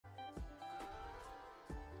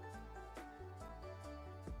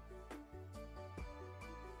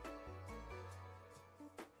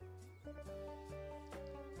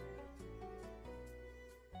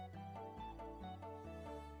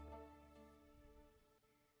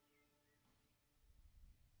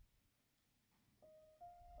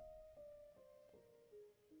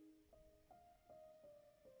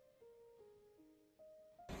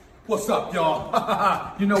What's up,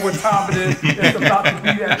 y'all? You know what time it is. It's about to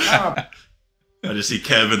be that time. I just see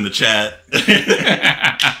Kev in the chat.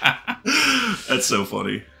 That's so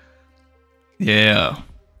funny. Yeah.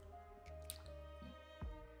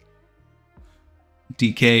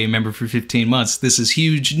 DK, member for 15 months. This is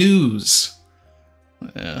huge news.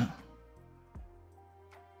 Yeah.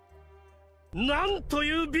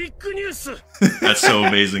 That's so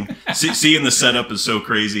amazing. Seeing the setup is so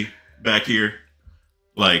crazy back here.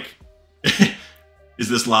 Like, is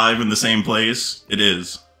this live in the same place? It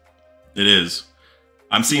is. It is.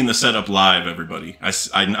 I'm seeing the setup live, everybody.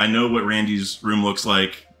 I know what Randy's room looks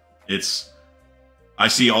like. I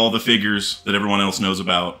see all the figures that everyone else knows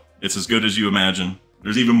about. It's as good as you imagine.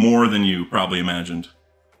 There's even more than you probably imagined.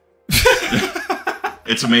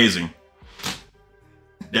 It's amazing.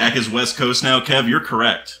 Dak is West Coast now. Kev, you're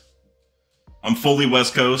correct. I'm fully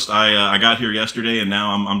West Coast. I got here yesterday, and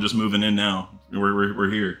now I'm just moving in now. We're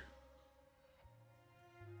here.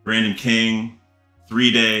 Brandon King,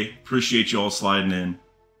 3-day. Appreciate you all sliding in.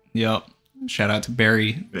 Yep. Shout out to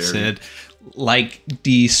Barry. Said, like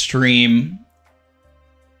D stream.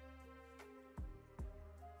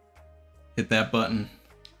 Hit that button.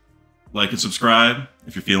 Like and subscribe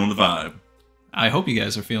if you're feeling the vibe. I hope you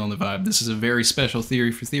guys are feeling the vibe. This is a very special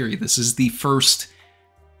Theory for Theory. This is the first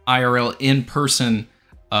IRL in-person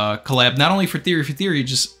collab, not only for Theory,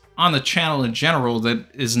 just on the channel in general, that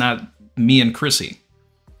is not me and Chrissy.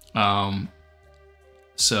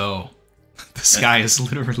 So the sky is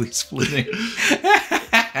literally splitting.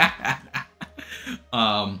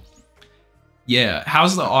 Yeah,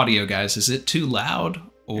 how's the audio, guys? Is it too loud?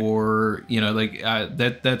 Or, you know, like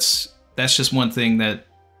that's just one thing that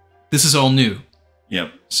this is all new.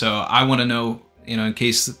 Yep. So I want to know, you know, in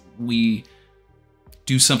case we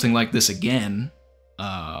do something like this again,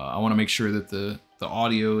 I want to make sure that the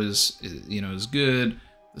audio is, you know, is good,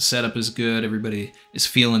 the setup is good, everybody is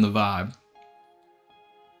feeling the vibe.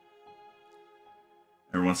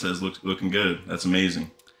 Everyone says looking good. That's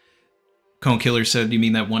amazing. Cone Killer said, "You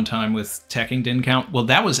mean that one time with Teching didn't count?" Well,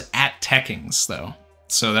 that was at Teching's though,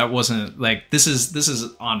 so that wasn't like this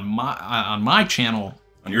is on my channel.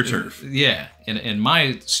 On your turf. Yeah, in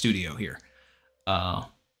my studio here. Yeah,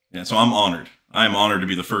 so I'm honored. I am honored to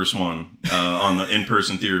be the first one on the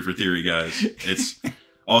in-person Theory for Theory, guys. It's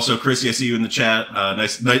also Chrissy. I see you in the chat.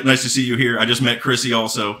 Nice to see you here. I just met Chrissy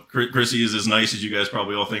also. Chrissy is as nice as you guys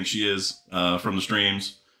probably all think she is from the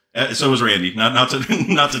streams. So is Randy. Not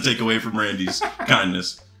to take away from Randy's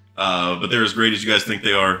kindness, but they're as great as you guys think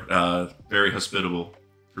they are. Very hospitable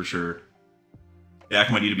for sure. Dak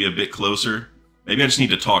might need to be a bit closer. Maybe I just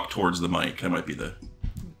need to talk towards the mic. That might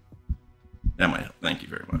help. Thank you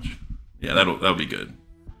very much. Yeah, that'll be good.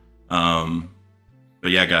 But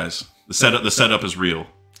yeah, guys, the setup is real.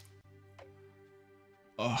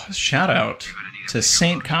 Oh, shout out to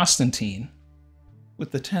Saint Constantine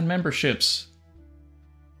with the 10 memberships.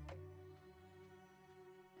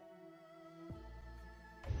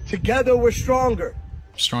 Together we're stronger.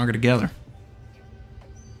 Stronger together.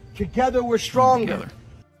 Together we're stronger. Together.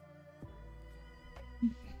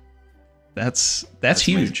 That's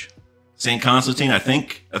huge. Amazing. St. Constantine, I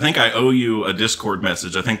think I owe you a Discord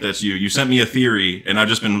message. I think that's you. You sent me a theory, and I've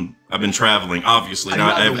been traveling. Obviously,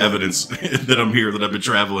 I have evidence that I'm here, that I've been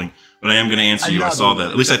traveling. But I am going to answer you. I saw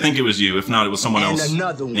that. At least I think it was you. If not, it was someone else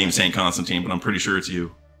named St. Constantine. But I'm pretty sure it's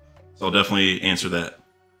you. So I'll definitely answer that.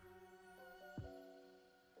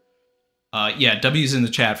 Yeah, W's in the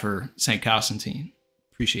chat for St. Constantine.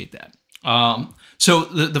 Appreciate that. So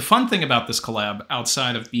the fun thing about this collab,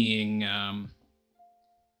 outside of being,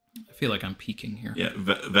 I feel like I'm peeking here. Yeah,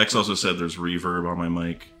 Vex also said there's reverb on my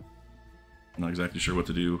mic. I'm not exactly sure what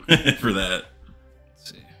to do for that.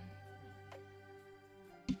 Let's see.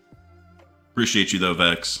 Appreciate you though,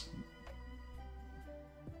 Vex.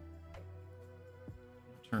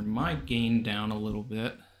 Turn my gain down a little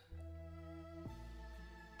bit.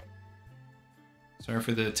 Sorry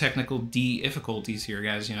for the technical difficulties here,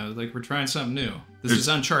 guys. You know, like, we're trying something new. This is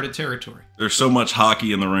uncharted territory. There's so much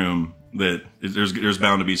hockey in the room that there's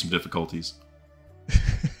bound to be some difficulties.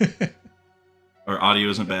 Our audio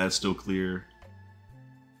isn't bad, still clear.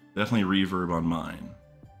 Definitely reverb on mine.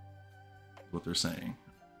 What they're saying.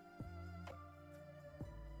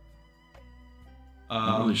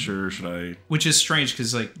 Not really sure. Should I? Which is strange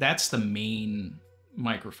because, like, that's the main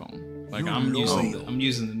microphone. Like, I'm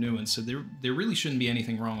using the new one, so there really shouldn't be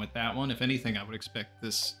anything wrong with that one. If anything, I would expect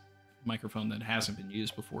this microphone that hasn't been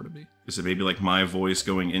used before to be. Is it maybe like my voice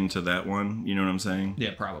going into that one? You know what I'm saying?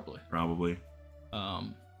 Yeah, probably. Probably.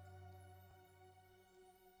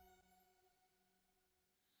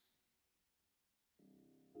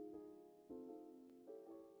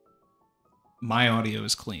 My audio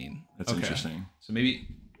is clean. That's interesting. So maybe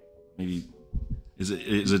does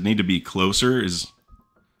it need to be closer?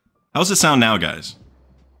 How's it sound now, guys?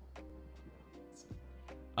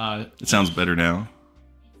 It sounds better now.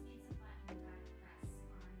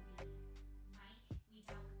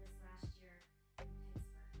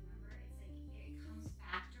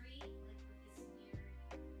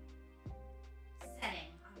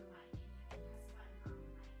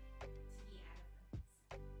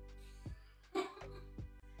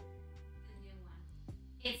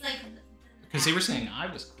 It's like because they were saying I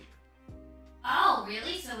was clear. Oh,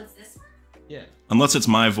 really? So it's this one? Yeah. Unless it's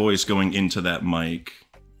my voice going into that mic,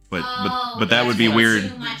 but that would be too weird.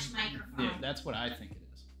 much microphone. Yeah, that's what I think it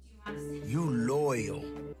is. Do you want to say? You loyal.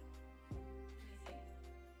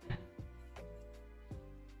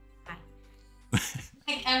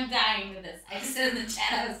 Like, I'm dying with this. I just said in the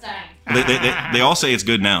chat I was dying. They all say it's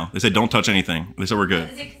good now. They said don't touch anything. They said we're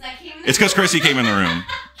good. Is it because I came in the It's because room? Chrissy came in the room.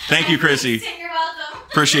 Thank you, Chrissy. You're welcome.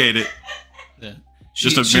 Appreciate it. Yeah.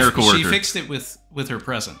 Just a miracle She worker. fixed it with her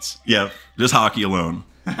presence. Yeah, just hockey alone.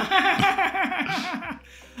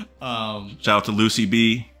 Shout out to Lucy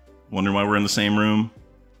B. Wondering why we're in the same room.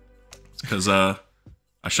 It's because I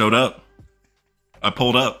showed up. I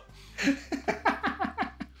pulled up.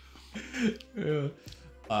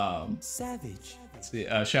 Savage. Let's see,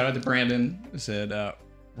 shout out to Brandon who said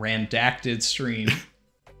randacted stream.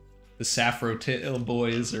 The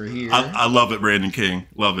Zolo-boys are here. I love it, Brandon King.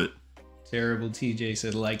 Love it. Terrible TJ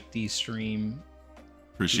said like D stream.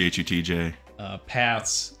 Appreciate you, TJ.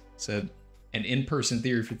 Paths said an in-person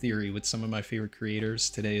theory for theory with some of my favorite creators.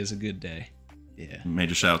 Today is a good day. Yeah.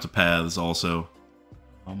 Major shout out to Paths also.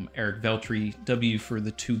 Eric Veltri, W for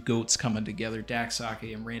the two goats coming together. Daks,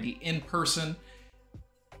 Sake, and Randy in person.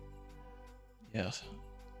 Yes.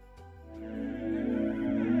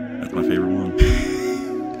 That's my favorite one.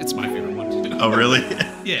 It's my favorite one too. Oh, really?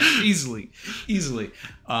 Yeah, easily.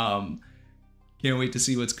 Can't wait to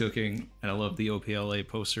see what's cooking. And I love the OPLA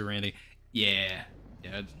poster, Randy. Yeah.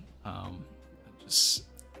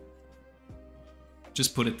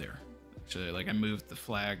 Just put it there. Actually, like I moved the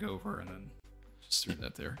flag over and then just threw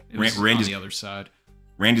that there. It was Randy's on the other side.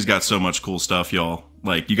 Randy's got so much cool stuff, y'all.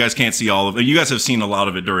 Like, you guys can't see all of it. You guys have seen a lot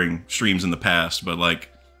of it during streams in the past, but like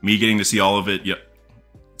me getting to see all of it,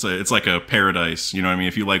 it's like a paradise. You know what I mean?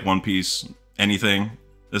 If you like One Piece, anything,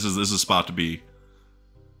 this is a spot to be.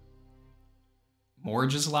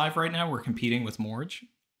 Morge is live right now. We're competing with Morge.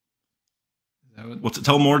 Is that what... Well,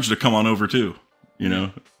 tell Morge to come on over too. You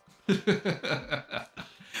know.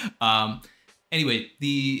 Anyway,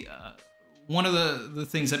 the one of the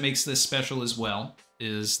things that makes this special as well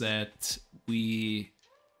is that we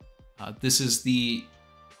this is the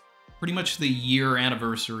pretty much the year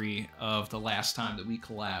anniversary of the last time that we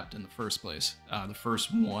collabed in the first place. The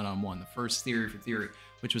first one-on-one, the first Theory for Theory,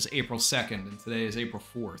 which was April 2nd, and today is April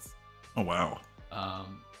 4th. Oh wow.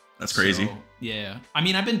 That's crazy. So, yeah. I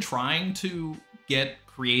mean, I've been trying to get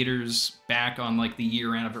creators back on like the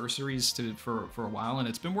year anniversaries for a while, and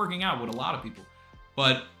it's been working out with a lot of people.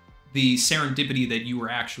 But the serendipity that you were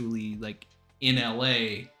actually like in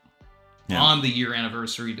LA on the year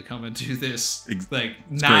anniversary to come and do this, like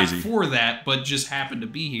it's not crazy. For that, but just happened to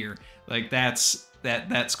be here. Like that's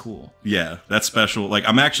cool. Yeah, that's special. Like,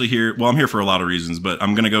 I'm actually here. Well, I'm here for a lot of reasons, but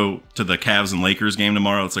I'm gonna go to the Cavs and Lakers game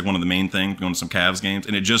tomorrow. It's like one of the main things, going to some Cavs games,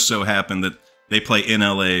 and it just so happened that they play in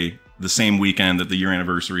LA the same weekend that the year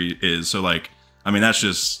anniversary is. So like, I mean, that's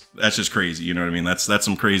just crazy. You know what I mean? That's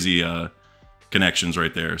some crazy connections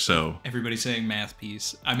right there. So Everybody's saying math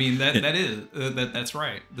piece. I mean, that's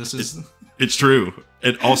right. It's true.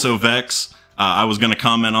 It also Vex. I was going to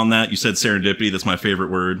comment on that. You said serendipity. That's my favorite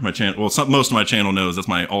word. My channel. Well, most of my channel knows that's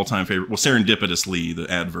my all-time favorite. Well, serendipitously, the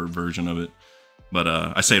adverb version of it. But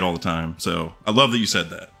I say it all the time. So I love that you said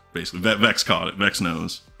that. Basically, Vex caught it. Vex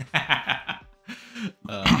knows.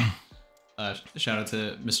 Shout out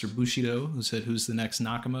to Mr. Bushido, who said, "Who's the next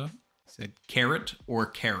Nakama?" He said, "Carrot or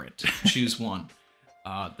carrot. Choose one."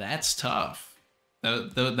 That's tough.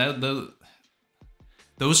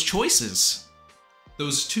 Those choices.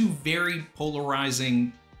 Those two very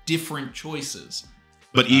polarizing, different choices.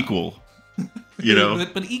 But equal. You know?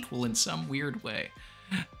 but equal in some weird way.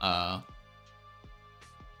 The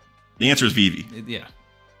answer is Vivi. Yeah.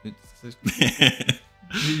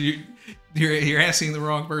 You're asking the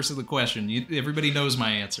wrong person the question. Everybody knows my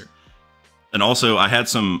answer. And also, I had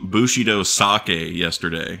some Bushido sake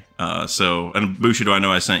yesterday. And Bushido, I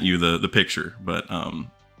know I sent you the picture, but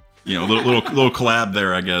you know, little collab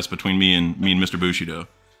there, I guess, between me and Mr. Bushido.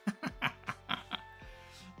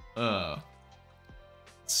 Let's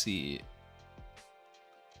see.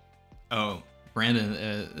 Oh,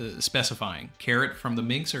 Brandon specifying carrot from the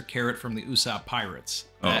Minks or carrot from the Usopp Pirates.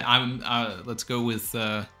 Oh. Let's go with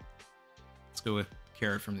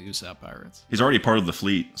carrot from the Usopp Pirates. He's already part of the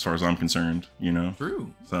fleet, as far as I'm concerned. You know.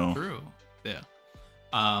 True. So true. Yeah.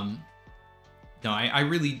 No, I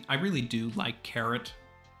really do like carrot.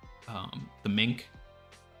 The Mink.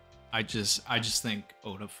 I just think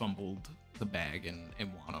Oda fumbled the bag in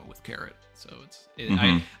Wano with carrot. So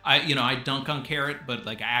I dunk on carrot, but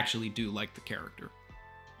like I actually do like the character.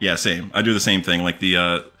 Yeah, same. I do the same thing. Like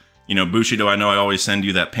the Bushido, I know I always send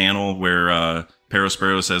you that panel where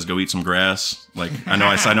Perospero says go eat some grass. Like I know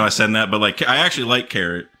I said that, but like I actually like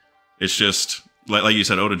carrot. It's just like you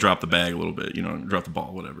said, Oda dropped the bag a little bit, dropped the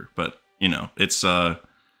ball, whatever. But it's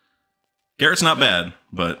Garrett's not bad,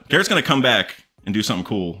 but Garrett's gonna come back and do something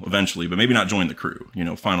cool eventually, but maybe not join the crew.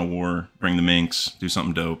 Final War, bring the Minks, do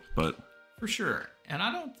something dope, but for sure. And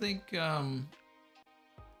I don't think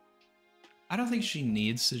she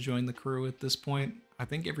needs to join the crew at this point. I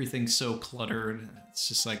think everything's so cluttered. It's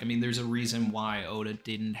just like, there's a reason why Oda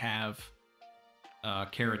didn't have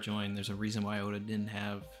Carrot join. There's a reason why Oda didn't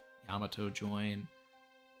have Yamato join.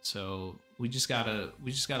 So we just gotta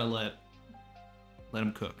let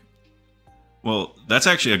him cook. Well, that's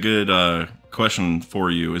actually a good question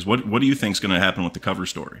for you. Is what do you think's going to happen with the cover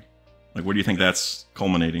story? Like, where do you think that's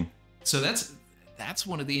culminating? So that's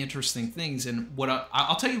one of the interesting things, and what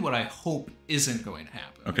I'll tell you what I hope isn't going to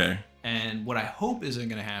happen. Okay. And what I hope isn't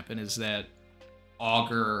going to happen is that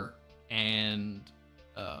Augur and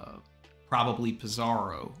probably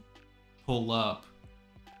Pizarro pull up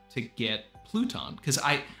to get Pluton, because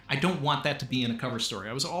I don't want that to be in a cover story.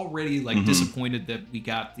 I was already like disappointed that we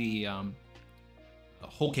got the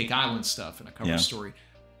Whole Cake Island stuff in a cover story,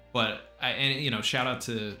 but shout out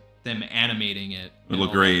to them animating it. It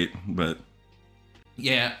looked great, but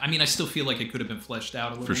yeah, I still feel like it could have been fleshed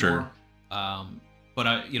out a little for sure. more. But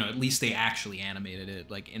at least they actually animated it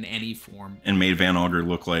like in any form and made Van Augur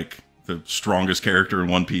look like the strongest character in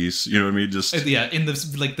One Piece. You know what I mean? Just in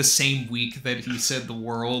the same week that he said the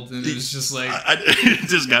world, and it was just like it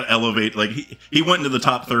just got elevated. Like he went into the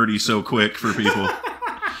top 30 so quick for people.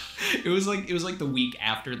 It was like the week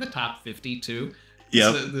after the top 50 too.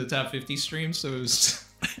 Yeah, the top 50 stream. So it was.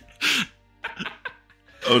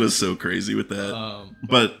 Oda's so crazy with that.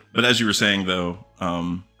 But as you were saying though,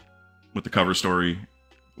 with the cover story,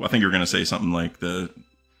 I think you were gonna say something like you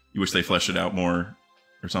wish they fleshed it out more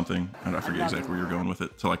or something. I forget exactly where you're going with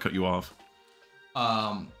it till I cut you off.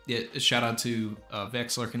 Yeah, shout out to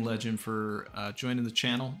Vex Larkin Legend for joining the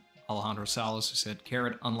channel. Alejandro Salas, who said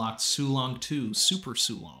Carrot unlocked Sulong 2, Super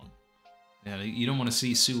Sulong. Yeah, you don't want to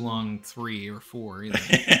see Sulong 3 or 4 either.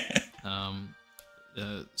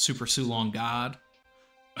 Super Sulong God.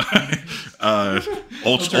 Ultra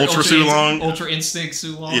Sulong. Ultra Instinct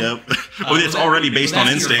Sulong. Yep. It's already based on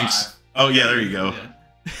instincts. Oh yeah, there you go.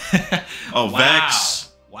 Yeah. Oh, wow.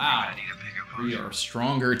 Vex. Wow. We are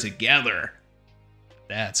stronger together.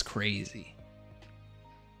 That's crazy.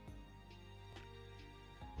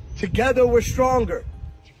 Together we're stronger.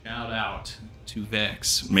 Shout out to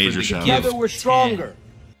Vex. Major shout out. Together we're stronger.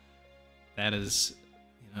 That is,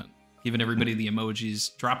 giving everybody the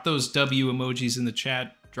emojis. Drop those W emojis in the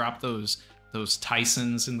chat. Drop those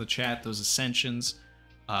Tysons in the chat. Those Ascensions.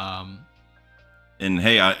 And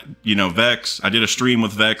hey, Vex, I did a stream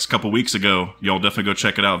with Vex a couple weeks ago. Y'all definitely go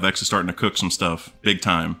check it out. Vex is starting to cook some stuff big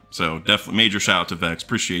time. So definitely major shout out to Vex.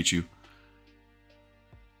 Appreciate you.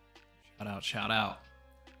 Shout out.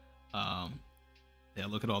 Yeah,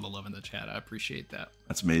 look at all the love in the chat. I appreciate that.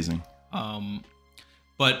 That's amazing.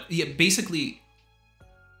 But yeah, basically,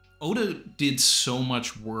 Oda did so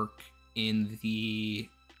much work in the,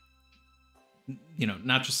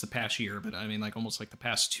 not just the past year, but almost like the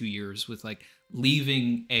past 2 years with like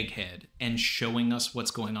leaving Egghead and showing us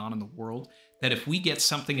what's going on in the world, that if we get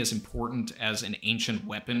something as important as an ancient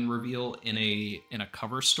weapon reveal in a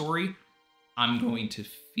cover story, I'm going to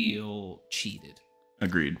feel cheated.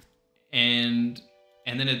 Agreed. And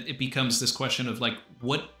then it becomes this question of like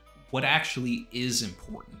what actually is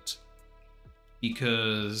important,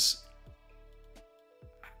 because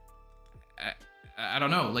I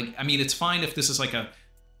don't know. Like, it's fine if this is like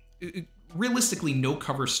realistically, no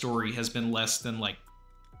cover story has been less than like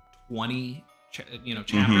 20,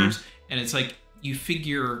 chapters. And it's like, you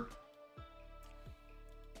figure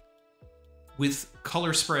with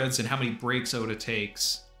color spreads and how many breaks Oda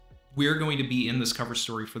takes, we're going to be in this cover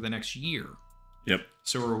story for the next year. Yep.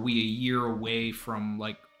 So are we a year away from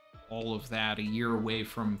like all of that, a year away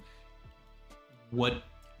from what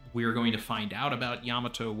we're going to find out about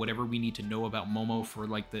Yamato, whatever we need to know about Momo for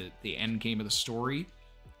like the end game of the story.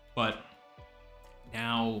 But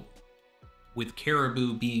now with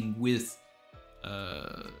Caribou being with,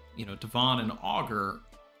 you know, Devon and Augur,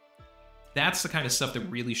 that's the kind of stuff that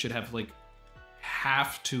really should have like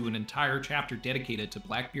an entire chapter dedicated to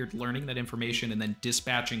Blackbeard learning that information and then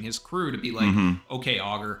dispatching his crew to be like, okay,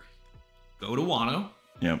 Augur, go to Wano.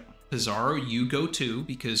 Yep. Pizarro, you go too,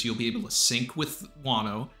 because you'll be able to sync with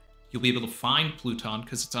Wano. You'll be able to find Pluton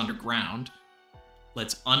because it's underground.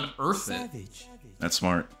 Let's unearth it. That's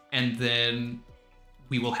smart. And then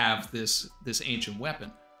we will have this ancient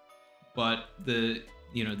weapon. But the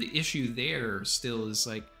issue there still is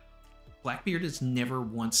like, Blackbeard has never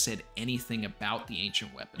once said anything about the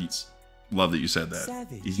ancient weapons. Love that you said that.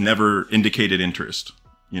 He's never indicated interest,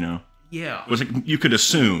 you know? Yeah. It was like, you could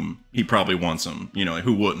assume he probably wants them, you know,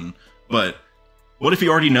 who wouldn't? But what if he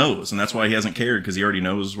already knows, and that's why he hasn't cared, because he already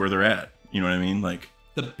knows where they're at? You know what I mean? Like,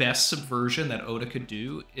 the best subversion that Oda could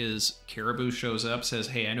do is Caribou shows up, says,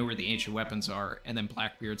 hey, I know where the ancient weapons are, and then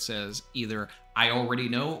Blackbeard says either, I already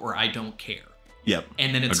know, or I don't care. Yep.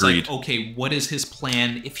 And then it's Agreed. like, okay, what is his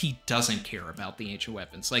plan if he doesn't care about the ancient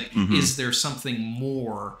weapons? Like, is there something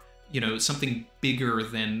more, you know, something bigger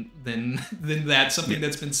than that, something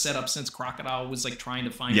that's been set up since Crocodile was like trying to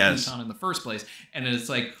find Pluton in the first place? And then it's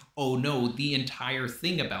like, oh no, the entire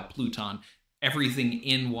thing about Pluton, everything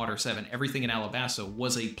in Water 7, everything in Alabasta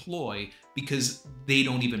was a ploy because they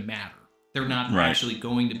don't even matter. They're not actually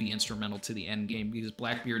going to be instrumental to the end game because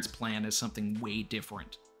Blackbeard's plan is something way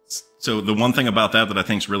different. So the one thing about that I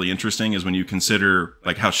think is really interesting is when you consider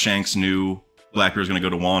like how Shanks knew Blackbeard was going to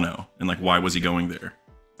go to Wano and like why was he going there?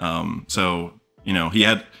 So you know,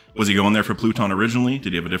 was he going there for Pluton originally?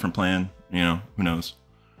 Did he have a different plan? You know, who knows?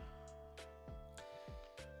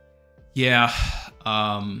 Yeah,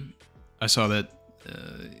 I saw that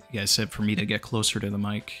you guys said for me to get closer to the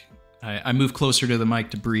mic. I move closer to the mic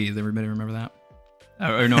to breathe. Everybody remember that?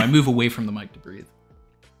 Or no, I move away from the mic to breathe.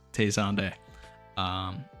 Tezande.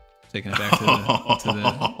 Taking it back to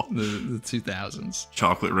the 2000s.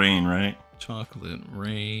 Chocolate Rain, right? Chocolate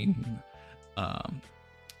Rain.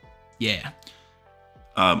 Yeah.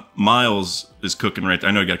 Miles is cooking right there.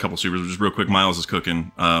 I know you got a couple supers, but just real quick, Miles is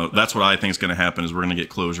cooking. That's what I think is going to happen is we're going to get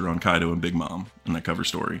closure on Kaido and Big Mom in that cover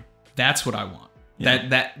story. That's what I want.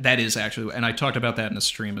 Yeah. That is actually, and I talked about that in the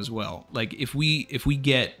stream as well. Like if we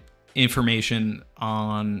get information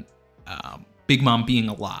on Big Mom being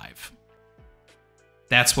alive,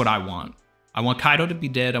 that's what I want. I want Kaido to be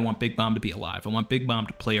dead. I want Big Mom to be alive. I want Big Mom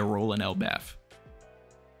to play a role in Elbaf.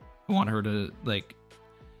 I want her to like.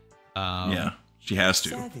 Yeah, she has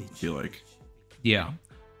to. I feel like. Yeah,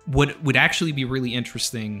 what would actually be really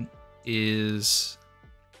interesting is,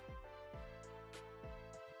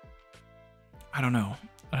 I don't know.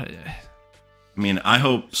 I mean, I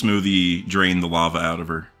hope Smoothie drained the lava out of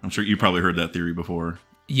her. I'm sure you probably heard that theory before.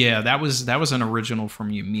 Yeah, that was an original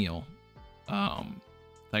from Yamil.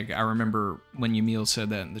 Like, I remember when Yamil said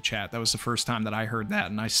that in the chat. That was the first time that I heard that,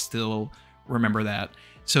 and I still remember that.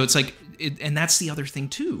 So it's like, and that's the other thing,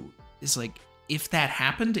 too, is like, if that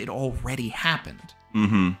happened, it already happened.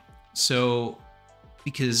 Mm-hmm. So,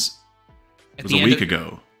 because... It was a week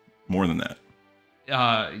ago. More than that.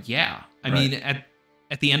 Yeah. I mean, at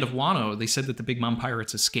the end of Wano, they said that the Big Mom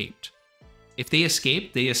pirates escaped. If they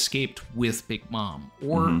escaped with Big Mom,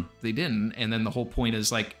 or they didn't, and then the whole point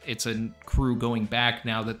is like it's a crew going back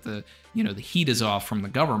now that the heat is off from the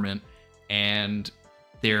government, and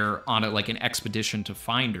they're on like an expedition to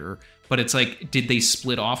find her. But it's like, did they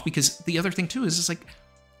split off? Because the other thing too is it's like,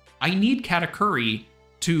 I need Katakuri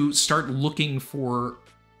to start looking for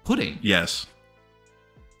Pudding. Yes.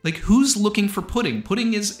 Like, who's looking for Pudding?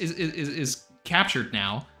 Pudding is captured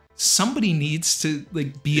now. Somebody needs to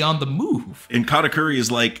like be on the move. And Katakuri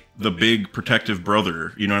is like the big protective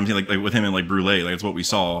brother. You know what I'm saying? Like with him and like Brûlé, like it's what we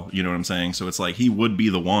saw. You know what I'm saying? So it's like he would be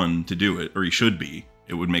the one to do it, or he should be.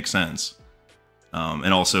 It would make sense.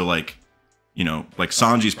 And also like, you know, like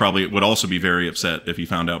Sanji's probably would also be very upset if he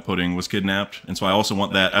found out Pudding was kidnapped. And so I also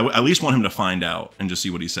want that. I at least want him to find out and just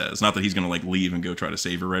see what he says. Not that he's gonna like leave and go try to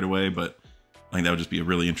save her right away, but I think that would just be a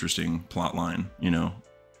really interesting plot line. You know.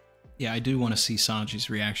 Yeah, I do want to see Sanji's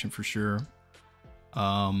reaction for sure.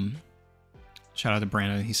 Shout out to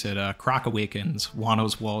Brandon. He said, Croc awakens,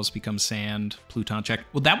 Wano's walls become sand, Pluton check.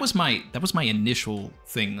 Well, that was my initial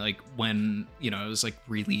thing, like when, you know, I was like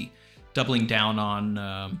really doubling down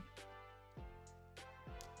on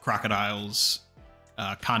Crocodile's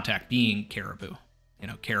contact being Caribou. You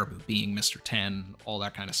know, Caribou being Mr. 10, all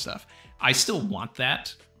that kind of stuff. I still want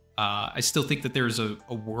that. I still think that there's a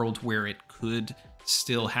world where it could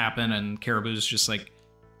still happen, and Caribou's just like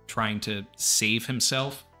trying to save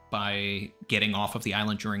himself by getting off of the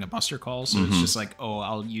island during a buster call. So it's just like, oh,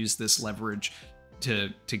 I'll use this leverage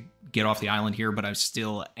to get off the island here, but I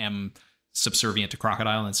still am subservient to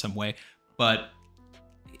Crocodile in some way. But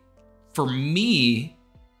for me,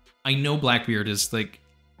 I know Blackbeard is like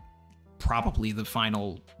probably the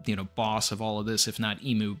final, boss of all of this, if not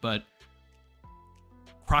Emu, but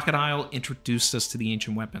Crocodile introduced us to the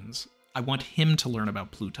ancient weapons. I want him to learn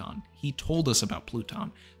about Pluton. He told us about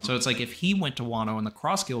Pluton. So it's like if he went to Wano and the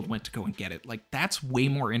Cross Guild went to go and get it, like that's way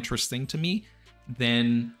more interesting to me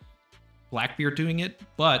than Blackbeard doing it.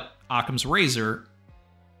 But Occam's Razor,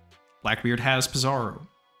 Blackbeard has Pizarro.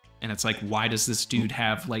 And it's like, why does this dude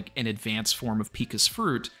have like an advanced form of Pika's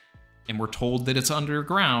fruit? And we're told that it's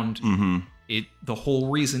underground. The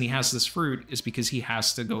whole reason he has this fruit is because he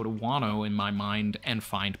has to go to Wano, in my mind, and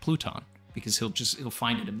find Pluton. Because he'll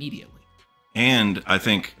find it immediately. And I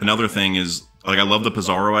think another thing is, like, I love the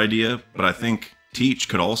Pizarro idea, but I think Teach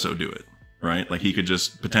could also do it, right? Like, he could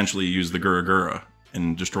just potentially use the Gura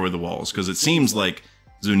and destroy the walls. Because it seems like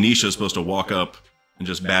Zunisha is supposed to walk up and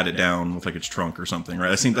just bat it down with, like, its trunk or something, right?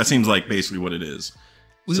 That seems like basically what it is.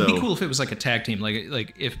 It would be cool if it was like a tag team.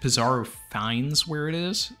 Like if Pizarro finds where it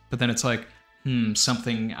is, but then it's like,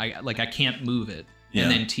 something, I can't move it. Yeah.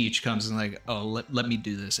 And then Teach comes and like, oh, let me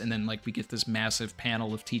do this. And then like we get this massive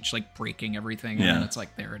panel of Teach like breaking everything. And then it's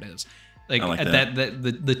like, there it is. Like,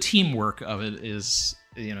 the teamwork of it is,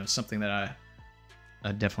 something that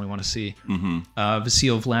I definitely want to see.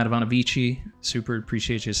 Vasil Vladivanovici, super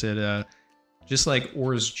appreciate you, said, just like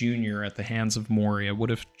Ors Jr. at the hands of Moria,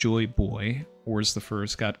 what if Joy Boy, Ors the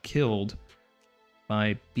First, got killed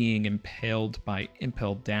by being impaled by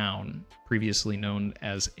Impel Down, previously known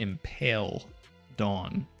as Impale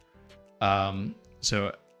Dawn?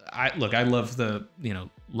 So I love the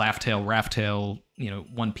laugh tail, raff tail,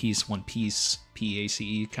 one piece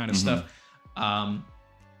PACE kind of stuff.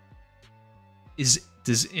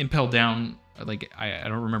 Does Impel Down, like I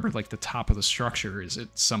don't remember like the top of the structure, is it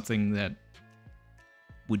something that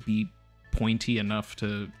would be pointy enough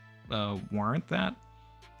to warrant that?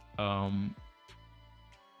 I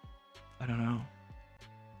don't know.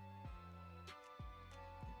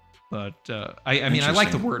 But I mean, I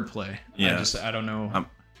like the wordplay. Yeah, I don't know.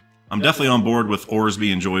 I'm definitely on board with Ors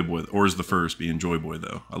being Joy Boy. Ors the First being Joy Boy,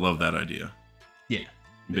 though. I love that idea. Yeah,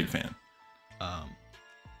 big fan.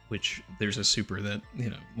 Which there's a super that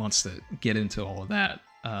wants to get into all of that.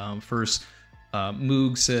 First,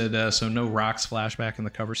 Moog said, so no Rocks flashback in the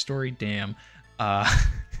cover story. Damn.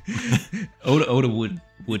 Oda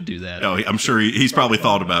would do that. Oh, I'm sure he's probably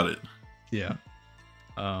thought about it. Yeah.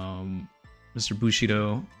 Mr.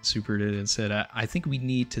 Bushido supered it and said, I think we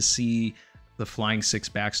need to see the Flying Six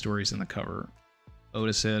backstories in the cover.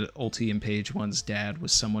 Oda said Ulti and Page One's dad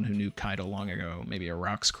was someone who knew Kaido long ago, maybe a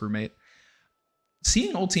Rocks crewmate.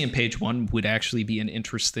 Seeing Ulti and Page One would actually be an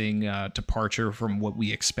interesting departure from what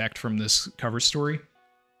we expect from this cover story.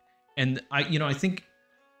 And I think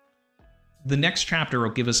the next chapter will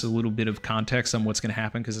give us a little bit of context on what's going to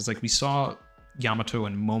happen, because it's like we saw Yamato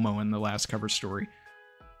and Momo in the last cover story.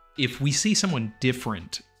 If we see someone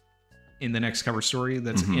different in the next cover story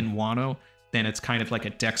that's in Wano, then it's kind of like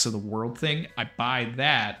a Deks of the World thing. I buy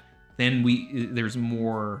that. Then there's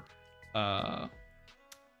more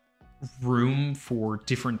room for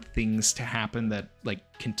different things to happen that like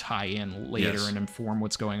can tie in later and inform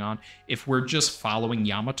what's going on. If we're just following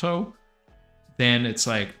Yamato, then it's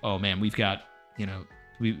like, oh man, we've got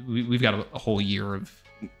we've got a whole year of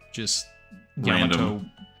just Yamato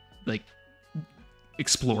like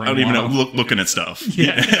exploring. I don't even know, looking at stuff.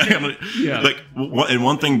 Yeah. Like, and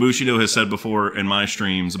one thing Bushido has said before in my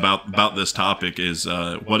streams about this topic is,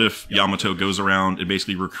 what if Yamato goes around and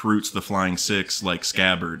basically recruits the Flying Six like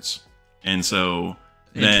scabbards? And so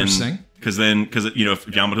then, because if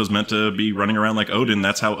Yamato's meant to be running around like Odin,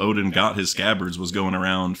 that's how Odin got his scabbards, was going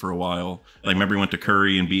around for a while. Like, remember he went to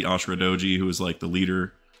Curry and beat Ashura-doji, who was like the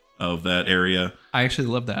leader of that area. I actually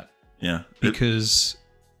love that. Yeah. Because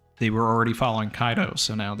they were already following Kaido,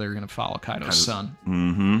 so now they're going to follow Kaido's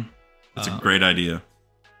son. That's a great idea.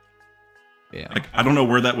 Yeah. Like, I don't know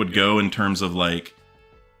where that would go in terms of like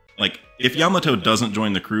if Yamato doesn't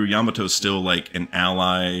join the crew, Yamato's still like an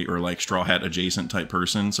ally or like Straw Hat adjacent type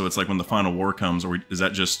person. So it's like when the final war comes, are we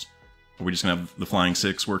just gonna have the Flying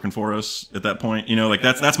Six working for us at that point? Like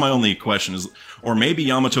that's my only question is, or maybe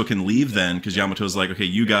Yamato can leave then, because Yamato's like, okay,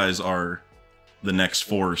 you guys are the next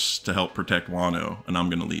force to help protect Wano, and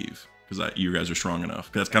I'm gonna leave because you guys are strong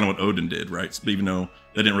enough. That's kind of what Odin did, right? So even though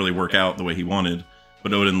that didn't really work out the way he wanted,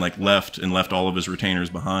 but Odin like left all of his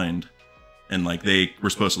retainers behind. And like they were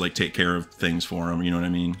supposed to like take care of things for him, you know what I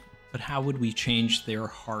mean? But how would we change their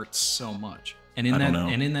hearts so much? And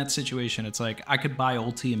in that situation, it's like I could buy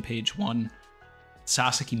Ulti and Page One,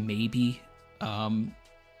 Sasaki maybe,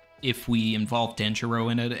 if we involve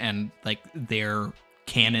Denjiro in it and like their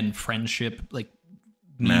canon friendship like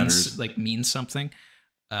means something.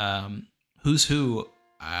 Who's who?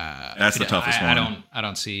 That's the toughest one. I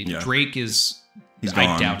don't see. Yeah. Drake is. He's I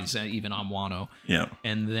gone. doubt he's even on Wano. Yeah.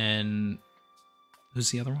 And then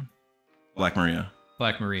who's the other one? Black Maria.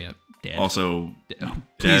 Black Maria. Dead. Also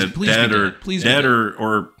Please be dead.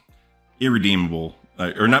 or irredeemable.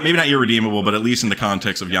 Or not, maybe not irredeemable, but at least in the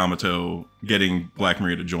context of Yamato getting Black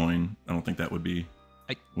Maria to join, I don't think that wouldn't be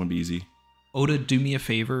easy. Oda, do me a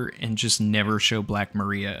favor and just never show Black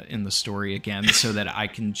Maria in the story again, so that I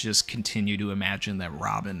can just continue to imagine that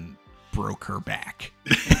Robin broke her back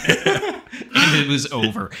and it was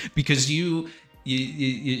over because you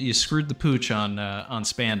screwed the pooch on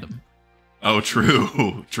Spandam. Oh,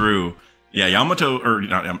 true. Yeah, Yamato or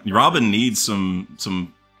not, Robin needs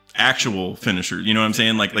some actual finishers. You know what I'm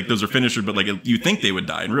saying? Like those are finishers, but like you think they would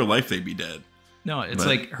die in real life, they'd be dead. No, it's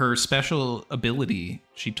like her special ability.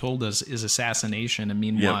 She told us is assassination, and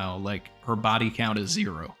meanwhile, like her body count is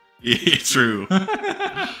 0. Yeah, true.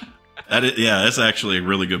 That's actually a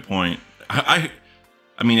really good point. I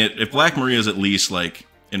mean, if Black Maria is at least like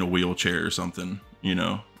in a wheelchair or something, you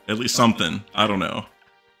know, at least something. I don't know.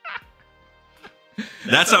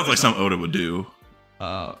 That sounds like something Oda would do.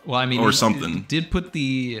 Well, I mean, or something. Did put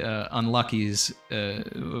the Unluckies,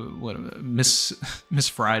 Miss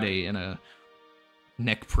Friday in a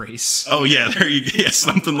neck brace. Oh yeah, there you go. Yeah,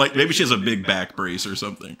 something like maybe she has a big back brace or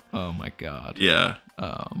something. Oh my god. Yeah.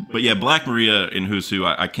 But yeah, Black Maria in Who's Who,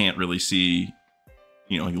 I can't really see,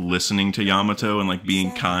 you know, like listening to Yamato and like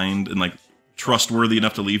being kind and like trustworthy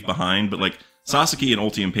enough to leave behind. But like Sasaki and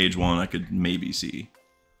Ulti in page 1, I could maybe see.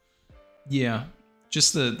 Yeah.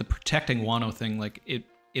 Just the protecting Wano thing, like it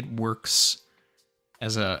works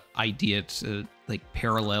as a idea to like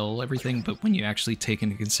parallel everything, but when you actually take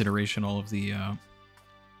into consideration all of the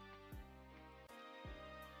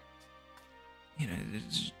you know,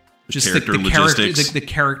 just the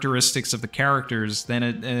characteristics of the characters, then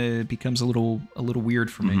it becomes a little weird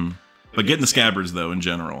for me. Mm-hmm. But getting the scabbards though in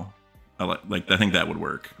general, I think that would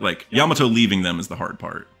work. Like Yamato leaving them is the hard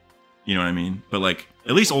part. You know what I mean? But like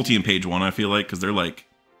at least Ulti in page 1, I feel like, because they were like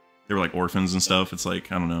orphans and stuff. It's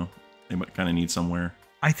like, I don't know, they might kind of need somewhere.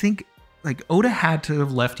 I think like Oda had to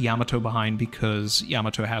have left Yamato behind because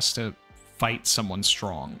Yamato has to fight someone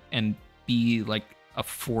strong and be like a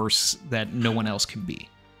force that no one else can be.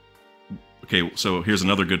 Okay, so here's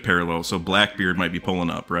another good parallel. So Blackbeard might be pulling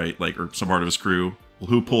up, right? Like, or some part of his crew. Well,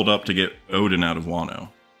 who pulled up to get Odin out of Wano?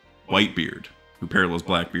 Whitebeard, who parallels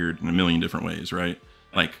Blackbeard in a million different ways, right?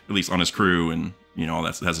 Like, at least on his crew and, you know, all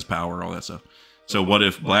that has his power, all that stuff. So what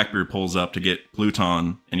if Blackbeard pulls up to get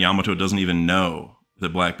Pluton and Yamato doesn't even know that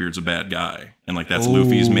Blackbeard's a bad guy? And, like, that's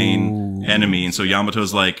Luffy's main enemy. And so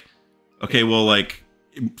Yamato's like, okay, well, like,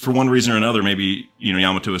 for one reason or another, maybe, you know,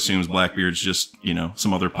 Yamato assumes Blackbeard's just, you know,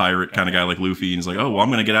 some other pirate kind of guy like Luffy. And he's like, oh, well, I'm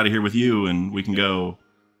going to get out of here with you and we can go.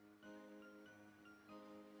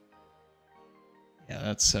 Yeah,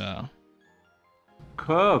 that's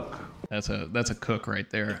Cook. That's a cook right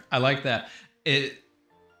there. I like that. Yeah.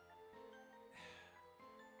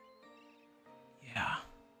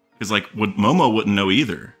 Because like Momo wouldn't know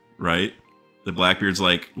either, right? The Blackbeard's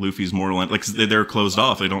like Luffy's mortal, like they're closed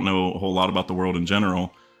off. They don't know a whole lot about the world in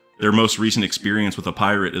general. Their most recent experience with a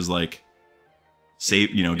pirate is like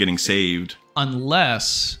getting saved.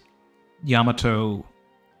 Unless Yamato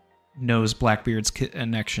knows Blackbeard's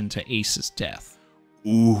connection to Ace's death.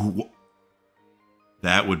 Ooh,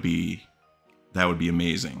 that would be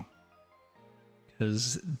amazing.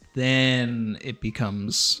 Because then it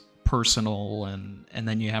becomes personal, and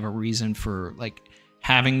then you have a reason for like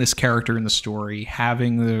having this character in the story,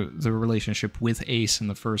 having the relationship with Ace in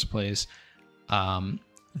the first place.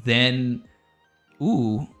 Then,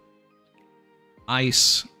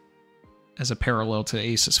 Ice as a parallel to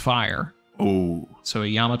Ace's fire. Oh, so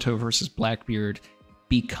Yamato versus Blackbeard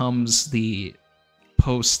becomes the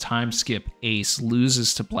post time skip. Ace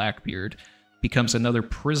loses to Blackbeard, becomes another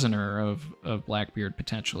prisoner of Blackbeard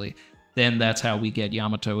potentially. Then that's how we get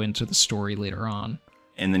Yamato into the story later on.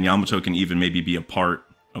 And then Yamato can even maybe be a part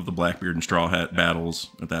of the Blackbeard and Straw Hat battles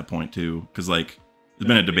at that point too. Because like there's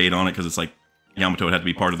been a debate on it because it's like Yamato would have to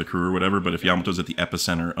be part of the crew or whatever. But if Yamato's at the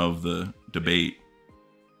epicenter of the debate,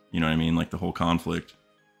 you know what I mean? Like the whole conflict.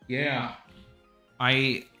 Yeah.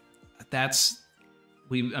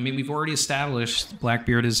 We've already established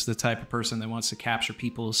Blackbeard is the type of person that wants to capture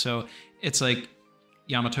people. So it's like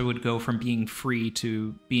Yamato would go from being free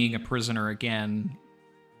to being a prisoner again,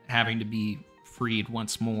 having to be freed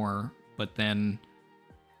once more, but then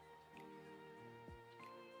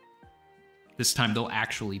this time they'll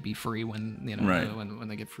actually be free when Right. when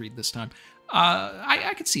they get freed this time.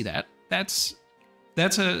 I could see that. That's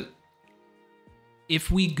a. If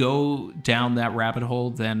we go down that rabbit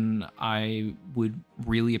hole, then I would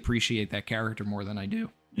really appreciate that character more than I do.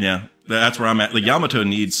 Yeah, that's where I'm at. Like Yamato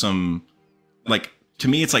needs some, like, to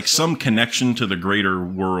me, it's like some connection to the greater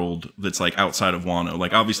world that's like outside of Wano.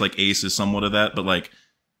 Like obviously, like Ace is somewhat of that, but like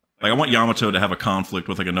I want Yamato to have a conflict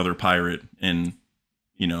with like another pirate and,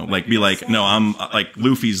 you know, like be like, no, I'm like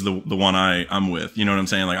Luffy's the one I'm with. You know what I'm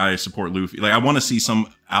saying? Like I support Luffy. Like I want to see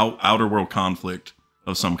some outer world conflict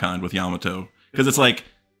of some kind with Yamato. Because it's like,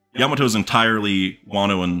 Yamato's entirely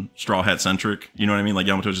Wano and Straw Hat centric. You know what I mean? Like,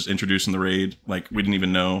 Yamato's just introduced in the raid. Like, we didn't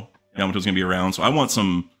even know Yamato's going to be around. So I want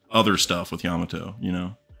some other stuff with Yamato, you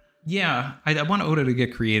know? Yeah, I want Oda to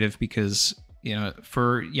get creative because, you know,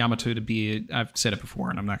 for Yamato to be, I've said it before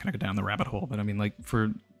and I'm not going to go down the rabbit hole, but I mean, like,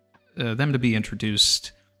 for them to be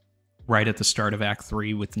introduced right at the start of Act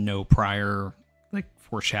 3 with no prior, like,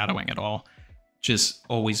 foreshadowing at all, just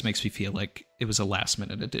always makes me feel like it was a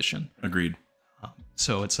last-minute addition. Agreed.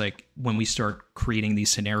 So it's like when we start creating these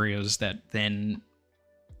scenarios that then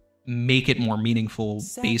make it more meaningful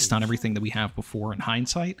based on everything that we have before in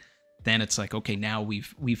hindsight, then it's like, okay, now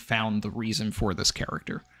we've found the reason for this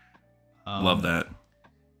character. Love that.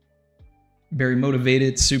 Very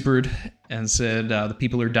motivated, supered, and said, the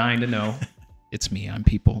people are dying to know. It's me, I'm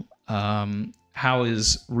people. How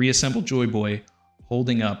is Reassembled Joy Boy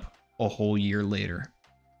holding up a whole year later?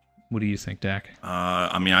 What do you think, Dak?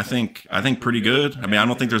 I mean, I think pretty good. I mean, I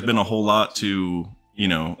don't think there's been a whole lot to, you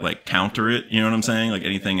know, like counter it. You know what I'm saying? Like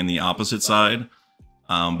anything in the opposite side.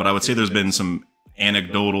 But I would say there's been some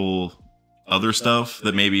anecdotal other stuff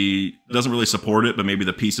that maybe doesn't really support it, but maybe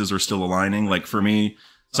the pieces are still aligning. Like for me,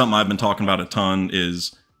 something I've been talking about a ton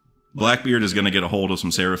is Blackbeard is going to get a hold of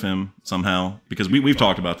some Seraphim somehow, because we've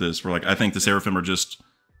talked about this. We're like, I think the Seraphim are just,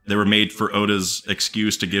 they were made for Oda's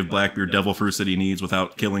excuse to give Blackbeard devil fruits that he needs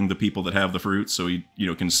without killing the people that have the fruits, so he, you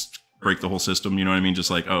know, can break the whole system. You know what I mean? Just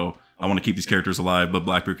like, oh, I want to keep these characters alive, but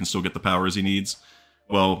Blackbeard can still get the powers he needs.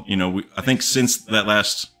 Well, you know, I think since the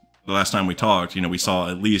last time we talked, you know, we saw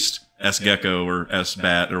at least S Gecko or S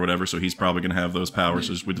Bat or whatever, so he's probably going to have those powers.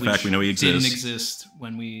 Just with the fact we know he exists. Didn't exist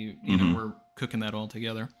when we, you know, were cooking that all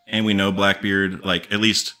together. And we know Blackbeard, like, at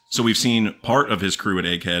least, so we've seen part of his crew at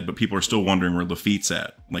Egghead, but people are still wondering where Lafitte's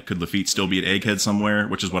at. Like, could Lafitte still be at Egghead somewhere?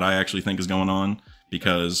 Which is what I actually think is going on.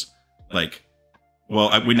 Because, like,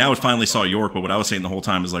 well, we now finally saw York, but what I was saying the whole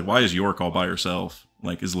time is, like, why is York all by herself?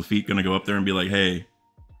 Like, is Lafitte going to go up there and be like, hey,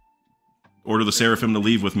 order the Seraphim to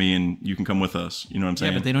leave with me and you can come with us? You know what I'm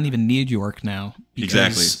saying? Yeah, but they don't even need York now.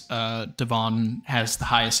 Because, exactly. Devon has the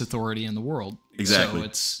highest authority in the world. Exactly. So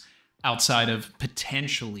it's outside of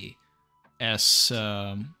potentially S...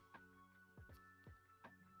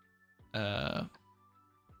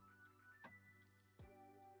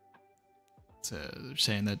 they're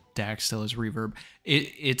saying that Daks still has reverb.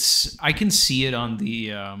 It's I can see it on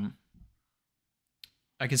the I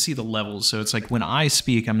can see the levels. So it's like when I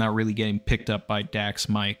speak, I'm not really getting picked up by Dak's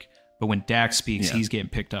mic, but when Dak speaks, he's getting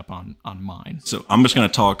picked up on mine. So I'm just gonna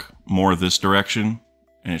talk more this direction,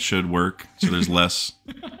 and it should work. So there's less.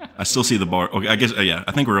 I still see the bar. Okay, I guess yeah.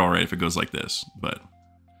 I think we're all right if it goes like this, but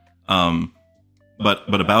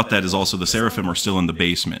about that is also the Seraphim are still in the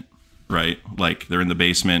basement, right? Like they're in the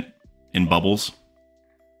basement in bubbles.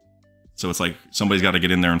 So it's like somebody's got to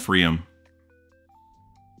get in there and free them.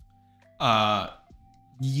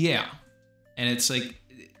 Yeah. And it's like,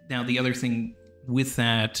 now the other thing with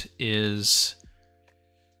that is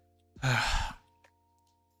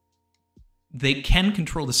they can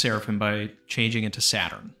control the Seraphim by changing into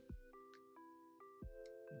Saturn.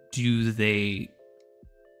 Do they...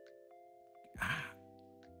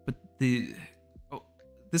 But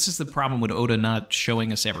this is the problem with Oda not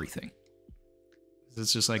showing us everything.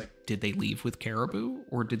 It's just like, did they leave with Caribou?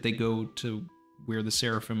 Or did they go to where the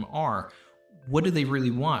Seraphim are? What do they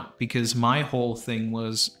really want? Because my whole thing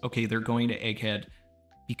was, okay, they're going to Egghead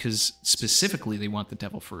because specifically they want the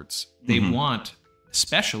devil fruits. They want,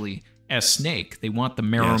 especially as Snake, they want the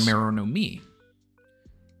Mero Mero no Mi.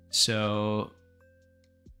 So,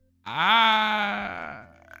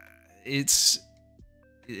 it's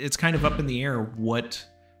kind of up in the air what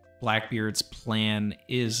Blackbeard's plan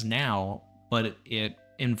is now, but it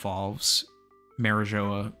involves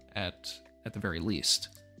Marijoa at the very least.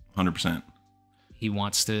 100%. He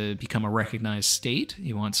wants to become a recognized state.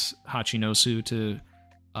 He wants Hachinosu to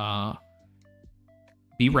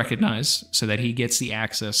be recognized so that he gets the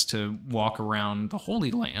access to walk around the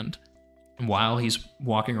Holy Land. And while he's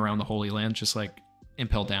walking around the Holy Land, just like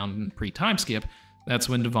Impel Down and pre-time skip, that's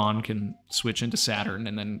when Devon can switch into Saturn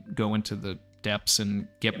and then go into the depths and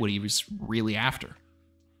get what he was really after.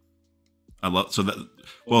 I love so that.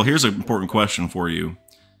 Well, here's an important question for you: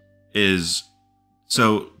 is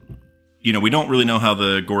so we don't really know how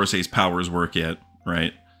the Gorosei's powers work yet,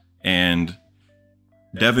 right? And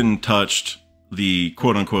Devin touched the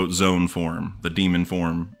quote unquote zone form, the demon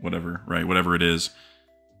form, whatever, right? Whatever it is.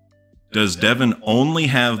 Does Devin only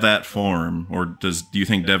have that form, or do you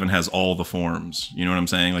think Devin has all the forms? You know what I'm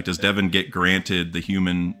saying? Like, does Devin get granted the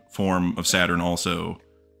human form of Saturn also?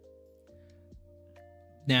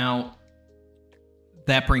 Now,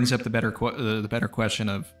 that brings up the better question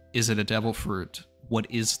of, is it a devil fruit? What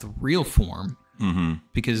is the real form? Mm-hmm.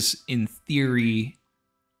 Because in theory,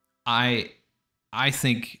 I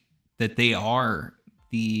think that they are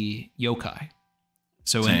the yokai.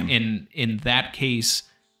 So in that case,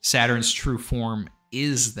 Saturn's true form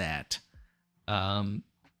is that. But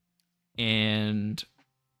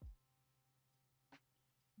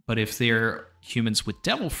if they're humans with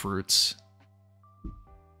devil fruits,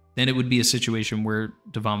 then it would be a situation where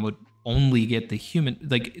Devon would only get the human.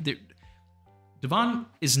 Like, Devon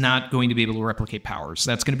is not going to be able to replicate powers.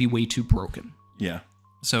 That's going to be way too broken. Yeah.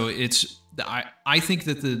 So I think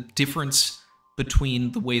that the difference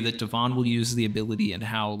between the way that Devon will use the ability and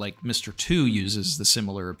how, like, Mr. 2 uses the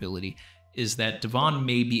similar ability is that Devon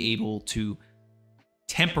may be able to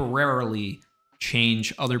temporarily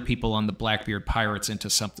change other people on the Blackbeard Pirates into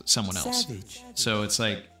someone else. Savage. So it's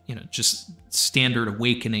like, just standard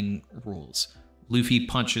awakening rules. Luffy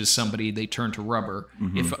punches somebody, they turn to rubber.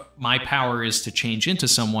 Mm-hmm. If my power is to change into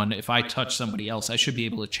someone, if I touch somebody else, I should be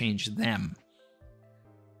able to change them.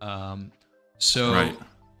 Right.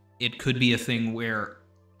 It could be a thing where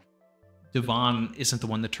Devon isn't the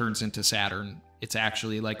one that turns into Saturn. It's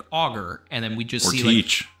actually like Augur, and then we just see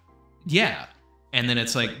Teach. Yeah, and then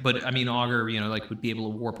it's like, but I mean, Augur, would be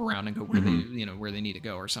able to warp around and go where they, where they need to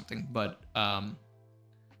go or something. But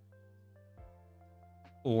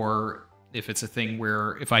or if it's a thing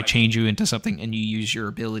where if I change you into something and you use your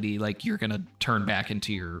ability, like, you're gonna turn back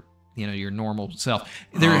into your, your normal self.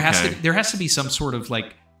 There has to be some sort of,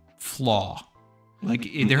 like, flaw. Like,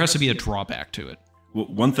 there has to be a drawback to it. Well,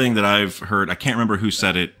 one thing that I've heard, I can't remember who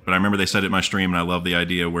said it, but I remember they said it in my stream, and I love the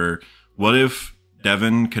idea where, what if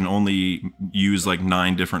Devin can only use, like,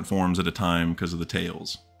 9 different forms at a time because of the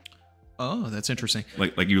tails? Oh, that's interesting.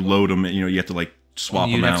 Like you load them, you have to, like, swap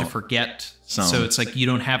them out. You have to forget. Some. So it's like you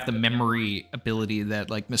don't have the memory ability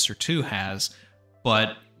that, like, Mr. 2 has,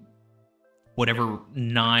 but whatever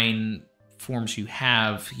 9 forms you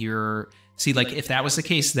have, see, like, if that was the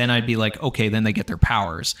case, then I'd be like, okay, then they get their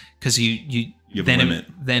powers, because you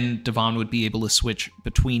then Devon would be able to switch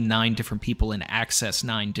between 9 different people and access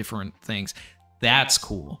 9 different things. That's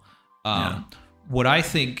cool. What I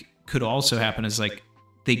think could also happen is, like,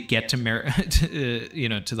 they get to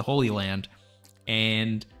to the Holy Land,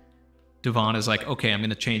 and Devon is like, okay, I'm going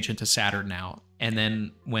to change into Saturn now. And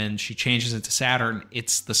then when she changes into Saturn,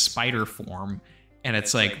 it's the spider form, and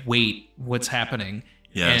it's like, wait, what's happening?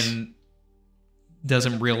 Yes. And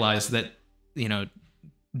doesn't realize that,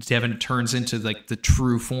 Devin turns into, like, the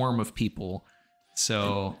true form of people.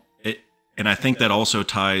 So and I think that also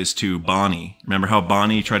ties to Bonnie. Remember how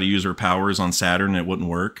Bonnie tried to use her powers on Saturn and it wouldn't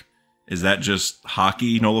work? Is that just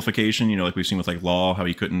hockey nullification? Like we've seen with, like, Law, how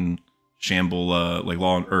he couldn't shamble like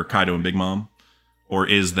Law or Kaido and Big Mom? Or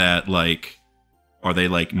is that, like, are they,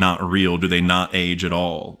 like, not real? Do they not age at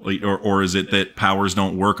all? Like, or is it that powers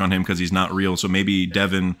don't work on him because he's not real? So maybe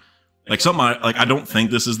Devin, like, something I don't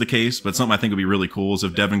think this is the case, but something I think would be really cool is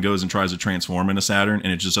if Devin goes and tries to transform into Saturn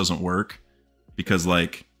and it just doesn't work because,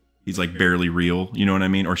 like, he's, like, barely real, you know what I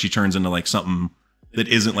mean? Or she turns into, like, something that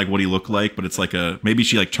isn't, like, what he looked like, but it's like maybe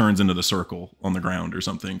she, like, turns into the circle on the ground or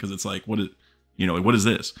something, because it's like, what is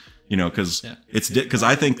this? Because because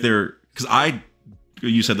I think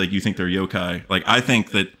you said, like, you think they're yokai. Like, I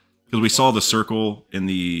think that because we saw the circle in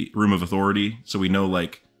the Room of Authority, so we know,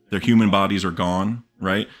 like, their human bodies are gone,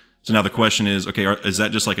 right? So now the question is, okay, is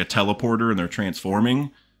that just like a teleporter and they're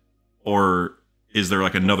transforming? Or is there,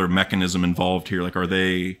 like, another mechanism involved here? Like, are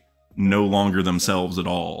they no longer themselves at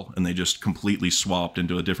all and they just completely swapped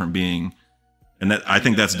into a different being? And I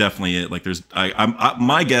think that's definitely it. Like,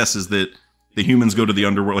 my guess is that the humans go to the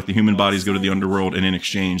underworld, like, the human bodies go to the underworld, and in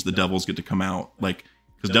exchange, the devils get to come out. Like,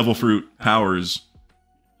 because devil fruit powers,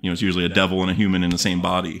 it's usually a devil and a human in the same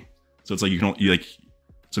body. So it's like,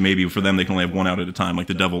 so maybe for them, they can only have one out at a time, like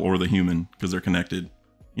the devil or the human, because they're connected.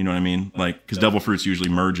 You know what I mean? Like, because devil fruits usually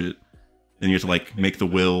merge it. Then you have to, like, make the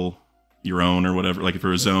will your own or whatever. Like, if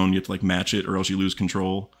you're a zone, you have to, like, match it or else you lose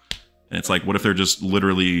control. And it's like, what if they're just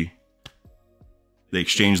literally, they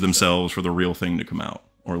exchange themselves for the real thing to come out?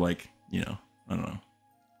 Or, like, I don't know.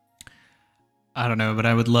 I don't know, but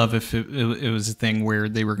I would love if it was a thing where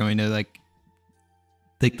they were going to like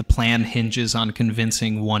the plan hinges on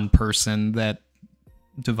convincing one person that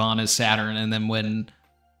Devon is Saturn, and then when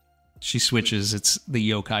she switches, it's the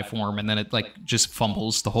yokai form, and then it like just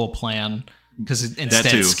fumbles the whole plan because it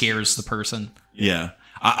instead scares the person. Yeah,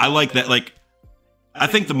 I like that. Like, I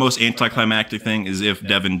think the most anticlimactic thing is if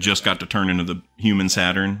Devon just got to turn into the human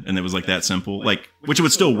Saturn, and it was like that simple. Like, which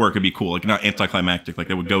would still work. It'd be cool. Like, not anticlimactic. Like,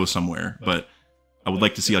 they would go somewhere, but I would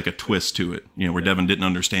like to see like a twist to it. You know, where Devon didn't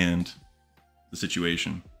understand the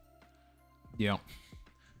situation. Yeah.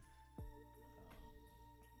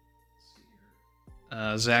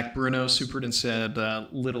 Zach Bruno supered and said,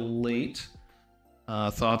 little late.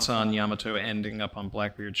 Thoughts on Yamato ending up on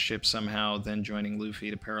Blackbeard's ship somehow, then joining Luffy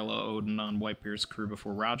to parallel Odin on Whitebeard's crew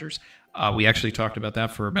before Rogers. We actually talked about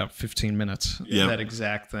that for about 15 minutes. Yep. That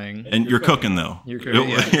exact thing. And you're cooking, though. You're cooking,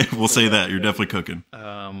 yeah. We'll say that. You're definitely cooking.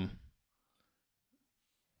 So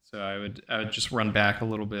I would just run back a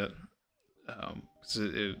little bit.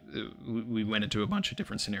 We went into a bunch of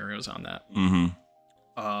different scenarios on that.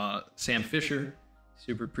 Mm-hmm. Sam Fisher,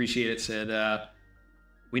 super appreciate it, said,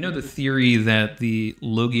 we know the theory that the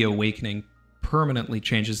Logia awakening permanently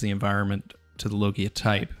changes the environment to the Logia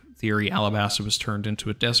type. Theory Alabasta was turned into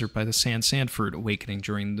a desert by the Sandford awakening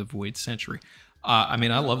during the Void Century. I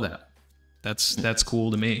mean, I love that. That's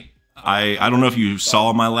cool to me. I don't know if you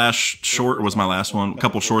saw my last short, or was my last one. A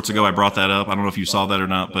couple shorts ago, I brought that up. I don't know if you saw that or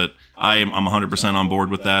not, but I'm 100% on board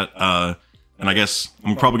with that. And I guess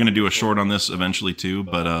I'm probably going to do a short on this eventually too,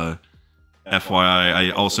 but FYI,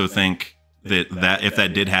 I also think that if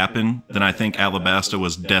that did happen, then I think Alabasta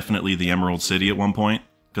was definitely the Emerald City at one point,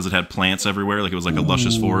 because it had plants everywhere, like it was like a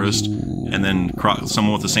luscious forest. And then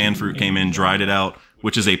someone with the sand fruit came in, dried it out,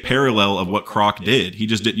 which is a parallel of what Croc did. He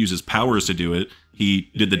just didn't use his powers to do it. He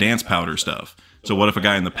did the dance powder stuff. So what if a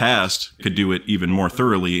guy in the past could do it even more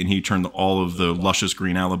thoroughly, and he turned all of the luscious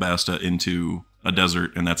green Alabasta into a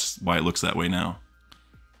desert, and that's why it looks that way now.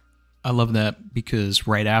 I love that, because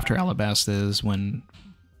right after Alabasta is when,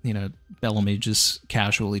 you know, Bellamy just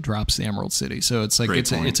casually drops the Emerald City. So it's like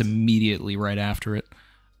it's immediately right after it.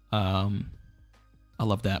 I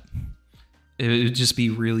love that. It would just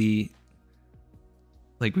be really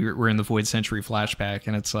like we're in the Void Century flashback,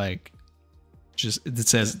 and it's like just it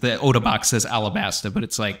says the Oda box says Alabasta, but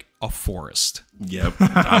it's like a forest. Yep.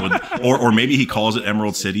 Or maybe he calls it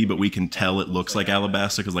Emerald City, but we can tell it looks like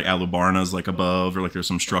Alabasta because like Alubarna's like above, or like there's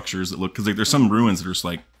some structures that look, because like, there's some ruins that are just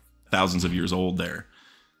like thousands of years old there.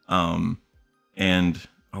 And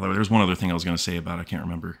there's one other thing I was going to say about it, I can't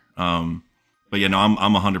remember. But yeah, no, I'm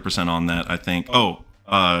 100% on that. I think,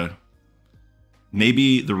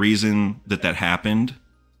 maybe the reason that happened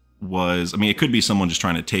was, I mean, it could be someone just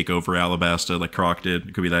trying to take over Alabasta like Croc did.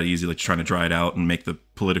 It could be that easy, like trying to dry it out and make the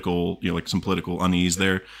political, you know, like some political unease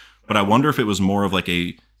there. But I wonder if it was more of like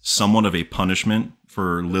somewhat of a punishment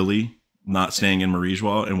for Lily not staying in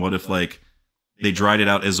Marijois, and what if like they dried it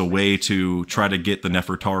out as a way to try to get the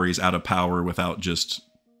Nefertaris out of power without just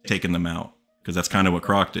taking them out. Because that's kind of what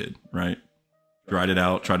Croc did, right? Dried it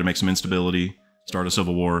out, tried to make some instability, start a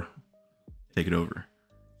civil war, take it over.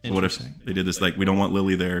 So what if they did this, like, we don't want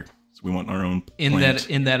Lily there, so we want our own plant.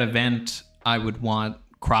 In that event, I would want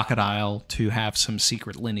Crocodile to have some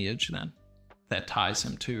secret lineage then that ties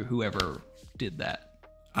him to whoever did that.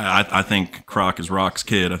 I think Croc is Rock's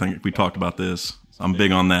kid. I think we talked about this. So I'm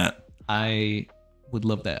big on that. I would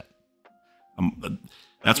love that.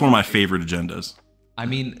 That's one of my favorite agendas. I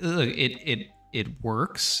mean, it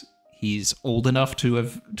works. He's old enough to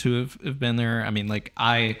have been there. I mean, like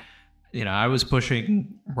I was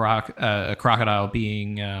pushing Crocodile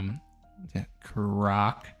being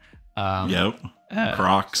Croc. Yep.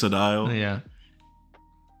 Crocodile. Yeah.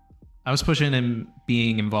 I was pushing him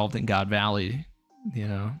being involved in God Valley, you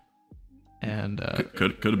know, and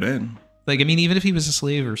could have been. Like, I mean, even if he was a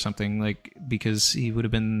slave or something, like, because he would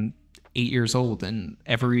have been 8 years old, and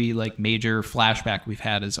every like major flashback we've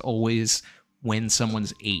had is always when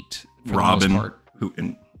someone's 8. For Robin, the most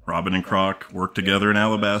part. Robin and Croc worked together in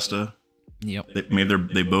Alabasta. Yep.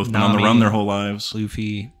 They both been on the run their whole lives.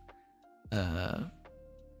 Luffy,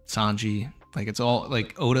 Sanji, like it's all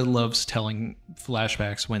like Oda loves telling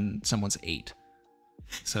flashbacks when someone's 8.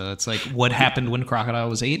 So it's like what happened when Crocodile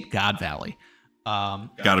was 8? God Valley. Got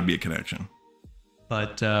to be a connection.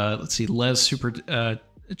 But let's see. Les super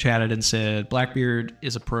chatted and said Blackbeard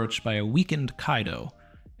is approached by a weakened Kaido,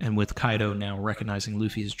 and with Kaido now recognizing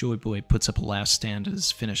Luffy as Joy Boy, puts up a last stand and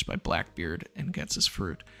is finished by Blackbeard and gets his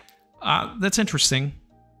fruit. That's interesting.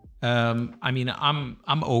 I mean, I'm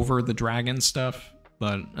over the dragon stuff,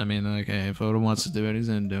 but I mean, okay, if Oda wants to do it, he's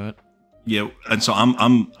gonna do it. Yeah, and so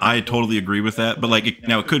I totally agree with that. But like,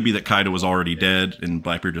 now it could be that Kaido was already dead and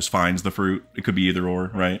Blackbeard just finds the fruit. It could be either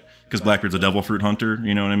or, right? Because Blackbeard's a devil fruit hunter,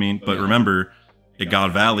 you know what I mean? But remember, at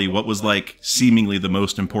God Valley, what was like seemingly the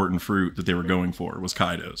most important fruit that they were going for was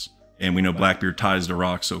Kaido's. And we know Blackbeard ties to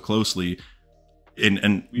rock so closely.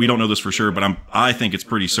 And we don't know this for sure, but I think it's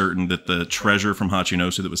pretty certain that the treasure from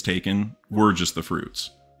Hachinosu that was taken were just the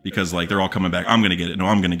fruits. Because like they're all coming back, I'm gonna get it, no,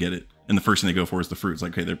 I'm gonna get it. And the first thing they go for is the fruit. It's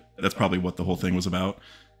like, okay, that's probably what the whole thing was about.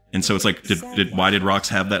 And so it's like, why did Rox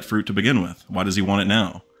have that fruit to begin with? Why does he want it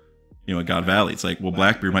now? You know, at God Valley, it's like, well,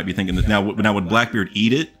 Blackbeard might be thinking that now would Blackbeard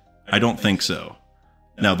eat it? I don't think so.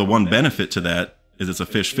 Now, the one benefit to that is it's a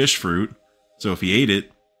fish fruit. So if he ate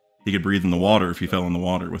it, he could breathe in the water if he fell in the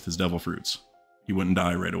water with his devil fruits. He wouldn't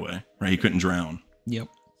die right away, right? He couldn't drown. Yep.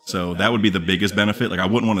 So that would be the biggest benefit. Like, I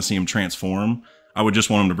wouldn't want to see him transform. I would just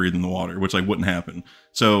want him to breathe in the water, which like wouldn't happen.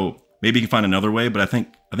 So maybe he can find another way, but I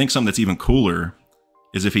think something that's even cooler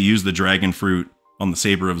is if he used the dragon fruit on the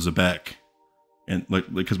saber of Zebek. And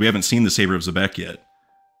like, because we haven't seen the saber of Zebek yet.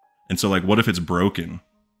 And so like, what if it's broken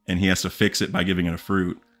and he has to fix it by giving it a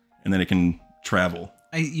fruit and then it can travel?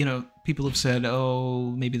 People have said,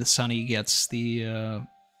 oh, maybe the Sunny gets the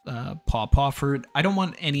paw fruit. I don't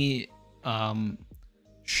want any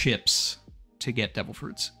ships to get devil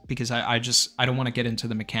fruits because I don't want to get into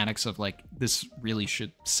the mechanics of like this really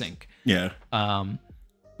should sink. Yeah.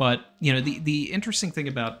 But the interesting thing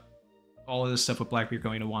about all of this stuff with Blackbeard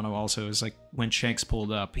going to Wano also is like when Shanks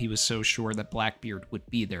pulled up, he was so sure that Blackbeard would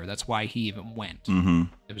be there. That's why he even went. Mm-hmm.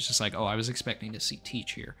 It was just like, oh, I was expecting to see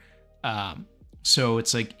Teach here. So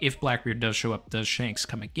it's like, if Blackbeard does show up, does Shanks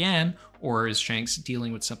come again? Or is Shanks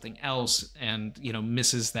dealing with something else and,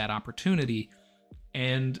 misses that opportunity?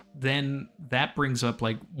 And then that brings up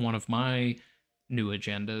like one of my new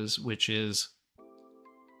agendas, which is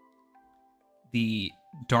the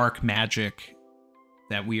dark magic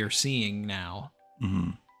that we are seeing now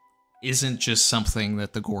isn't just something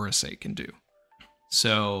that the Gorosei can do.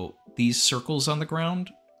 So these circles on the ground,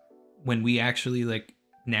 when we actually like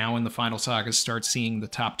now in the final saga start seeing the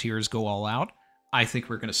top tiers go all out, I think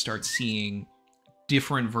we're going to start seeing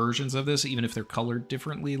different versions of this, even if they're colored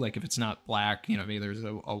differently. Like if it's not black, maybe there's a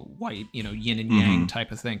white, yin and yang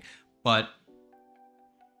type of thing. But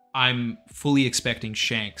I'm fully expecting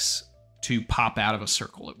Shanks to pop out of a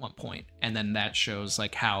circle at one point, and then that shows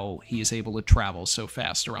like how he is able to travel so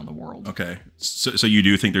fast around the world. Okay, so you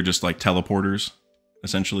do think they're just like teleporters,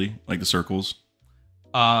 essentially, like the circles?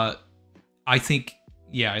 I think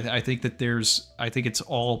that I think it's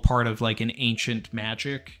all part of like an ancient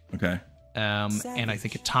magic. Okay. And I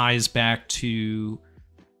think it ties back to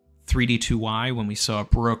 3D2Y when we saw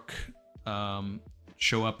Brooke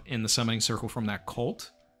show up in the summoning circle from that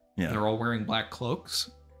cult. Yeah. They're all wearing black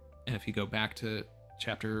cloaks. And if you go back to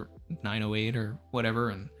chapter 908 or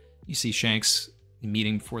whatever, and you see Shanks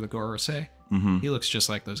meeting before the Gorosei, he looks just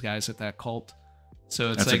like those guys at that cult.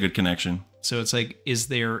 So it's that's like, a good connection. So it's like, is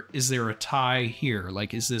there a tie here?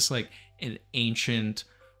 Like, is this like an ancient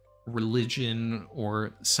religion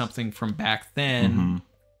or something from back then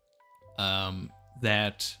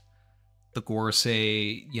that the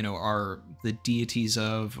Gorosei, are the deities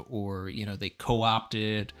of, or, they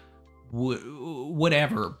co-opted,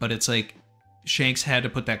 whatever. But it's like Shanks had to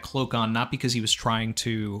put that cloak on, not because he was trying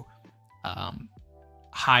to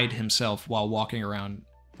hide himself while walking around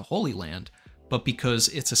the Holy Land, but because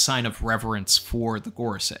it's a sign of reverence for the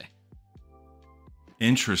Gorosei.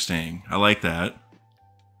 Interesting. I like that.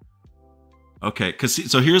 Okay,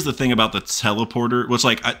 so here's the thing about the teleporter. Well, it's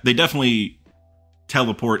like, they definitely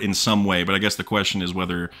teleport in some way, but I guess the question is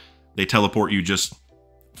whether they teleport you just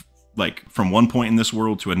like from one point in this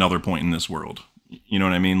world to another point in this world. You know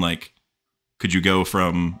what I mean? Like, could you go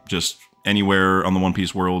from just anywhere on the One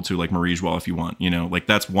Piece world to like Marijua if you want? Like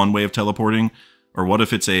that's one way of teleporting. Or what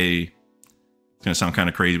if it's going to sound kind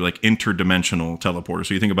of crazy, but like interdimensional teleporter.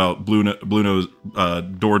 So you think about Blue No's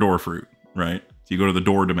door fruit, right? So you go to the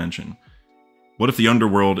door dimension. What if the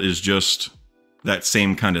underworld is just that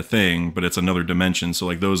same kind of thing, but it's another dimension? So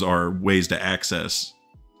like those are ways to access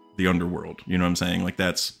the underworld. You know what I'm saying? Like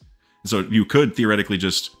so you could theoretically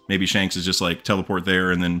just, maybe Shanks is just like teleport there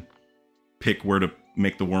and then pick where to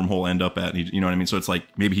make the wormhole end up at. You know what I mean? So it's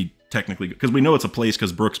like, maybe he technically, because we know it's a place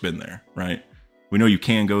because Brooke's been there, right? We know you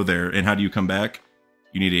can go there. And how do you come back?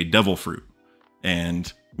 You need a devil fruit.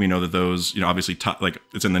 And we know that those, obviously like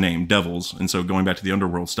it's in the name, devils. And so going back to the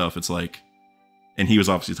underworld stuff, it's like, and he was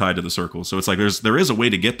obviously tied to the circle. So it's like, there is a way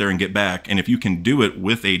to get there and get back. And if you can do it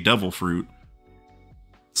with a devil fruit,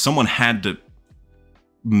 someone had to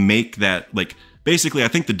make that, like, basically, I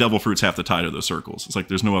think the devil fruits have to tie to those circles. It's like,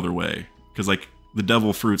 there's no other way. Because like, the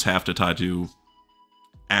devil fruits have to tie to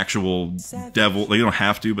actual devil. They don't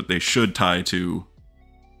have to, but they should tie to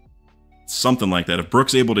something like that. If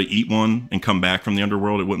Brooke's able to eat one and come back from the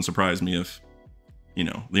underworld, it wouldn't surprise me if, you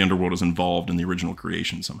know, the underworld is involved in the original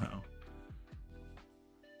creation somehow.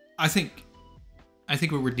 I think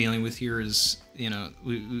what we're dealing with here is, you know,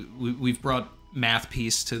 we've brought math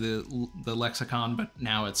piece to the lexicon, but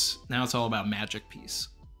now it's all about magic piece,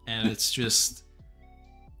 and it's just,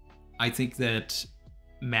 I think that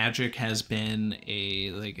magic has been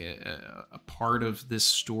a part of this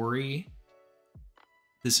story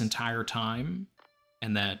this entire time,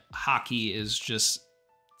 and that hockey is just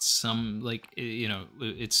some, like, you know,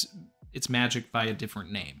 it's magic by a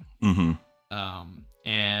different name.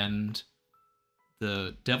 And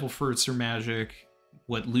the devil fruits are magic.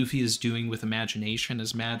 What Luffy is doing with imagination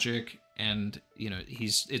is magic, and, you know,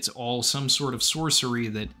 it's all some sort of sorcery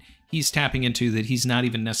that he's tapping into that he's not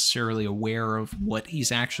even necessarily aware of what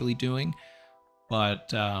he's actually doing.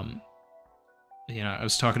 But you know, I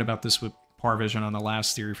was talking about this with Parvision on the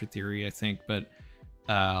last Theory for Theory, I think, but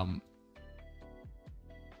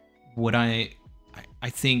what I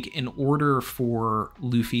think, in order for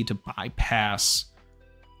Luffy to bypass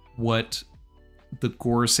what the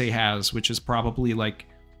Gorosei has, which is probably like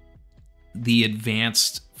the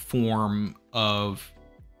advanced form of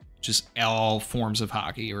just all forms of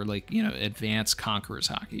hockey, or, like, you know, advanced conquerors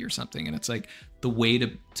hockey or something, and it's like the way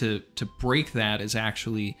to break that is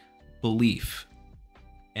actually belief.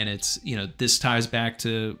 And it's, you know, this ties back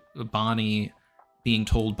to Bonnie being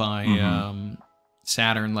told by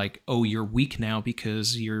Saturn, like, oh, you're weak now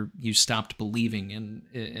because you stopped believing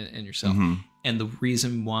in yourself. And the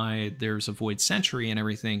reason why there's a void century and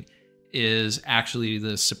everything is actually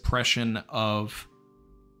the suppression of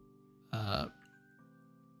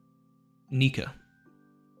Nika.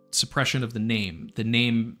 Suppression of the name. The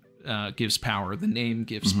name gives power. The name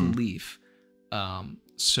gives belief.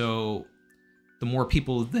 So the more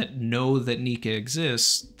people that know that Nika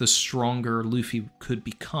exists, the stronger Luffy could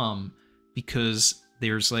become, because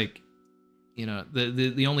there's, like, you know,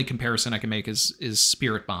 the only comparison I can make is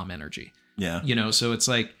spirit bomb energy. Yeah. You know, so it's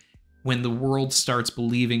like when the world starts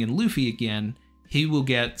believing in Luffy again, he will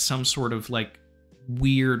get some sort of, like,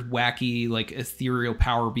 weird, wacky, like, ethereal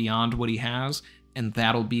power beyond what he has, and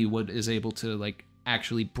that'll be what is able to, like,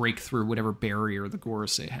 actually break through whatever barrier the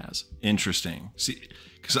Gorosei has. Interesting. See,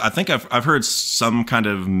 because I think I've heard some kind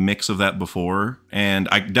of mix of that before, and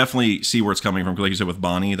I definitely see where it's coming from. Like you said with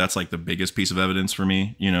Bonnie, that's like the biggest piece of evidence for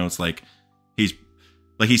me. You know, it's like he's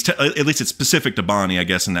at least it's specific to Bonnie, I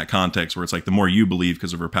guess, in that context, where it's like the more you believe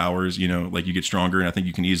because of her powers, you know, like, you get stronger, and I think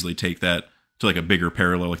you can easily take that to, like, a bigger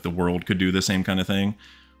parallel, like the world could do the same kind of thing.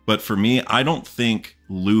 But for me, I don't think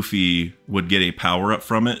Luffy would get a power up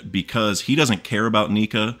from it, because he doesn't care about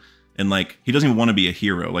Nika, and, like, he doesn't even want to be a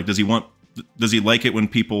hero. Like, does he like it when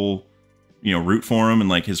people, you know, root for him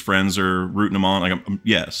and, like, his friends are rooting him on? Like,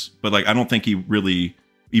 yes, but, like, I don't think he really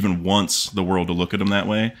even wants the world to look at him that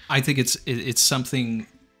way. I think it's something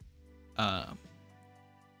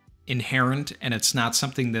inherent, and it's not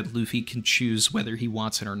something that Luffy can choose whether he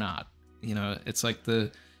wants it or not. You know, it's like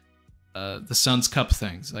the Sun's Cup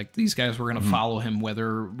things. Like, these guys were going to follow him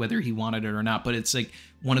whether he wanted it or not. But it's like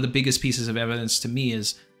one of the biggest pieces of evidence to me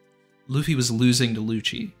is Luffy was losing to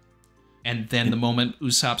Lucci, and then the moment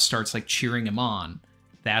Usopp starts, like, cheering him on,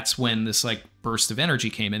 that's when this, like, burst of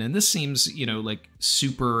energy came in. And this seems, you know, like,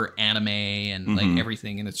 super anime and like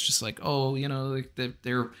everything, and it's just like, oh, you know, like,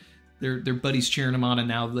 their buddies cheering him on, and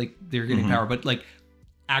now, like, they're getting power. But, like,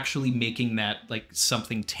 actually making that, like,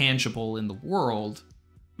 something tangible in the world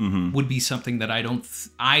would be something that I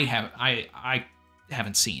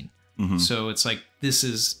haven't seen. So it's like, this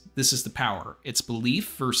is the power. It's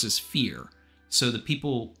belief versus fear. So the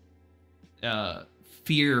people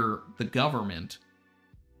fear the government,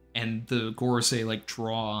 and the Gorosei, like,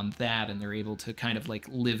 draw on that, and they're able to kind of, like,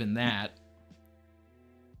 live in that.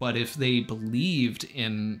 But if they believed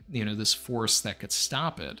in, you know, this force that could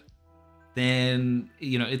stop it, then,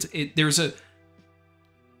 you know, there's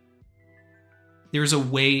a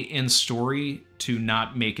way in story to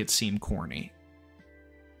not make it seem corny.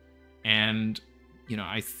 And, you know,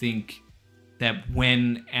 I think that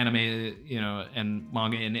when anime, you know, and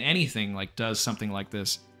manga and anything, like, does something like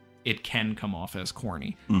this, it can come off as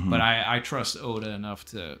corny. But I trust Oda enough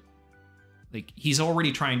to, like, he's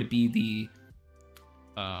already trying to be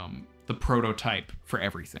the prototype for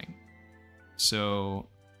everything. So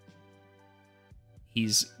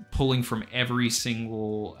he's pulling from every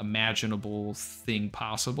single imaginable thing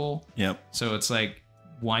possible. Yep. So it's like,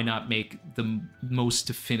 why not make the most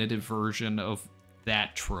definitive version of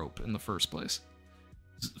that trope in the first place?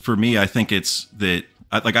 for me, I think it's that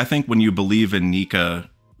I think when you believe in Nika,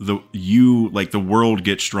 the world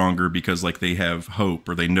gets stronger because like they have hope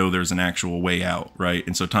or they know there's an actual way out, right?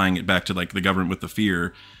 And so tying it back to like the government with the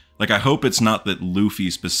fear, like I hope it's not that Luffy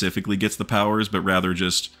specifically gets the powers, but rather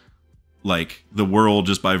just like the world,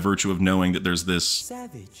 just by virtue of knowing that there's this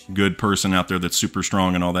good person out there that's super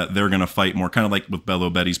strong and all that, they're gonna fight more, kind of like with Bello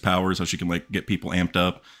Betty's powers, how she can like get people amped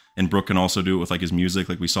up, and Brook can also do it with like his music,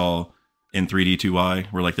 like we saw in 3D2I,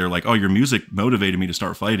 where like they're like, oh, your music motivated me to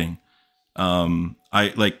start fighting.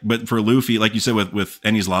 But for Luffy, like you said with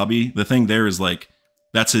Enies Lobby, the thing there is like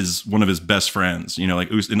that's one of his best friends, you know,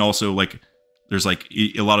 like, and also like there's like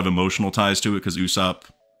a lot of emotional ties to it because Usopp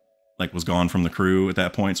like was gone from the crew at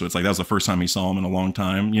that point, so it's like that was the first time he saw him in a long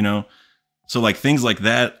time, you know. So like things like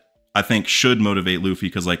that I think should motivate Luffy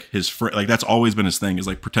because like like that's always been his thing, is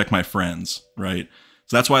like protect my friends, right?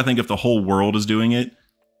 So that's why I think if the whole world is doing it,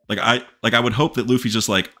 I would hope that Luffy's just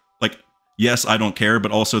like yes, I don't care,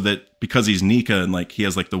 but also that because he's Nika and like he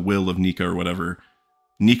has like the will of Nika or whatever,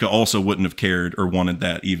 Nika also wouldn't have cared or wanted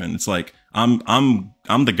that even. It's like I'm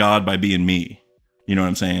the god by being me. You know what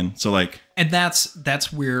I'm saying? So like, and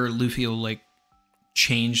that's where Luffy will like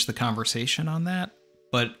change the conversation on that.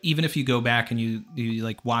 But even if you go back and you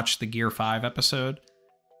like watch the Gear 5 episode,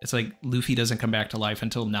 it's like Luffy doesn't come back to life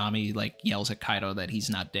until Nami like yells at Kaido that he's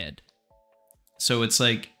not dead. So it's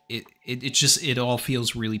like it all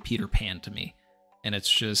feels really Peter Pan to me, and it's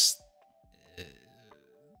just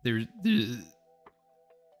it's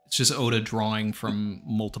just Oda drawing from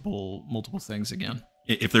multiple things again.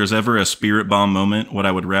 If there's ever a spirit bomb moment, what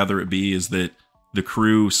I would rather it be is that the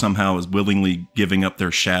crew somehow is willingly giving up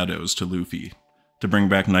their shadows to Luffy to bring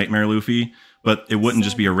back Nightmare Luffy, but it wouldn't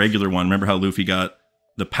just be a regular one. Remember how Luffy got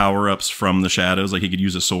the power-ups from the shadows, like he could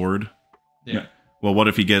use a sword? Yeah. Well, what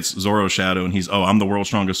if he gets Zoro's shadow and he's, oh, I'm the world's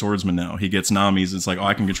strongest swordsman now. He gets Nami's, it's like, oh,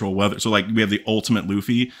 I can control weather. So like we have the ultimate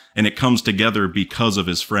Luffy, and it comes together because of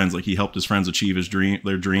his friends. Like he helped his friends achieve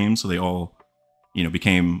their dreams, so they all, you know,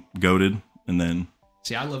 became goated. And then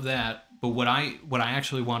see, I love that, but what I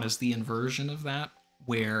actually want is the inversion of that,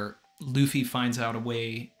 where Luffy finds out a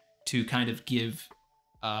way to kind of give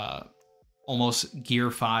almost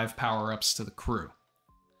Gear 5 power-ups to the crew.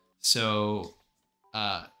 So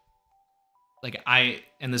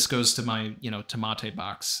and this goes to my, you know, Tamate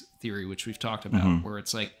box theory, which we've talked about, where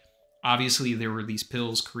it's like, obviously there were these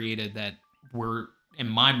pills created that were, in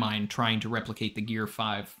my mind, trying to replicate the Gear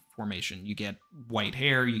 5 formation. You get white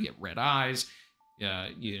hair, you get red eyes, you know,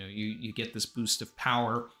 you get this boost of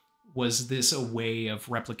power. Was this a way of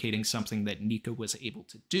replicating something that Nika was able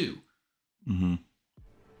to do?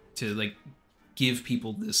 To like give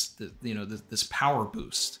people this power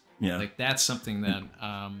boost. Yeah, like that's something that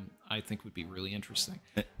I think would be really interesting.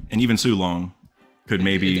 And even Sulong could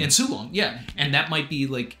maybe, and Sulong, yeah, and that might be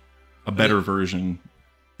like a better version.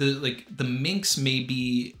 The Minks may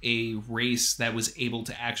be a race that was able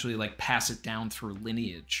to actually like pass it down through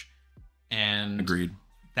lineage, and agreed.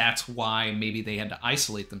 That's why maybe they had to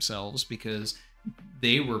isolate themselves, because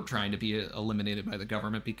they were trying to be eliminated by the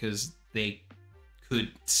government because they could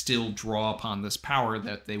still draw upon this power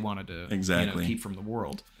that they wanted to keep from the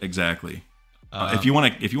world. Exactly. If you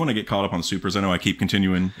want to get caught up on supers, I know I keep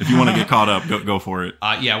continuing. If you want to get caught up, go for it.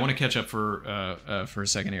 Yeah, I want to catch up for a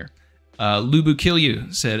second here. Lubu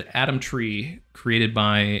Kilyu said, Atom Tree created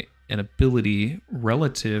by an ability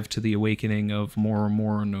relative to the awakening of Moro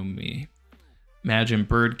Moro no Mi. Imagine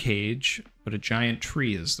birdcage, but a giant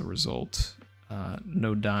tree is the result.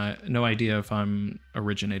 No idea if I'm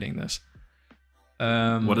originating this.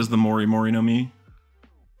 What is the Mori Mori no Mi?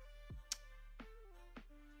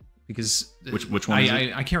 Because which one is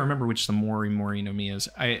it? I can't remember which the Mori Mori no Mi is.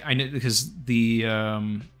 I know because the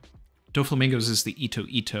Doflamingos is the Ito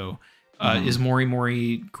Ito. Is Mori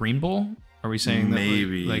Mori Green Bull? Are we saying that?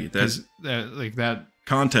 Maybe like that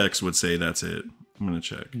context would say that's it. I'm gonna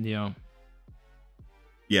check.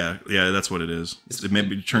 Yeah, that's what it is. It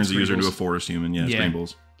maybe turns the user into a forest human. Yeah, it's Green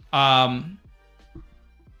Bulls.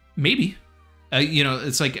 Maybe. You know,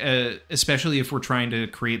 it's like, especially if we're trying to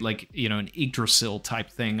create like, you know, an Yggdrasil type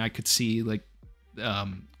thing, I could see like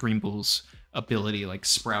Green Bull's ability like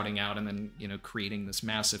sprouting out and then, you know, creating this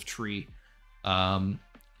massive tree. You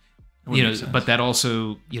know, but that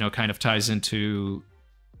also, you know, kind of ties into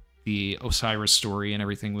the Osiris story and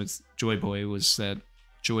everything with Joy Boy, was that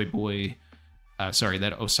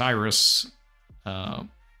that Osiris,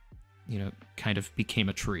 you know, kind of became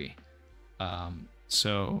a tree.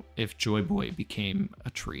 So if Joy Boy became a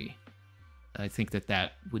tree, I think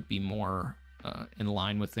that would be more in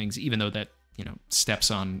line with things, even though that, you know, steps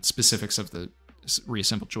on specifics of the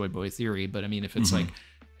reassembled Joy Boy theory. But I mean, if it's like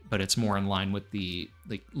but it's more in line with the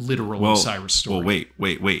like literal Osiris story.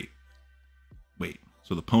 Well, wait.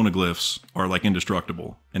 So the poneglyphs are like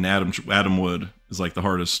indestructible, and Adam wood is like the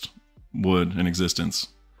hardest wood in existence.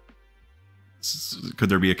 Could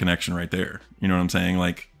there be a connection right there? You know what I'm saying?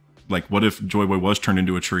 Like what if Joy Boy was turned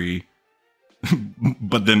into a tree,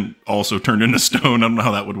 but then also turned into stone? I don't know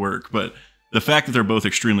how that would work, but the fact that they're both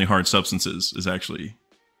extremely hard substances is actually...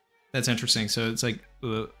 That's interesting. So it's like,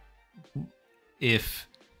 if,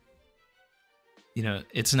 you know,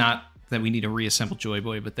 it's not that we need to reassemble Joy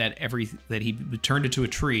Boy, but that he turned into a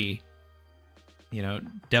tree, you know,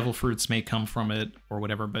 devil fruits may come from it or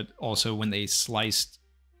whatever, but also when they sliced,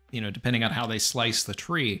 you know, depending on how they slice the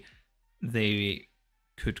tree, they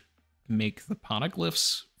could make the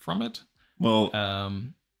poneglyphs from it. Well,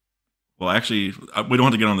 actually, we don't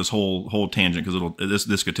have to get on this whole tangent because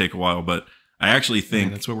this could take a while, but I actually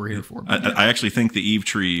think that's what we're here for. I actually think the Eve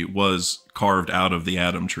tree was carved out of the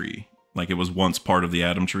Adam tree. Like it was once part of the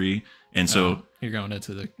Adam tree. And so you're going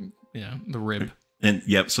into the rib. And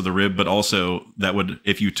yep, so the rib, but also that would,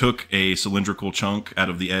 if you took a cylindrical chunk out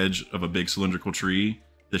of the edge of a big cylindrical tree,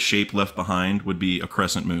 the shape left behind would be a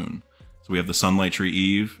crescent moon. So we have the sunlight tree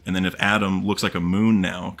Eve, and then if Adam looks like a moon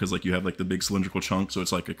now, because like you have like the big cylindrical chunk, so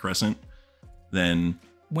it's like a crescent, then...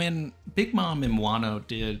 When Big Mom and Wano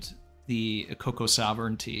did the Coco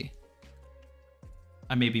Sovereignty,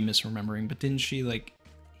 I may be misremembering, but didn't she like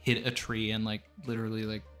hit a tree and like literally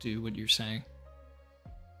like do what you're saying?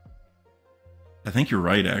 I think you're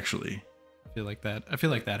right, actually. I feel like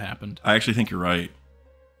that happened. I actually think you're right.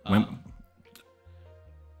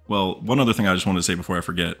 Well, one other thing I just wanted to say before I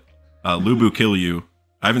forget. Lubu Kill You.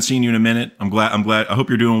 I haven't seen you in a minute. I'm glad. I hope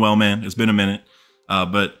you're doing well, man. It's been a minute.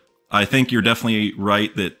 But I think you're definitely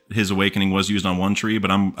right that his awakening was used on one tree, but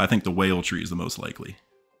I think the whale tree is the most likely.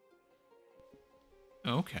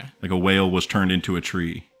 Okay. Like a whale was turned into a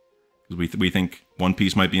tree. Because we think One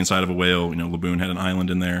Piece might be inside of a whale. You know, Laboon had an island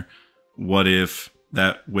in there. What if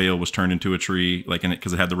that whale was turned into a tree, like in it,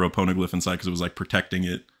 because it had the rope poneglyph inside, because it was like protecting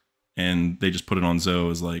it, and they just put it on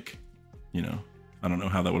Zo as like, you know, I don't know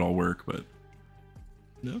how that would all work, but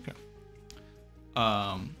okay.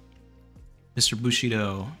 Mr.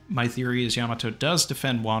 Bushido, my theory is Yamato does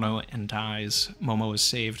defend Wano and dies. Momo is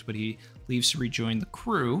saved, but he leaves to rejoin the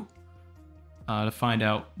crew to find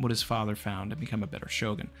out what his father found and become a better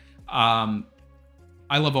shogun. I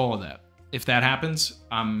love all of that. If that happens,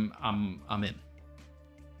 I'm in.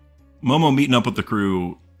 Momo meeting up with the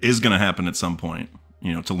crew is going to happen at some point,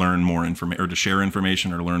 you know, to learn more information or to share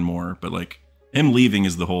information or to learn more. But like him leaving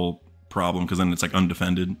is the whole problem, because then it's like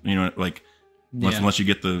undefended, you know, like unless you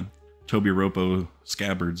get the Tobiropo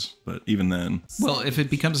scabbards. But even then, well, if it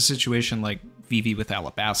becomes a situation like Vivi with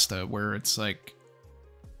Alabasta, where it's like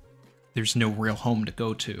there's no real home to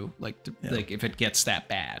go to, like if it gets that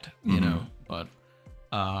bad, you know. But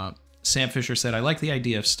Sam Fisher said, I like the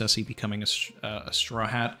idea of Stussy becoming a Straw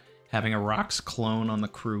Hat. Having a Rocks clone on the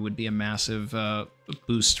crew would be a massive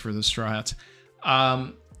boost for the Straw Hats.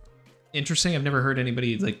 Interesting. I've never heard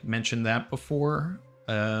anybody like mention that before.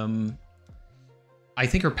 I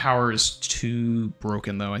think her power is too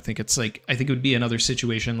broken, though. I think it would be another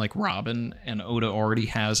situation like Robin, and Oda already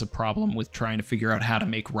has a problem with trying to figure out how to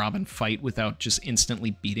make Robin fight without just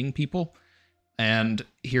instantly beating people. And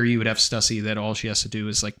here you would have Stussy that all she has to do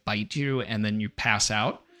is like bite you and then you pass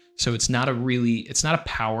out. So it's not a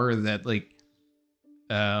power that like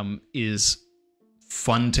is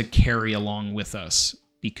fun to carry along with us,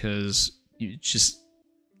 because you just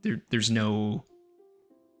there's no...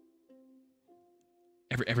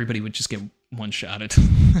 Everybody would just get one-shotted,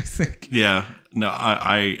 I think. Yeah, no,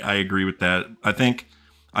 I agree with that.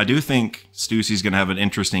 I do think Stussy's going to have an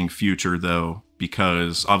interesting future, though,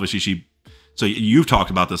 because obviously so you've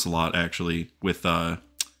talked about this a lot, actually, with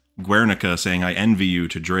Guernica saying, I envy you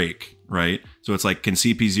to Drake, right? So it's like, can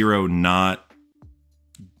CP0 not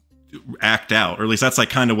act out? Or at least that's like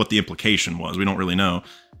kind of what the implication was. We don't really know.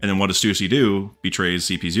 And then what does Stussy do? Betrays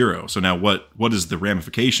CP0. So now what is the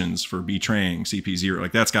ramifications for betraying CP0?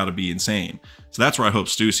 Like, that's got to be insane. So that's where I hope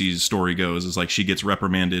Stussy's story goes, is like she gets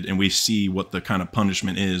reprimanded and we see what the kind of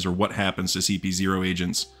punishment is, or what happens to CP0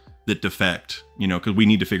 agents that defect, you know, because we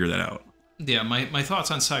need to figure that out. Yeah, my thoughts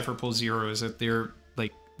on Cypher Pull Zero is that they're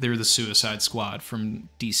the Suicide Squad from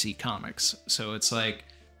DC Comics. So it's like,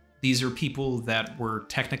 these are people that were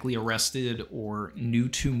technically arrested or knew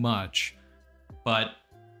too much, but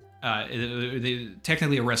they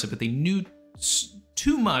technically arrested, but they knew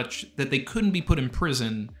too much that they couldn't be put in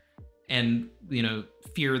prison, and, you know,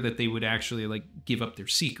 fear that they would actually like give up their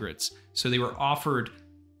secrets. So they were offered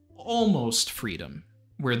almost freedom,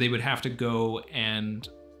 where they would have to go and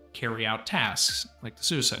carry out tasks like the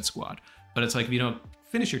Suicide Squad. But it's like, if you don't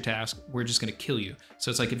finish your task, we're just going to kill you. So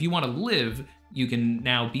it's like, if you want to live, you can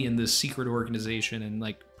now be in this secret organization and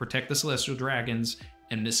like protect the Celestial Dragons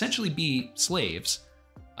and essentially be slaves.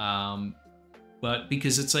 But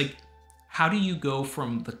because it's like, how do you go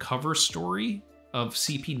from the cover story of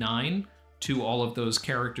CP9 to all of those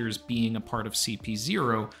characters being a part of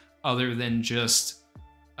CP0 other than just,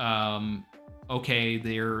 okay,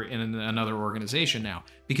 they're in another organization now?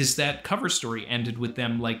 Because that cover story ended with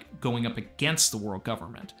them like going up against the world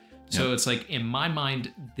government. So it's like, in my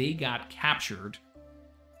mind, they got captured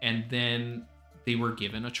and then they were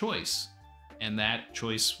given a choice. And that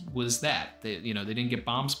choice was that. They, you know, they didn't get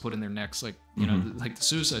bombs put in their necks like, you know, like the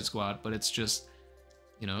Suicide Squad, but it's just,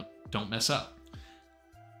 you know, don't mess up.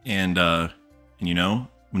 And you know,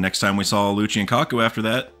 next time we saw Lucci and Kaku after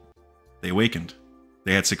that, they awakened.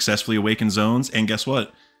 They had successfully awakened zones, and guess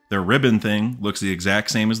what? Their ribbon thing looks the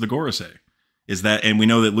exact same as the Gorosei. Is that, and we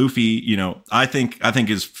know that Luffy, you know, I think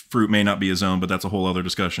his fruit may not be a zone, but that's a whole other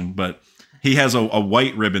discussion. But he has a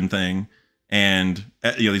white ribbon thing, and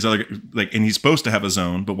you know, these other, like, and he's supposed to have a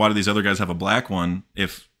zone, but why do these other guys have a black one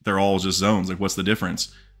if they're all just zones? Like, what's the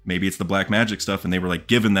difference? Maybe it's the black magic stuff, and they were like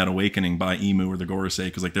given that awakening by Emu or the Gorosei,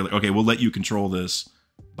 because like they're like, okay, we'll let you control this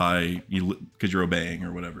by you because you're obeying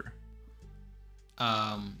or whatever.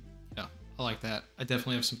 Yeah, I like that. I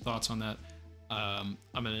definitely have some thoughts on that. I'm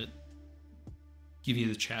gonna give you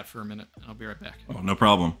the chat for a minute, and I'll be right back. Oh, no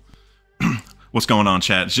problem. What's going on,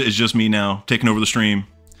 chat? It's just me now taking over the stream.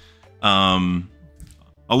 I'll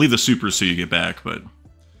leave the supers so you get back, but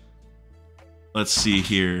let's see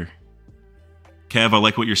here. Kev, I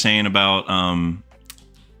like what you're saying about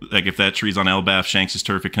like if that tree's on Elbaf, Shanks'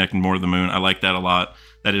 turf, it connected more to the moon. I like that a lot.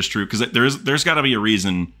 That is true, because there's got to be a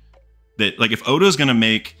reason that, like, if Oda's gonna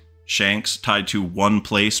make Shanks tied to one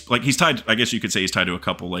place, like he's tied, I guess you could say he's tied to a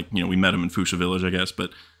couple, like, you know, we met him in Fuchsia Village, I guess,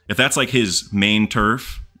 but if that's like his main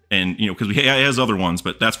turf, and, you know, because he has other ones,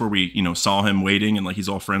 but that's where we, you know, saw him waiting, and like he's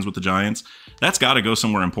all friends with the giants, that's got to go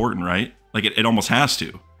somewhere important, right? Like it almost has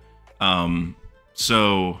to.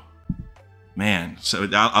 So, man, so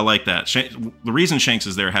I like that. The reason Shanks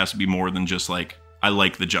is there has to be more than just like, I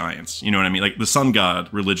like the giants, you know what I mean? Like the sun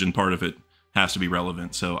god religion part of it has to be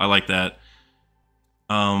relevant, so I like that.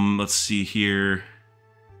 Let's see here.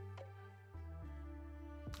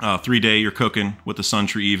 3-day, you're cooking with the Sun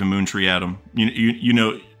Tree Eve and Moon Tree Atom. You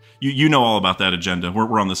know all about that agenda.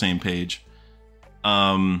 We're on the same page.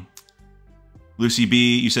 Lucy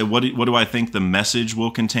B, you said, what do I think the message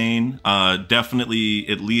will contain? Definitely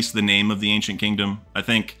at least the name of the Ancient Kingdom. I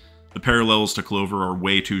think the parallels to Clover are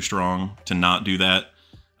way too strong to not do that.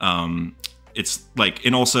 It's like,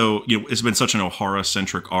 and also, you know, it's been such an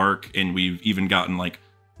Ohara-centric arc, and we've even gotten, like,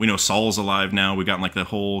 we know Saul's alive now. We've gotten, like, the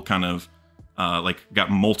whole kind of, like,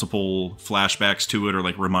 got multiple flashbacks to it, or,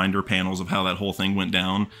 like, reminder panels of how that whole thing went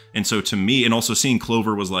down. And so, to me, and also seeing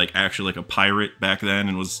Clover was, like, actually, like, a pirate back then,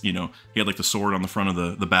 and was, you know, he had, like, the sword on the front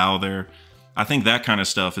of the bow there. I think that kind of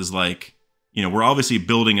stuff is, like, you know, we're obviously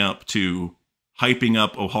building up to hyping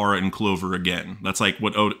up Ohara and Clover again. That's, like,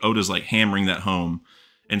 what Oda's, like, hammering that home.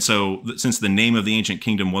 And so, since the name of the Ancient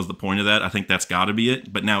Kingdom was the point of that, I think that's got to be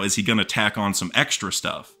it. But now, is he going to tack on some extra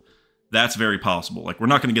stuff? That's very possible. Like, we're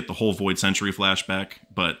not going to get the whole Void Century flashback,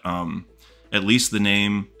 but at least the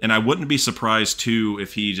name. And I wouldn't be surprised, too,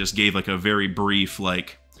 if he just gave, like, a very brief,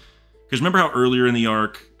 like... Because remember how earlier in the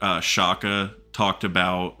arc, Shaka talked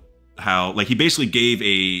about how... Like, he basically gave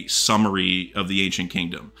a summary of the Ancient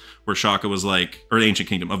Kingdom, where Shaka was like... Or the Ancient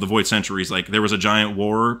Kingdom, of the Void Centuries. Like, there was a giant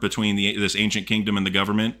war between this Ancient Kingdom and the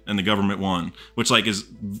government won. Which, like, is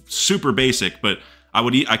super basic, but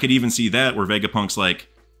I could even see that, where Vegapunk's like...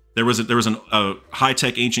 There was a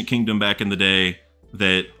high-tech Ancient Kingdom back in the day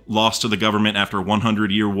that lost to the government after a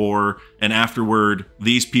 100-year war, and afterward,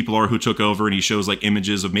 these people are who took over, and he shows, like,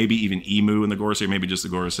 images of maybe even Emu and the Gorosei, maybe just the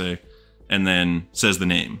Gorosei, and then says the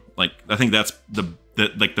name. Like, I think that's the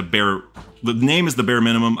name is the bare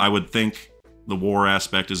minimum. I would think the war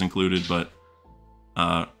aspect is included, but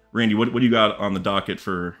Randy, what do you got on the docket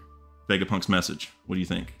for Vegapunk's message? What do you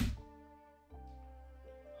think?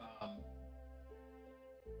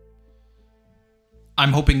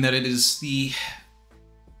 I'm hoping that it is the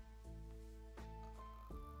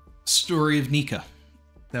story of Nika.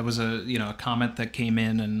 That was a comment that came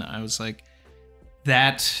in, and I was like,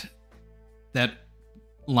 that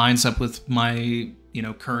lines up with my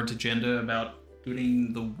current agenda about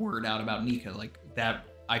getting the word out about Nika. Like, that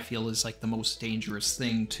I feel is like the most dangerous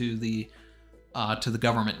thing to the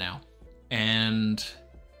government now, and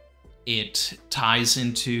it ties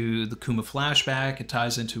into the Kuma flashback. It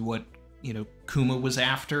ties into what Kuma was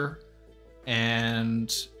after,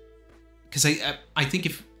 and because I think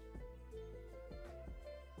if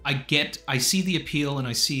I see the appeal and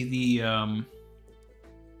I see the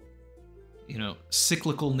you know,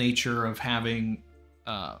 cyclical nature of having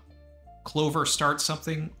Clover start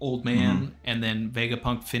something, old man, and then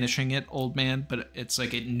Vegapunk finishing it, old man, but it's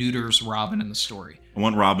like it neuters Robin in the story. I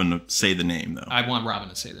want Robin to say the name, though. I want Robin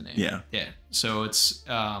to say the name. Yeah. Yeah. So it's,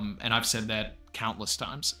 and I've said that countless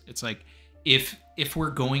times. It's like, if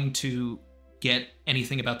we're going to get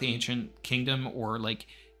anything about the Ancient Kingdom, or like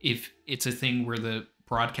if it's a thing where the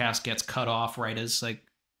broadcast gets cut off right as like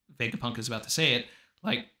Vegapunk is about to say it,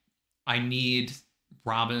 like I need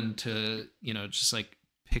Robin to, you know, just like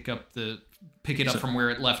pick it up from where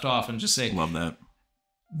it left off and just say, love that.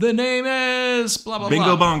 The name is blah, blah,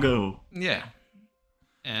 Bingo blah. bongo. Yeah.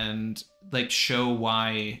 And like show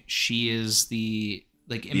why she is the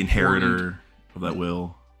like the inheritor of that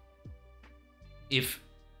will. If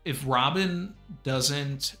Robin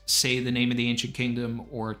doesn't say the name of the Ancient Kingdom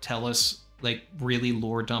or tell us like really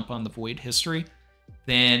lore dump on the Void history,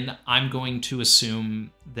 then I'm going to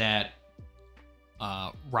assume that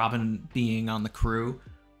Robin being on the crew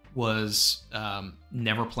was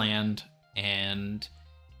never planned, and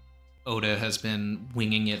Oda has been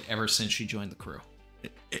winging it ever since she joined the crew.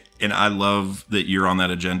 And I love that you're on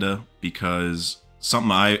that agenda, because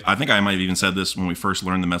something I think I might have even said this when we first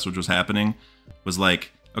learned the message was happening, was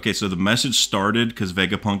like, okay, so the message started because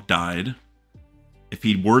Vegapunk died. If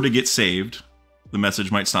he were to get saved, the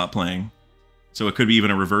message might stop playing. So it could be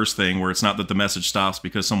even a reverse thing where it's not that the message stops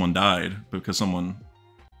because someone died, but because someone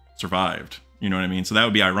survived. You know what I mean? So that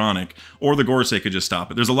would be ironic. Or the Gorsei could just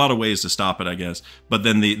stop it. There's a lot of ways to stop it, I guess. But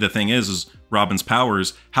then the thing is Robin's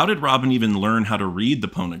powers. How did Robin even learn how to read the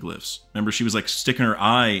poneglyphs? Remember, she was like sticking her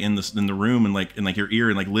eye in the room and like in like her ear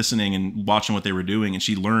and like listening and watching what they were doing, and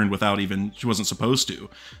she learned without even, she wasn't supposed to.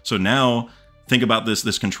 So now think about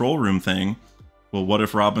this control room thing. Well, what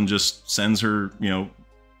if Robin just sends her, you know,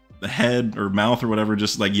 the head or mouth or whatever,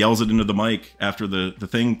 just like yells it into the mic after the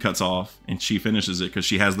thing cuts off, and she finishes it because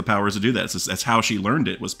she has the powers to do that. So that's how she learned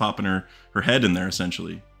it, was popping her head in there,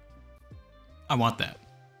 essentially. I want that.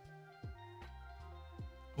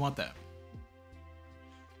 I want that.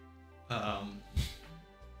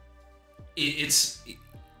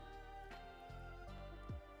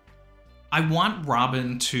 I want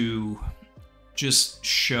Robin to just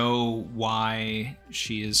show why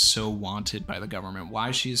she is so wanted by the government, why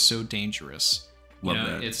she is so dangerous. Love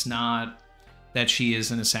that. It's not that she is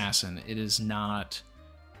an assassin. It is not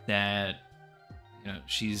that, you know,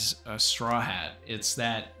 she's a straw hat. It's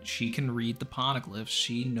that she can read the poneglyphs.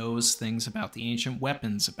 She knows things about the ancient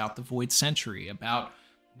weapons, about the Void Century, about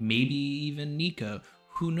maybe even Nika.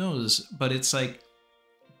 Who knows? But it's like,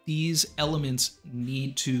 these elements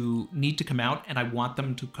need to come out, and I want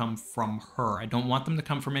them to come from her. I don't want them to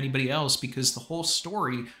come from anybody else, because the whole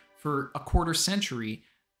story for a quarter century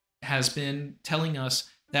has been telling us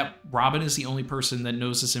that Robin is the only person that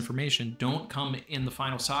knows this information. Don't come in the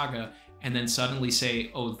final saga and then suddenly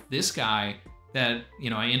say, oh, this guy that, you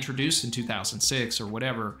know, I introduced in 2006 or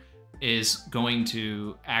whatever is going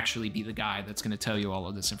to actually be the guy that's going to tell you all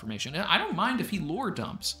of this information. And I don't mind if he lore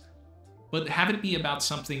dumps, but have it be about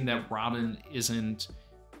something that Robin isn't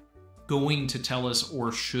going to tell us or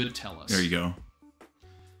should tell us. There you go.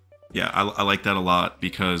 Yeah, I like that a lot,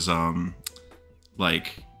 because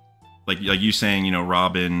like you saying, you know,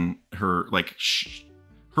 Robin, her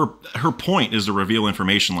point is to reveal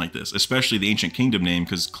information like this, especially the Ancient Kingdom name,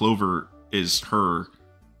 because Clover is her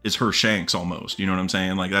Shanks almost. You know what I'm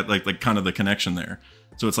saying? Like that, like kind of the connection there.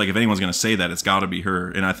 So it's like, if anyone's going to say that, it's got to be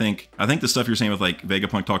her. And I think the stuff you're saying with like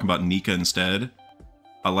Vegapunk talking about Nika instead,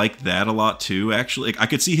 I like that a lot too, actually. Like, I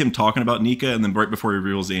could see him talking about Nika, and then right before he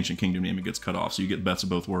reveals the Ancient Kingdom name, it gets cut off. So you get best of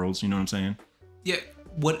both worlds. You know what I'm saying? Yeah.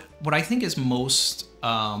 What I think is most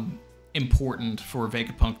important for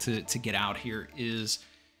Vegapunk to get out here is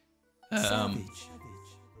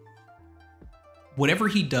whatever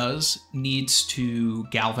he does needs to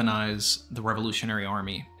galvanize the Revolutionary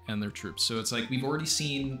Army and their troops. So it's like, we've already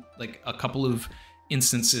seen like a couple of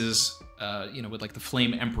instances, you know, with like the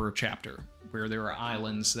Flame Emperor chapter, where there are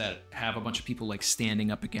islands that have a bunch of people like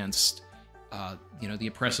standing up against, you know, the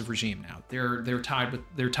oppressive regime. Now they're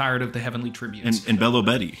tired of the Heavenly Tribunes and Bello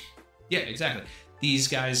Betty. Yeah, exactly. These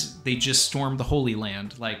guys, they just stormed the Holy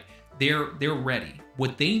Land. Like they're ready.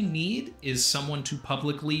 What they need is someone to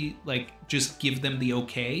publicly like just give them the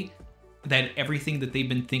okay that everything that they've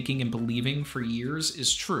been thinking and believing for years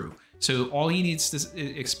is true. So all he needs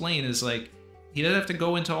to explain is like, he doesn't have to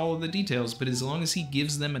go into all of the details, but as long as he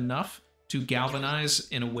gives them enough to galvanize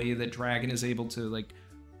in a way that Dragon is able to like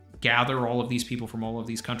gather all of these people from all of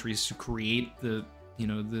these countries to create the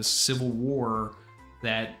this civil war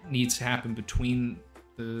that needs to happen between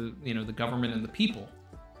the the government and the people.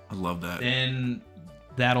 I love that. Then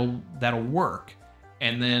that'll work.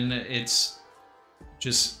 And then it's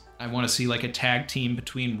just, I want to see like a tag team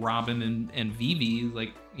between Robin and Vivi,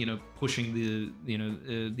 like, pushing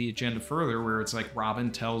the agenda further, where it's like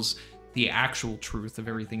Robin tells the actual truth of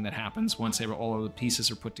everything that happens once all of the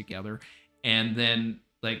pieces are put together. And then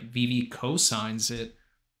like Vivi co-signs it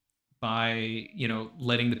by,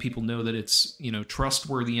 letting the people know that it's,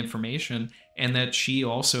 trustworthy information, and that she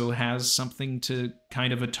also has something to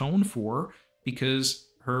kind of atone for, because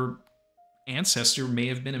her ancestor may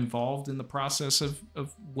have been involved in the process of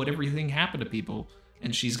what everything happened to people,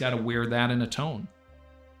 and she's got to wear that and atone.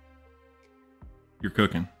 You're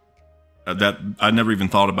cooking. That I never even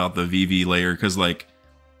thought about the VV layer, because like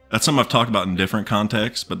that's something I've talked about in different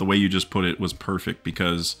contexts, but the way you just put it was perfect,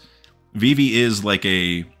 because VV is like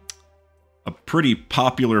a pretty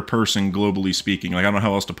popular person globally speaking. Like, I don't know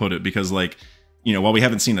how else to put it, because like, while we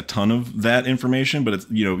haven't seen a ton of that information, but it's,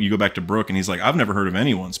 you go back to Brooke and he's like, I've never heard of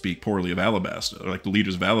anyone speak poorly of Alabasta, or like the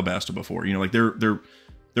leaders of Alabasta before. Like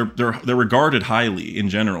they're regarded highly in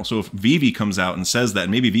general. So if Vivi comes out and says that,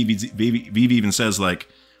 and maybe Vivi even says like,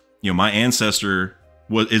 my ancestor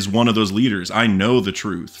is one of those leaders. I know the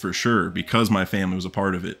truth for sure because my family was a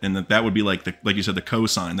part of it, and that would be like like you said, the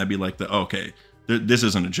cosign. That'd be like okay, this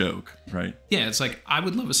isn't a joke, right? Yeah, it's like, I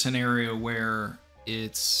would love a scenario where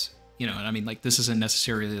it's, and I mean, like, this isn't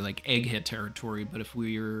necessarily like egghead territory, but if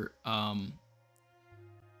we're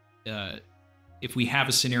if we have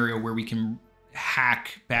a scenario where we can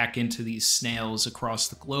hack back into these snails across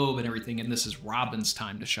the globe and everything, and this is Robin's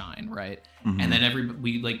time to shine, right? Mm-hmm. And then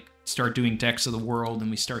we like start doing Daks of the world, and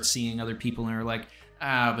we start seeing other people, and are like,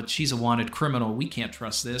 but she's a wanted criminal, we can't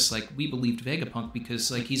trust this. Like, we believed Vegapunk because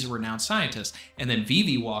like he's a renowned scientist. And then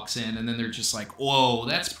Vivi walks in, and then they're just like, whoa,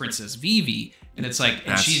 that's Princess Vivi. And it's like,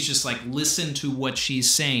 and she's just like, listen to what she's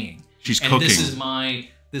saying. She's and cooking.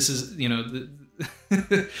 This is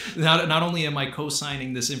not only am I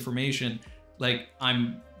co-signing this information, like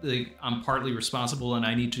I'm partly responsible, and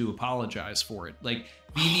I need to apologize for it. Like,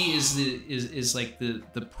 Vivi is like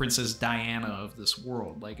the Princess Diana of this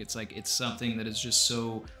world. Like, it's something that is just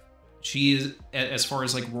so, she is, as far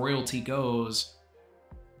as like royalty goes,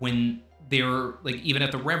 when they're like, even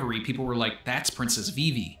at the Reverie, people were like, that's Princess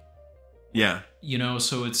Vivi. Yeah.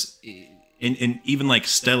 So it's, and even like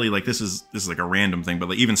Stelly, like this is like a random thing, but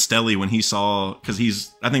like even Stelly, when he saw, because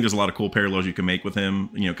I think there's a lot of cool parallels you can make with him,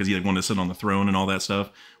 because he like wanted to sit on the throne and all that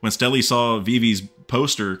stuff. When Stelly saw Vivi's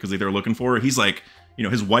poster, because they were looking for her, he's like,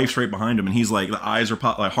 his wife's right behind him, and he's like, the eyes are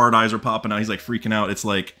like hard eyes are popping out. He's like freaking out. It's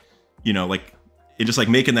like, like it just like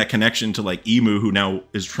making that connection to like Emu, who now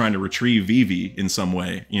is trying to retrieve Vivi in some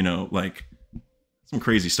way, like some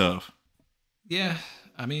crazy stuff. Yeah.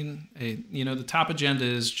 I mean, hey, the top agenda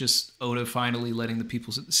is just Oda finally letting the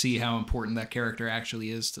people see how important that character actually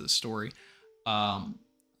is to the story.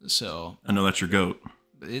 So I know that's your goat.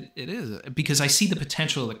 It is, because I see the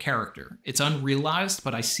potential of the character. It's unrealized,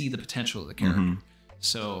 but I see the potential of the character. Mm-hmm.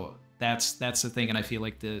 So that's the thing, and I feel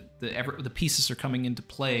like the pieces are coming into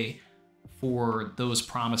play for those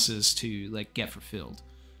promises to like get fulfilled.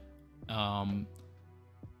 Now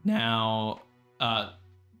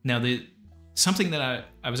something that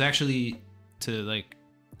I was actually, to like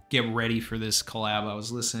get ready for this collab, I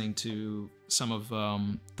was listening to some of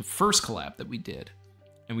the first collab that we did,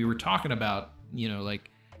 and we were talking about, it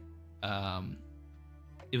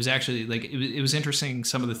was actually like, it was interesting,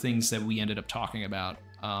 some of the things that we ended up talking about,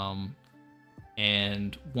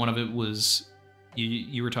 and one of it was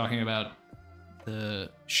you were talking about the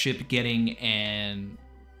ship getting and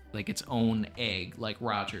like its own egg, like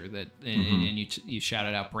Roger, that and you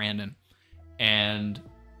shouted out Brandon. And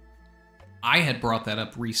I had brought that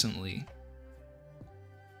up recently,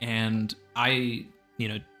 and I,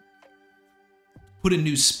 put a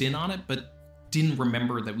new spin on it, but didn't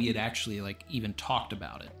remember that we had actually like even talked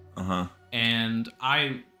about it. Uh-huh. And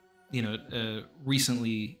I,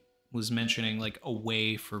 recently was mentioning like a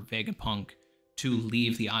way for Vegapunk to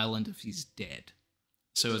leave the island if he's dead.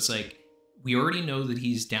 So it's like, we already know that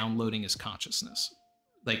he's downloading his consciousness.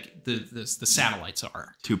 Like the satellites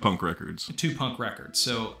are. Two punk records.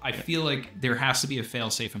 So I feel like there has to be a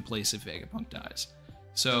failsafe in place if Vegapunk dies.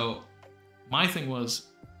 So my thing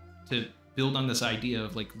was to build on this idea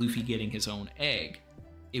of like Luffy getting his own egg.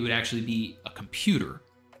 It would actually be a computer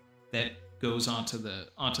that goes onto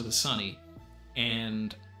the Sunny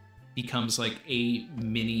and becomes like a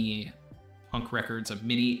mini punk records, a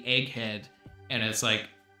mini egghead, and it's like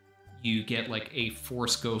you get like a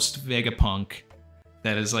Force Ghost Vegapunk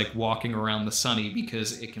that is like walking around the Sunny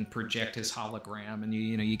because it can project his hologram, and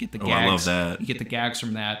you get the gags. I love that. You get the gags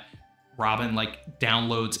from that. Robin like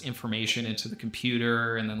downloads information into the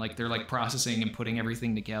computer, and then like they're like processing and putting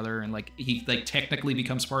everything together, and like he like technically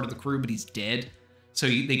becomes part of the crew, but he's dead, so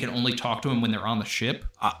they can only talk to him when they're on the ship.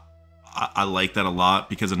 I like that a lot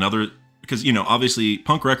because obviously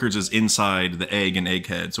Punk Records is inside the egg and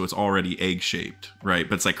Egghead, so it's already egg shaped, right?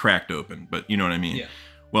 But it's like cracked open. But you know what I mean? Yeah.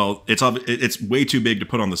 Well, it's way too big to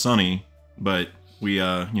put on the Sunny, but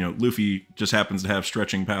Luffy just happens to have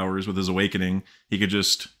stretching powers with his awakening. He could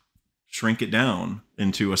just shrink it down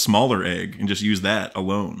into a smaller egg and just use that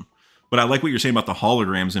alone. But I like what you're saying about the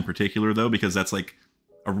holograms in particular, though, because that's like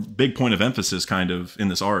a big point of emphasis kind of in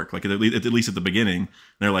this arc. Like at least at the beginning,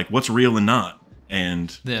 they're like, what's real and not? And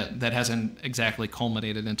that hasn't exactly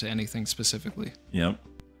culminated into anything specifically. Yep.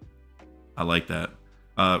 I like that.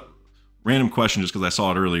 Random question, just because I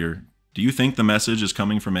saw it earlier. Do you think the message is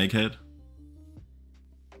coming from Egghead?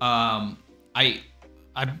 I've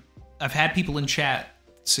had people in chat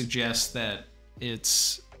suggest that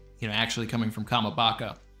it's actually coming from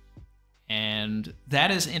Kamabaka, and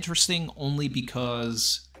that is interesting only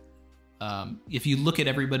because if you look at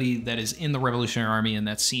everybody that is in the Revolutionary Army in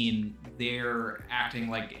that scene, they're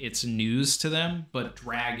acting like it's news to them, but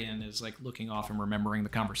Dragon is like looking off and remembering the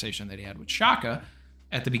conversation that he had with Shaka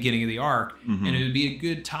at the beginning of the arc. Mm-hmm. And it would be a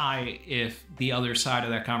good tie if the other side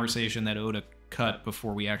of that conversation that Oda cut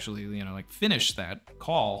before we actually finished that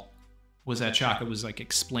call was that Shaka was like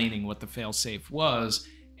explaining what the failsafe was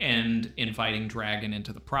and inviting Dragon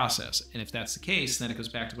into the process. And if that's the case, then it goes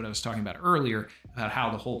back to what I was talking about earlier about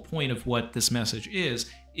how the whole point of what this message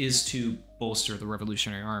is to bolster the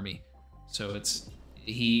Revolutionary Army. So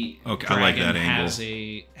Dragon I like that has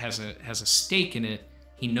a stake in it.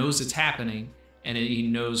 He knows it's happening, and he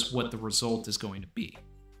knows what the result is going to be.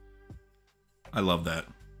 I love that.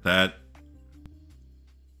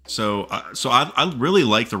 So I really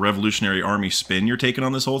like the Revolutionary Army spin you're taking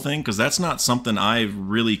on this whole thing, because that's not something I've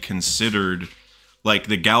really considered, like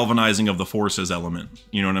the galvanizing of the forces element.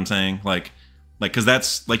 You know what I'm saying? Like because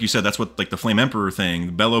that's, like you said, that's what like the Flame Emperor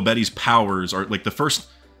thing, Bello Betty's powers are like the first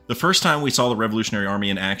time we saw the Revolutionary Army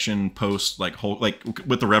in action post like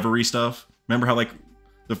with the Reverie stuff. Remember how like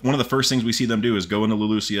one of the first things we see them do is go into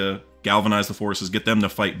Lelucia, galvanize the forces, get them to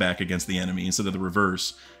fight back against the enemy instead of the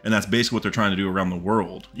reverse. And that's basically what they're trying to do around the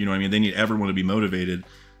world. You know what I mean? They need everyone to be motivated.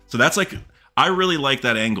 So that's like, I really like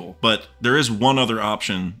that angle. But there is one other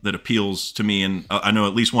option that appeals to me, and I know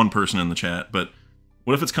at least one person in the chat, but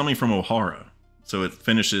what if it's coming from O'Hara? So it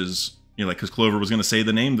finishes, because Clover was going to say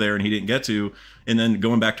the name there and he didn't get to. And then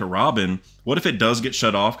going back to Robin, what if it does get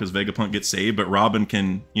shut off because Vegapunk gets saved, but Robin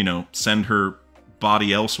can, send her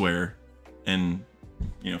body elsewhere and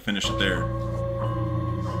finish it there.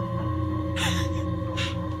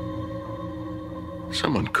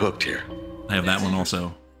 Someone cooked here. I have that one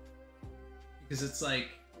also, because it's like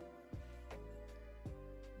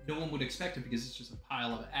no one would expect it because it's just a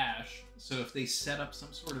pile of ash. So if they set up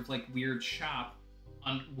some sort of like weird shop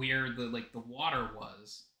on where the water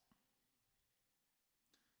was,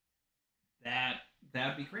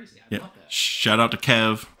 that'd be crazy. I'd love that. Shout out to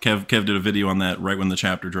Kev. Kev did a video on that right when the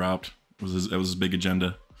chapter dropped. That was his big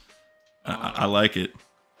agenda. I like it.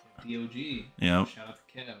 DOG. Yeah. Shout out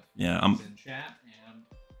to Kev. Yeah, he's in chat and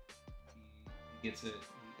he gets a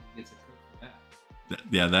cook for that.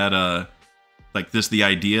 Yeah, that the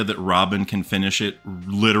idea that Robin can finish it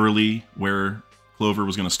literally where Clover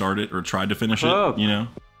was going to start it or tried to finish it.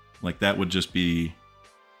 Like that would just be,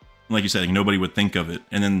 like you said, nobody would think of it,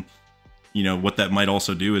 and then. What that might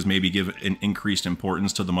also do is maybe give an increased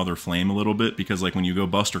importance to the Mother Flame a little bit, because like when you go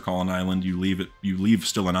Buster Call an island, you leave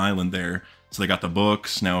still an island there. So they got the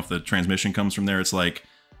books. Now if the transmission comes from there, it's like,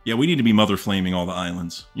 yeah, we need to be Mother Flaming all the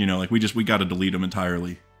islands. Like we got to delete them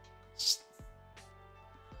entirely.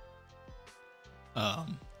 I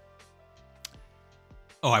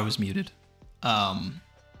was muted. I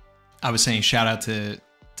was saying shout out to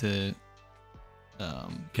Kev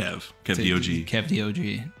DOG. Kev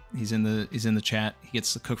DOG. He's in the chat. He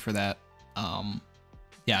gets to cook for that.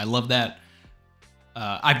 Yeah, I love that.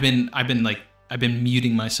 I've been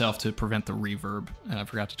muting myself to prevent the reverb, and I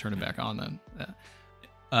forgot to turn it back on then.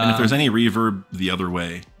 And if there's any reverb the other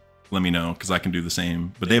way, let me know, because I can do the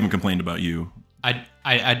same. But they haven't complained about you.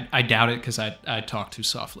 I doubt it, because I talk too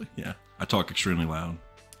softly. Yeah, I talk extremely loud.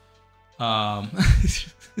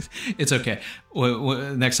 It's okay.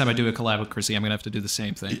 Next time I do a collab with Chrissy, I'm gonna have to do the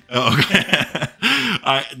same thing. Oh, okay.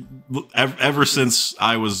 Ever since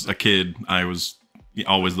I was a kid, I was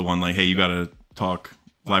always the one like, hey, you gotta talk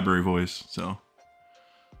library voice. So,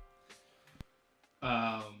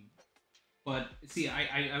 but But see,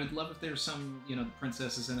 I would love if there's some, you know, the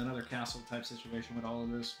princess is in another castle type situation with all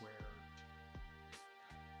of this, where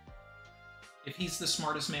if he's the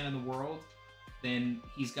smartest man in the world, then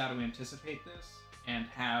he's got to anticipate this and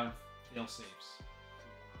have fail safes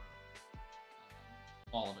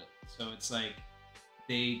for all of it. So it's like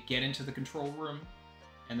they get into the control room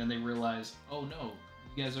and then they realize, oh no,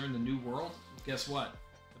 you guys are in the new world. Guess what?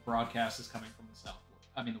 The broadcast is coming from the south blue.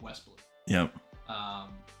 I mean the west blue. Yep.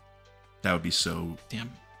 That would be so.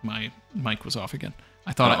 Damn, my mic was off again.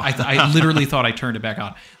 I thought I literally thought I turned it back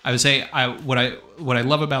on. I would say what I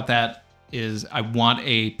love about that is I want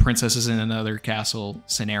a princesses in another castle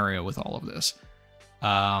scenario with all of this.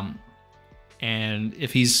 And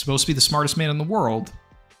if he's supposed to be the smartest man in the world,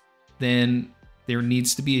 then there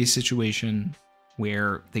needs to be a situation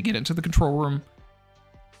where they get into the control room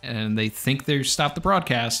and they think they stopped the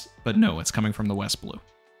broadcast, but no, it's coming from the west blue.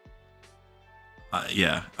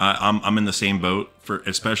 Yeah, I'm in the same boat,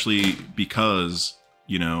 especially because,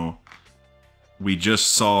 you know, we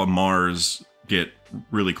just saw Mars get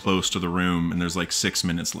really close to the room and there's like 6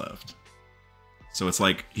 minutes left. So it's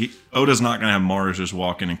like Oda's not going to have Mars just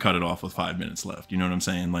walk in and cut it off with 5 minutes left. You know what I'm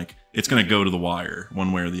saying? Like, it's going to go to the wire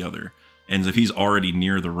one way or the other. And if he's already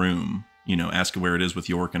near the room, you know, asking where it is with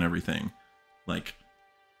York and everything, like,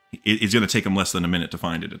 it's going to take him less than a minute to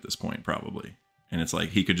find it at this point, probably. And it's like,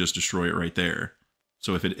 he could just destroy it right there.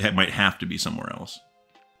 So if it might have to be somewhere else.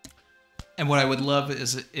 And what I would love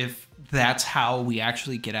is if that's how we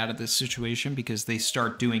actually get out of this situation, because they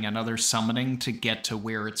start doing another summoning to get to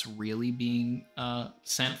where it's really being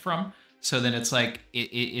sent from. So then it's like,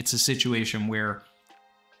 it's a situation where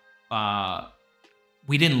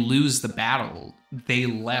we didn't lose the battle. They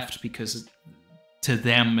left because to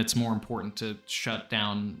them, it's more important to shut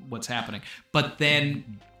down what's happening. But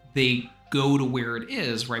then they go to where it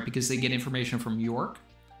is, right? Because they get information from York.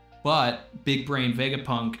 But Big Brain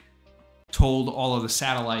Vegapunk told all of the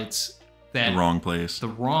satellites that the wrong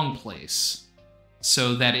place,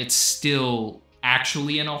 so that it's still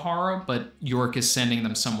actually in O'Hara, but York is sending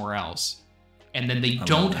them somewhere else. And then they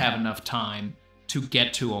don't have enough time to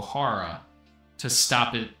get to O'Hara to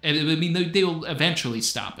stop it. I mean, they'll eventually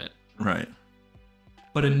stop it. Right.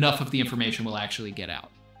 But enough of the information will actually get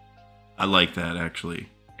out. I like that, actually.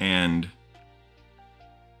 And,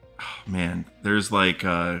 oh, man, there's like,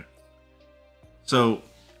 so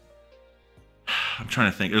I'm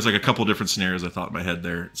trying to think. There's like a couple different scenarios I thought in my head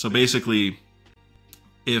there. So basically,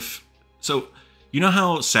 you know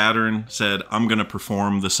how Saturn said, I'm going to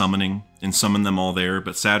perform the summoning and summon them all there,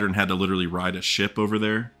 but Saturn had to literally ride a ship over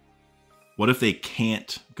there? What if they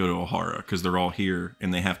can't go to O'Hara because they're all here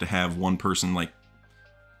and they have to have one person like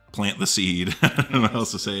plant the seed? I don't know how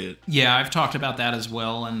else to say it. Yeah, I've talked about that as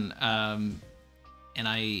well, and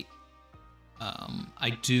I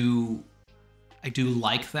do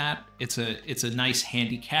like that. It's a nice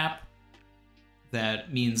handicap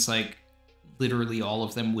that means like literally all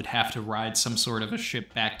of them would have to ride some sort of a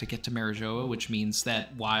ship back to get to Marijoa, which means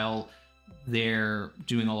that while they're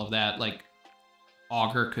doing all of that, like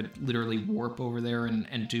Augur could literally warp over there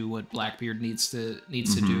and do what Blackbeard needs to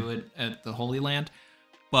do at the Holy Land.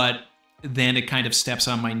 But then it kind of steps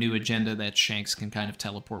on my new agenda that Shanks can kind of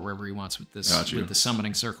teleport wherever he wants with this with the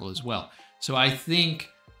summoning circle as well. So I think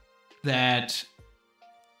that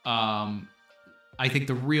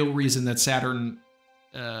the real reason that Saturn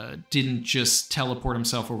didn't just teleport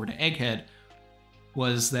himself over to Egghead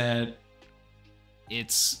was that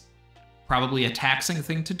it's probably a taxing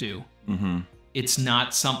thing to do. Mm-hmm. It's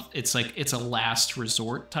not it's like it's a last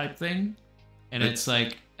resort type thing, and it's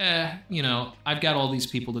like, you know, I've got all these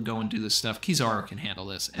people to go and do this stuff. Kizaru can handle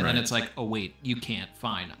this, and then it's like, oh wait, you can't.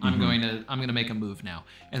 Fine, I'm gonna make a move now,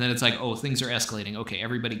 and then it's like, oh, things are escalating. Okay,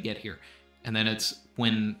 everybody get here, and then it's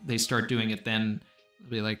when they start doing it, then it'll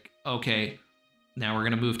be like, okay, now we're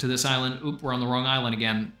gonna move to this island. Oop, we're on the wrong island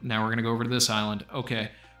again. Now we're gonna go over to this island.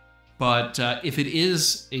 Okay, but if it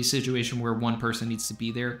is a situation where one person needs to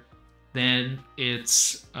be there, then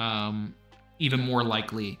it's even more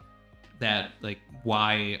likely that like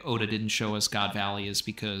why Oda didn't show us God Valley is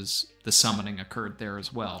because the summoning occurred there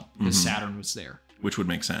as well, because Saturn was there. Which would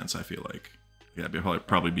make sense, I feel like. Yeah, it'd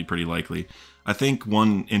probably be pretty likely. I think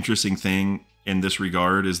one interesting thing in this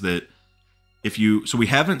regard is that so we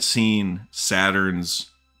haven't seen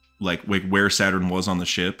Saturn's, like where Saturn was on the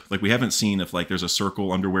ship. Like, we haven't seen if like there's a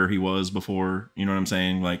circle under where he was before, you know what I'm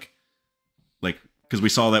saying? Like, because we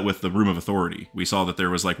saw that with the Room of Authority. We saw that there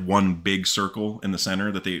was like one big circle in the center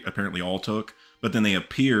that they apparently all took, but then they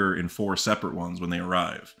appear in 4 separate ones when they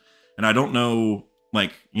arrive. And I don't know,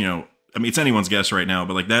 like, you know, I mean, it's anyone's guess right now,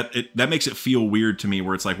 but like that makes it feel weird to me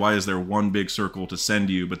where it's like, why is there one big circle to send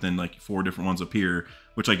you, but then like 4 different ones appear,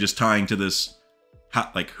 which like just tying to this,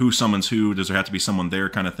 like who summons who, does there have to be someone there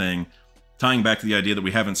kind of thing, tying back to the idea that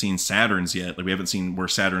we haven't seen Saturn's yet, like we haven't seen where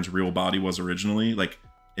Saturn's real body was originally, like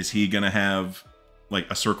is he gonna have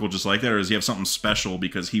like a circle just like that, or does he have something special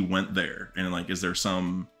because he went there, and like is there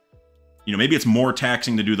some, you know, maybe it's more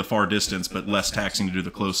taxing to do the far distance but less taxing to do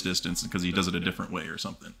the close distance because he does it a different way or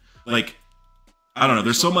something. Like, I don't know.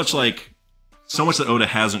 There's so much that Oda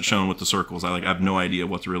hasn't shown with the circles. I have no idea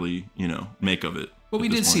what to really, you know, make of it. Well, we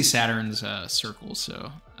did see Saturn's circles,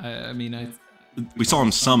 so I mean, we saw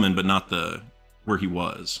him summon, but not where he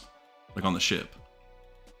was, like on the ship.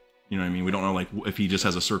 You know what I mean? We don't know like if he just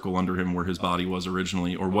has a circle under him where his body was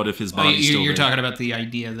originally, or what if his body's still there. You're talking about the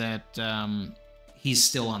idea that he's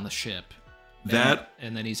still on the ship.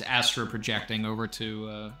 And then he's astro projecting over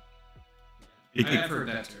to. I've heard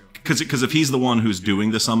that too. Because if he's the one who's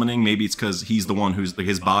doing the summoning, maybe it's because he's the one who's like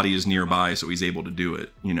his body is nearby, so he's able to do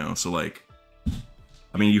it. You know, so like,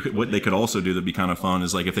 I mean, what they could also do that'd be kind of fun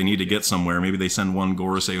is like if they need to get somewhere, maybe they send one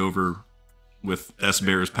Gorosei over with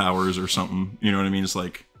S-Bear's powers or something. You know what I mean? It's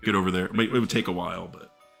like get over there, but it would take a while.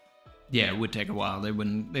 But yeah, it would take a while. They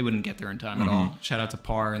wouldn't get there in time at all. Shout out to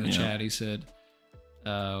Par in the chat. He said,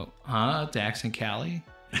 Daks and Callie.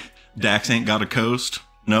 Daks ain't got a coast.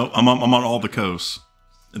 No, I'm on all the coasts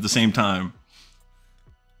at the same time.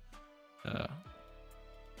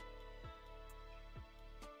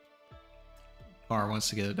 Par wants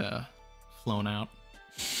to get flown out.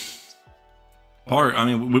 Par, I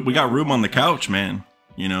mean, we got room on the couch, man.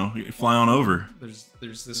 You know, you fly on over.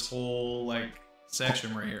 There's this whole like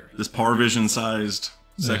section right here. This Par Vision sized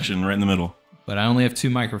section right in the middle. But I only have 2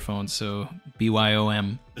 microphones, so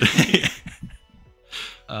BYOM.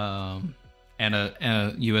 And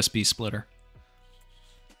a USB splitter.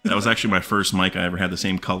 That was actually my first mic I ever had the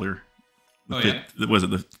same color. Was it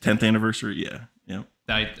the 10th anniversary? Yeah.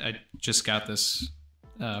 I just got this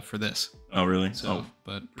for this. Oh, really? So,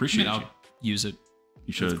 but appreciate I'll use it.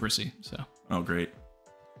 You should. With Chrissy, so. Oh, great.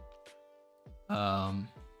 Par,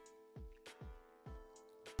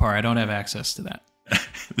 I don't have access to that.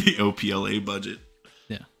 The OPLA budget.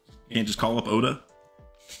 Yeah. You can't just call up Oda?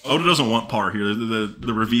 Oda doesn't want Par here.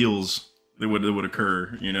 The reveals that would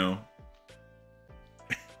occur, you know.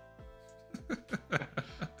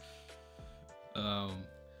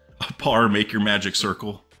 Par, make your magic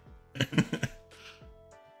circle.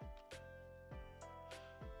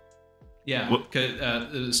 Yeah,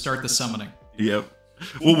 start the summoning. Yep.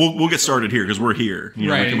 We'll get started here because we're here. You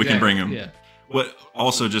know, right, we can bring them. Yeah. What?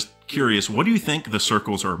 Also, just curious, what do you think the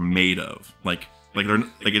circles are made of? Like they're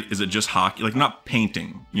like, is it just hockey? Like not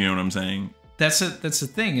painting? You know what I'm saying? That's the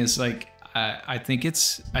thing. Is like I think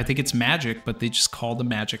it's magic, but they just call the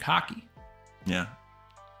magic hockey. Yeah.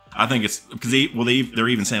 I think it's because they're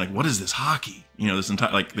even saying like, what is this hockey? You know, this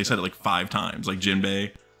entire, like they said it like 5 times, like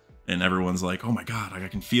Jinbei, and everyone's like, oh my god, like I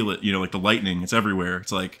can feel it. You know, like the lightning, it's everywhere.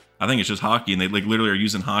 It's like I think it's just hockey, and they like literally are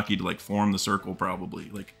using hockey to like form the circle, probably.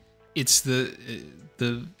 Like it's the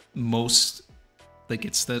most like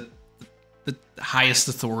it's the highest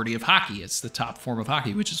authority of hockey. It's the top form of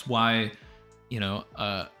hockey, which is why you know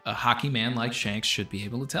a hockey man like Shanks should be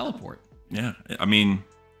able to teleport. Yeah, I mean.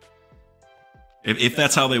 If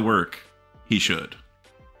that's how they work, he should.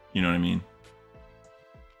 You know what I mean?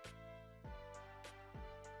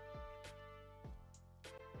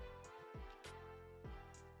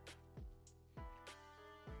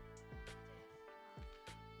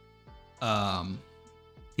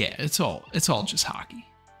 Yeah, it's all just hockey.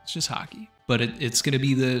 It's just hockey. But it's gonna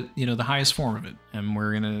be the highest form of it. And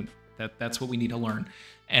we're gonna that's what we need to learn.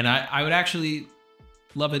 And I would actually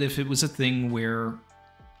love it if it was a thing where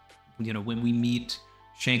you know, when we meet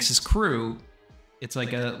Shanks's crew, it's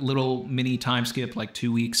like a little mini time skip, like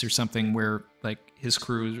 2 weeks or something, where like his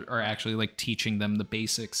crew are actually like teaching them the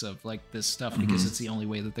basics of like this stuff because it's the only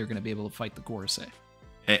way that they're going to be able to fight the Gorosei.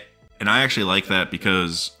 And I actually like that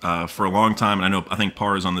because for a long time, and I think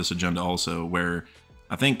Par is on this agenda also, where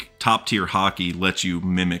I think top tier hockey lets you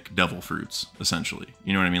mimic devil fruits, essentially.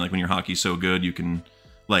 You know what I mean? Like when your hockey's so good, you can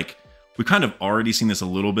like. We've kind of already seen this a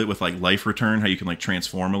little bit with like Life Return, how you can like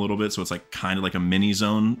transform a little bit, so it's like kind of like a mini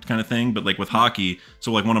zone kind of thing. But like with hockey,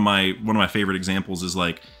 so like one of my favorite examples is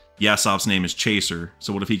like Yasop's name is Chaser.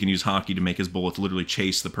 So what if he can use hockey to make his bullet to literally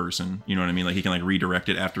chase the person? You know what I mean? Like he can like redirect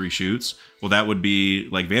it after he shoots. Well, that would be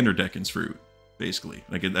like Vanderdecken's fruit, basically.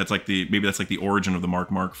 Like that's like maybe that's like the origin of the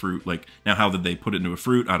Mark fruit. Like now, how did they put it into a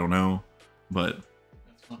fruit? I don't know, but.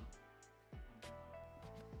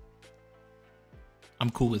 I'm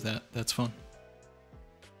cool with that. That's fun.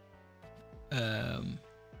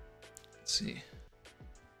 Let's see.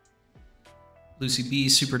 Lucy B.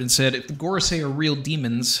 Superden said, if the Gorosei are real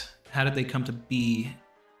demons, how did they come to be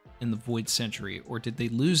in the Void Century? Or did they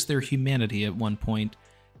lose their humanity at one point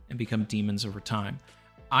and become demons over time?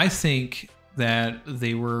 I think that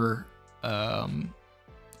they were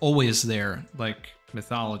always there, like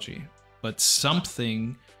mythology, but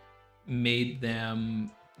something made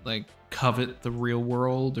them like covet the real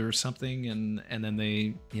world or something, and then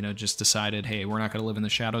they, you know, just decided, hey, we're not going to live in the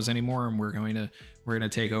shadows anymore, and we're going to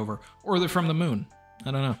take over. Or they're from the moon.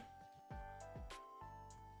 I don't know.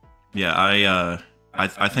 Yeah,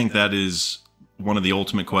 I think that is one of the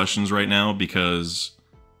ultimate questions right now, because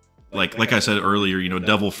like I said earlier, you know,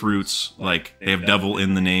 devil fruits, like they have devil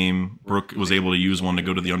in the name. Brooke was able to use one to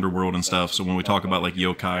go to the underworld and stuff. So when we talk about like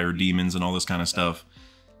yokai or demons and all this kind of stuff,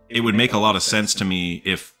 it would make a lot of sense to me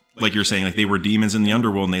if, like you're saying, like they were demons in the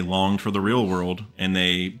underworld and they longed for the real world and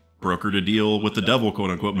they brokered a deal with the devil,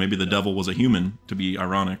 quote unquote. Maybe the devil was a human, to be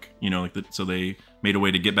ironic, you know, like so they made a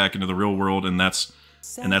way to get back into the real world, and that's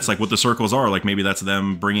like what the circles are. Like maybe that's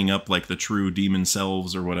them bringing up like the true demon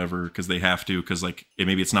selves or whatever, because they have to, because like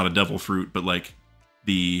maybe it's not a devil fruit, but like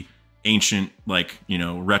the ancient, like, you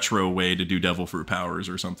know, retro way to do devil fruit powers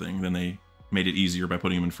or something. Then they made it easier by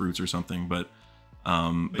putting them in fruits or something. But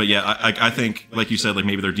yeah, I think, like you said, like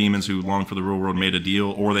maybe they're demons who longed for the real world, made a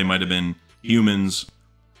deal, or they might have been humans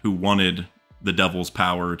who wanted the devil's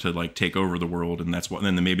power to like take over the world, and that's what.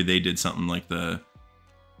 And then maybe they did something like the,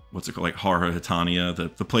 what's it called, like Hara Hitania,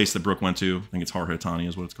 the place that Brooke went to. I think it's Hara Hitania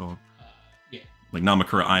is what it's called. Yeah. Like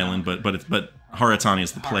Namakura Island, but Hara Hitania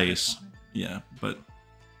is the place. Yeah, but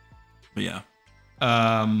yeah.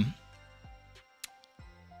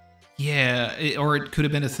 Yeah, or it could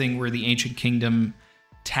have been a thing where the ancient kingdom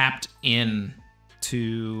tapped in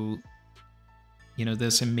to, you know,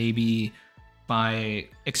 this, and maybe by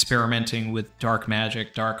experimenting with dark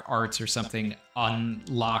magic, dark arts or something,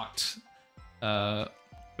 unlocked or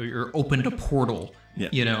opened a portal, yeah,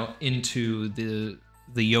 you know, into the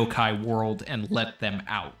yokai world and let them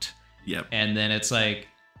out. Yep. And then it's like,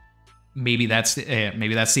 maybe that's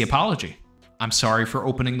the apology. I'm sorry for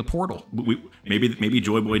opening the portal. Maybe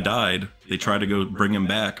Joy Boy died. They tried to go bring him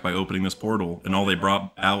back by opening this portal, and all they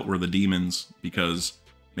brought out were the demons, because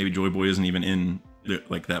maybe Joy Boy isn't even in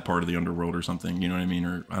like that part of the underworld or something. You know what I mean?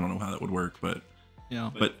 Or I don't know how that would work, but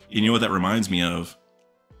yeah. But you know what that reminds me of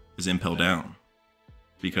is Impel Down,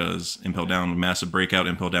 because Impel Down, massive breakout.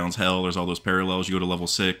 Impel Down's hell. There's all those parallels. You go to level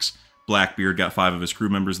 6. Blackbeard got 5 of his crew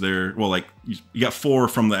members there. Well, like you got 4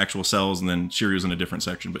 from the actual cells, and then Shiryu's in a different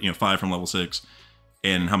section, but you know, 5 from level 6.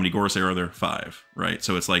 And how many Gorosei are there? 5, right?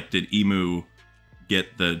 So it's like, did Emu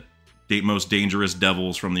get the most dangerous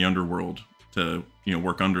devils from the underworld to, you know,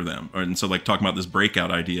 work under them? And so like talking about this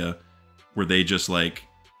breakout idea, where they just like,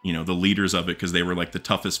 you know, the leaders of it, because they were like the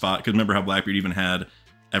toughest fight. Because remember how Blackbeard even had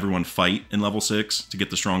everyone fight in level 6 to get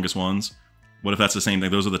the strongest ones? What if that's the same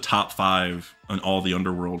thing? Those are the top 5 on all the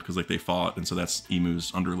underworld, because like they fought, and so that's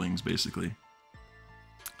Emu's underlings basically.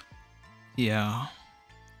 Yeah,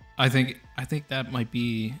 I think that might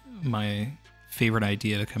be my favorite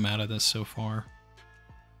idea to come out of this so far.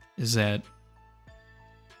 Is that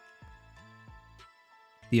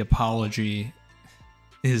the apology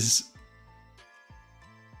is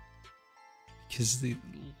because they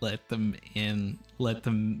let them in,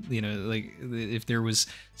 you know, like if there was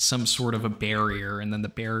some sort of a barrier, and then the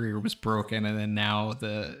barrier was broken, and then now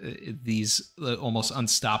these almost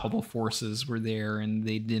unstoppable forces were there, and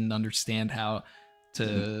they didn't understand how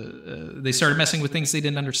to. They started messing with things they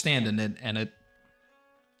didn't understand, and it.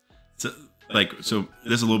 So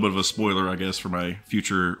this is a little bit of a spoiler, I guess, for my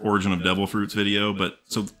future Origin of Devil Fruits video. But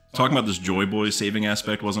so talking about this Joy Boy saving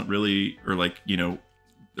aspect wasn't really, or like, you know,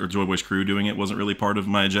 or Joy Boy's crew doing it wasn't really part of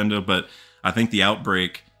my agenda. But I think the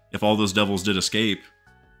outbreak, if all those devils did escape,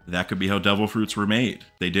 that could be how devil fruits were made.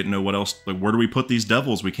 They didn't know what else, like, where do we put these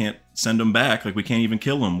devils? We can't send them back. Like, we can't even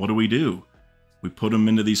kill them. What do? We put them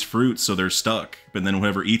into these fruits so they're stuck, but then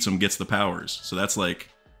whoever eats them gets the powers. So that's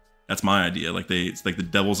my idea. Like it's like the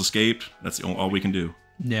devils escaped. That's all we can do.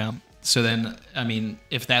 Yeah. So then, I mean,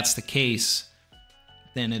 if that's the case,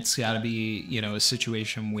 then it's got to be, you know, a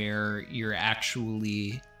situation where you're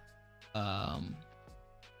actually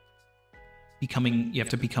you have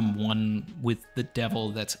to become one with the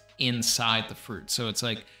devil that's inside the fruit. So it's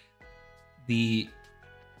like the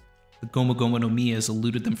Goma Goma no Mi has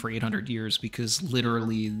eluded them for 800 years, because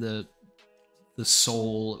literally the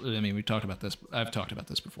soul, I mean, I've talked about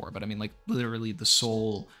this before, but I mean, like, literally the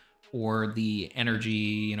soul or the energy,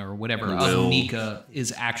 you know, or whatever of Nika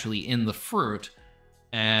is actually in the fruit.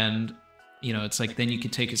 And, you know, it's like, then you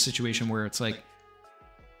could take a situation where it's like,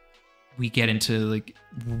 we get into like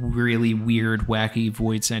really weird, wacky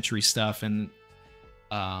Void Century stuff, and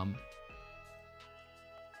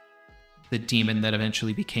the demon that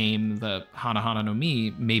eventually became the Hana Hana no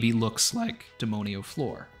Mi maybe looks like Demonio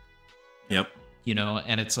Floor. Yep. You know,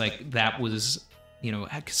 and it's like that was, you know,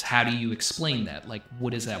 because how do you explain that? Like,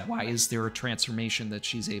 what is that? Why is there a transformation that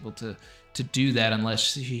she's able to do that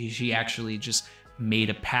unless she actually just made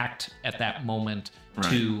a pact at that moment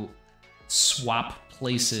to swap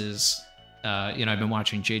places? You know, I've been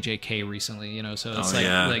watching JJK recently, you know, so it's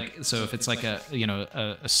like so if it's like a, you know,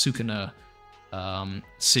 a Sukuna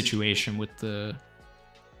situation with the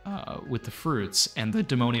fruits, and the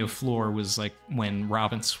Demonio Floor was like when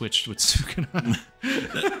Robin switched with Sukuna.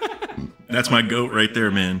 That's my goat right there,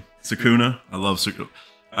 man. Sukuna, I love Sukuna.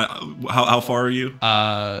 How far are you?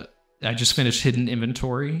 I just finished Hidden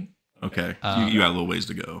Inventory. Okay, you got a little ways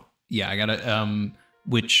to go. Yeah, I gotta.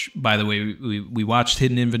 Which, by the way, we watched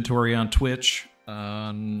Hidden Inventory on Twitch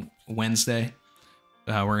on Wednesday.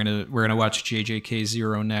 We're gonna watch JJK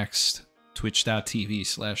Zero next.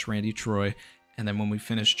 Twitch.tv/Randy Troy, and then when we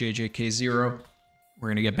finish JJK Zero, we're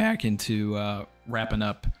gonna get back into wrapping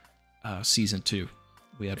up season 2.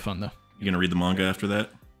 We had fun though. You gonna read the manga after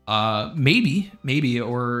that? Maybe,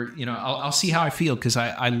 or you know, I'll see how I feel, because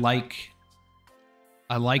I like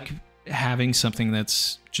having something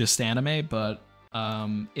that's just anime, but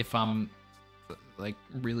if I'm like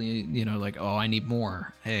really, you know, like, oh, I need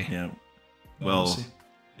more. Hey, yeah. Well,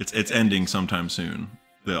 it's ending sometime soon.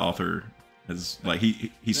 The author has, like,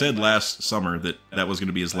 he said last summer that was going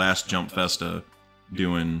to be his last Jump Festa,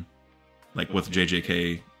 doing like with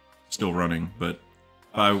JJK still running. But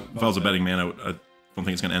if I was a betting man, I don't think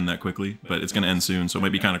it's going to end that quickly. But it's going to end soon, so it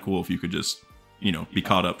might be kind of cool if you could just, you know, be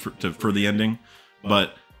caught up for the ending.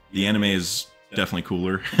 But the anime is definitely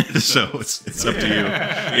cooler, so it's up to you.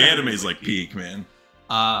 The anime is like peak, man.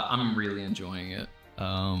 I'm really enjoying it.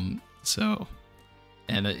 So,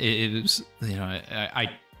 and it was, you know,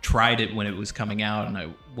 I tried it when it was coming out and I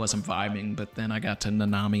wasn't vibing, but then I got to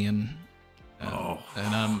Nanami and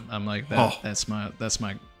I'm like that's my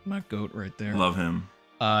goat right there. Love him.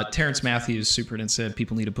 Terrence Matthews supered and said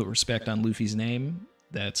people need to put respect on Luffy's name.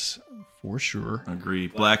 That's for sure. Agree.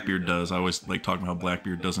 Blackbeard does. I always like talking about how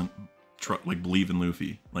Blackbeard doesn't believe in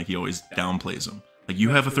Luffy. Like, he always downplays him. Like, you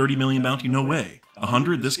have a 30 million bounty? No way.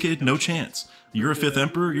 100? This kid? No chance. You're a 5th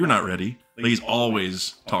emperor? You're not ready. Like, he's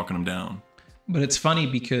always talking him down. But it's funny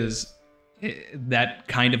because that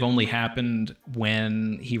kind of only happened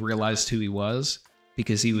when he realized who he was,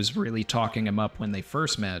 because he was really talking him up when they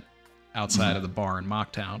first met outside of the bar in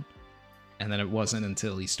Mocktown. And then it wasn't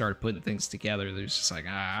until he started putting things together that he was just like,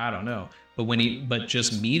 I don't know. But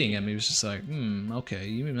just meeting him, he was just like, okay,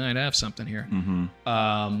 you might have something here.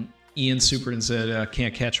 Ian supered and said,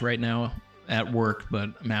 can't catch right now at work, but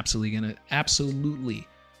I'm absolutely gonna catch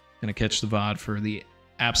the VOD for the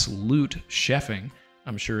absolute chefing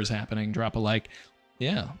I'm sure is happening. Drop a like.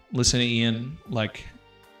 Yeah, listen to Ian, like,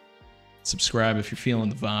 subscribe if you're feeling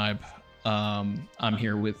the vibe. I'm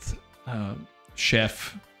here with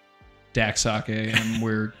Chef Daks, and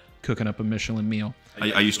we're cooking up a Michelin meal.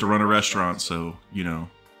 I used to run a restaurant, so, you know,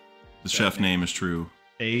 the chef name is true.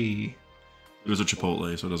 Hey. It was a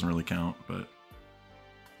Chipotle, so it doesn't really count, but...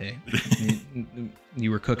 Hey, you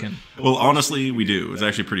were cooking. Well, honestly, we do. It's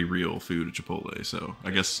actually pretty real food at Chipotle, so I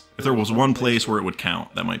guess if there was one place where it would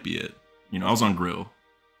count, that might be it. You know, I was on grill.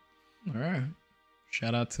 All right.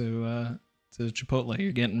 Shout out to Chipotle.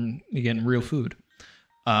 You're getting real food.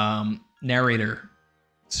 Narrator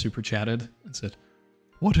super chatted and said,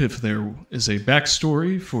 what if there is a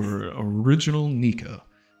backstory for original Nika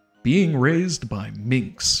being raised by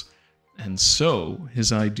minks, and so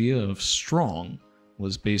his idea of strong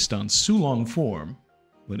was based on Sulong form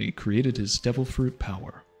when he created his devil fruit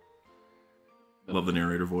power? I love the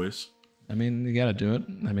narrator voice. I mean, you gotta do it.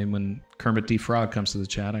 I mean, when Kermit D. Frog comes to the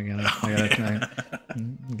chat, I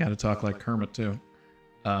gotta talk like Kermit too.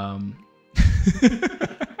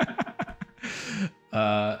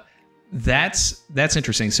 That's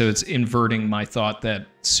interesting. So it's inverting my thought that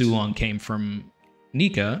Sulong came from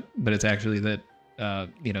Nika, but it's actually that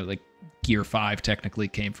you know, like Gear 5 technically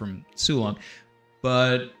came from Sulong.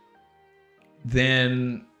 But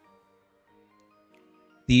then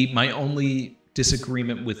my only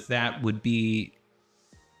disagreement with that would be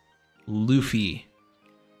Luffy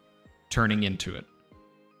turning into it,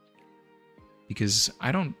 because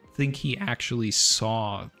I don't think he actually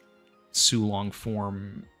saw Sulong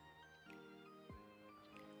form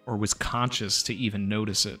or was conscious to even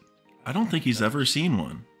notice it. I don't think he's ever seen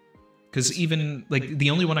one. Because even, like,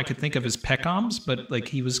 the only one I could think of is Peckham's, but, like,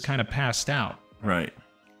 he was kind of passed out. Right.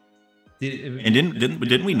 And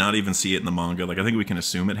didn't we not even see it in the manga? Like, I think we can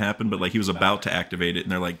assume it happened, but like he was about to activate it,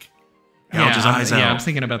 and they're like, gouge his eyes out. Yeah, I'm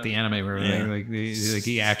thinking about the anime where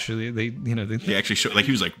he actually they actually showed, like,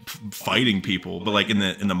 he was like fighting people, but like in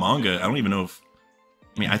the manga, I don't even know if,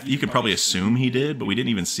 I mean, you could probably assume he did, but we didn't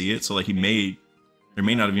even see it, so like there may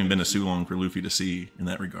not have even been a Sulong for Luffy to see in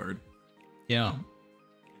that regard. Yeah.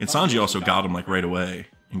 And Sanji also got him like right away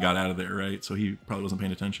and got out of there, right? So he probably wasn't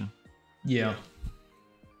paying attention. Yeah.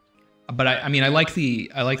 But I mean, I like the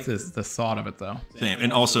thought of it though. Same.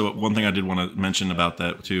 And also one thing I did want to mention about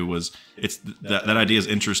that too was that idea is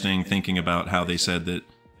interesting, thinking about how they said that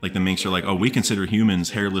like the minks are like, oh, we consider humans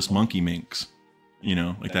hairless monkey minks, you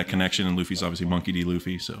know, like that connection. And Luffy's obviously Monkey D.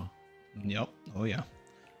 Luffy, so. Yep. Oh yeah.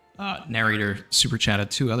 Narrator super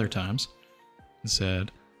chatted 2 other times and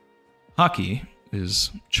said, Haki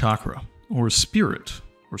is chakra or spirit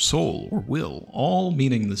or soul or will, all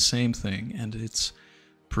meaning the same thing, and it's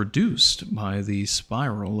produced by the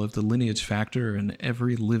spiral of the lineage factor in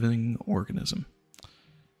every living organism.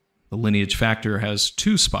 The lineage factor has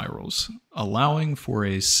 2 spirals, allowing for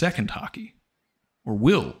a second Haki, or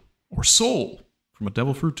will, or soul, from a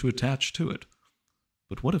devil fruit to attach to it.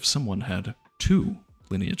 But what if someone had 2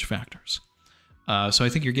 lineage factors? So I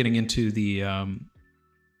think you're getting into the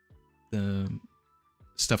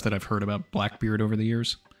stuff that I've heard about Blackbeard over the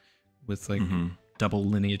years, with like double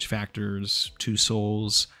lineage factors, 2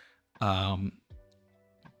 souls. But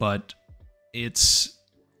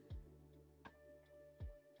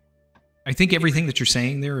I think everything that you're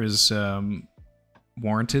saying there is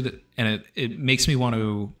warranted, and it makes me want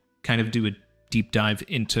to kind of do a deep dive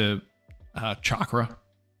into chakra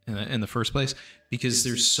in the first place, because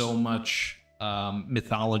there's so much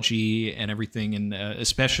mythology and everything, and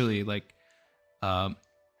especially like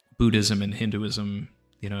Buddhism and Hinduism,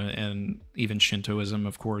 you know, and even Shintoism,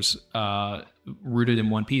 of course, rooted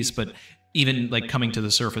in one piece. But even like coming to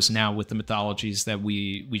the surface now with the mythologies that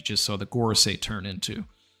we just saw the Gorosei turn into.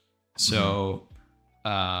 So,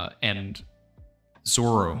 and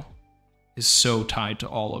Zoro is so tied to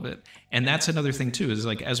all of it. And that's another thing too, is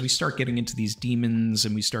like, as we start getting into these demons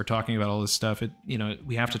and we start talking about all this stuff,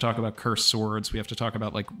 we have to talk about cursed swords. We have to talk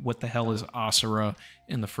about like, what the hell is Asura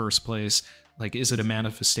in the first place? Like, is it a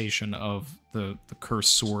manifestation of the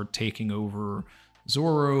cursed sword taking over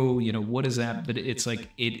Zoro? You know, what is that? But it's like,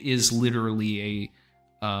 it is literally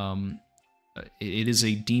it is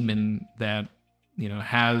a demon that, you know,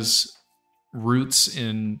 has roots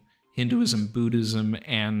in Hinduism, Buddhism,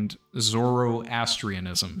 and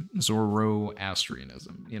Zoroastrianism.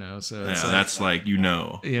 You know, so it's that's like, you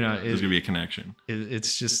know, there's gonna be a connection.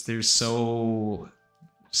 It's just, there's so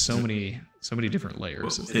many different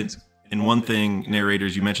layers of things. And one thing,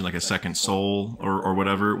 narrators, you mentioned like a second soul or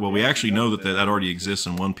whatever. Well, we actually know that already exists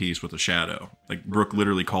in One Piece with a shadow. Like, Brook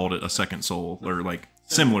literally called it a second soul, or like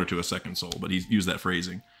similar to a second soul, but he used that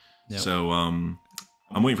phrasing. Yep. So I'm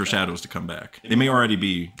waiting for shadows to come back. They may already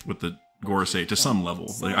be with the Gorosei to some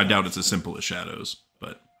level. Like, I doubt it's as simple as shadows,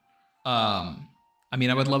 but I mean,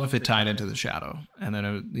 I would love if it tied into the shadow, and then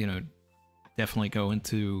it, you know, definitely go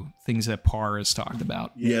into things that Parr has talked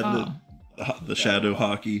about. Yeah, the shadow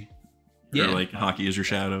hockey. Yeah. Or like, hockey is your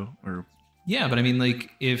shadow, or yeah, but I mean,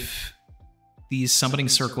 like, if these summoning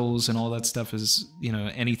circles and all that stuff is, you know,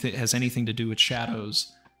 has anything to do with shadows,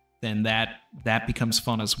 then that becomes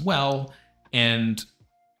fun as well. And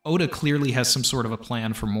Oda clearly has some sort of a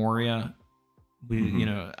plan for Moria. You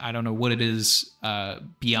know, I don't know what it is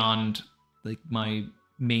beyond, like, my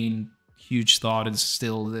main huge thought is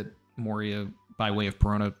still that Moria, by way of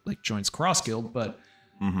Perona, like, joins Cross Guild, but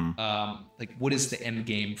like, what is the end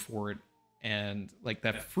game for it? And like,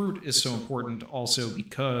 that fruit is so important also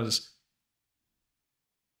because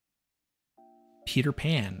Peter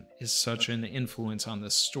Pan is such an influence on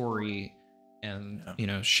this story, and you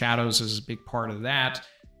know, shadows is a big part of that.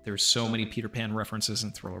 There's so many Peter Pan references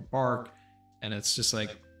in Thriller Bark, and it's just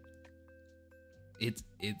like,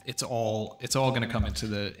 it's all going to come into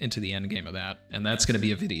the end game of that, and that's going to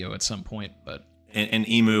be a video at some point. But and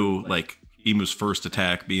Emu's first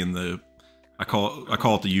attack being the, I call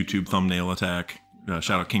it the YouTube thumbnail attack.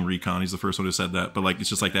 Shout out King Recon, he's the first one who said that. But like, it's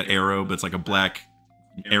just like that arrow, but it's like a black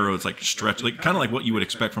arrow. It's like stretched, like kind of like what you would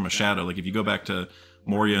expect from a shadow. Like, if you go back to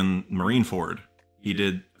Moria and Marineford, he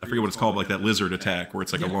did, I forget what it's called, like that lizard attack where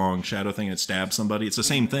it's like a long shadow thing and it stabs somebody. It's the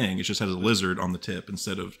same thing. It just has a lizard on the tip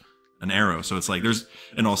instead of an arrow. So it's like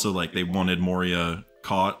and also like they wanted Moria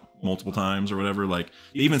caught multiple times or whatever. Like,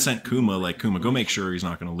 they even sent Kuma, like, Kuma, go make sure he's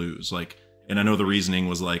not going to lose. Like, and I know the reasoning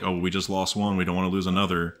was like, oh, we just lost one, we don't want to lose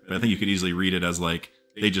another. But I think you could easily read it as like,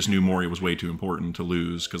 they just knew Mori was way too important to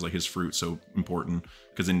lose because like his fruit's so important.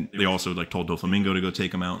 Because then they also like told Doflamingo to go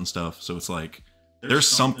take him out and stuff. So it's like there's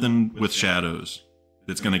something with shadows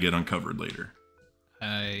that's gonna get uncovered later.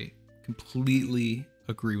 I completely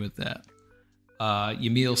agree with that.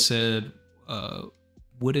 Yamil said,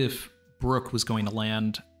 what if Brook was going to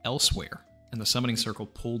land elsewhere and the summoning circle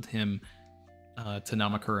pulled him to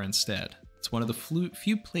Namakura instead? It's one of the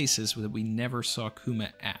few places that we never saw Kuma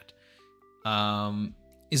at.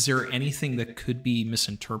 Is there anything that could be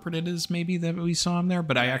misinterpreted as maybe that we saw him there?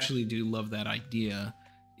 But I actually do love that idea.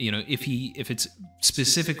 You know, if it's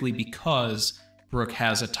specifically because Brook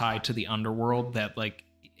has a tie to the underworld that like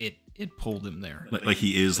it pulled him there. Like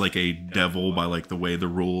he is like a devil by like the way the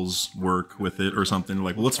rules work with it or something.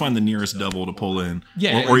 Like, well, let's find the nearest devil to pull in.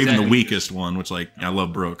 Yeah, or even the weakest one, which like I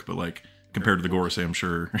love Brook, but like compared to the Gorosei, I'm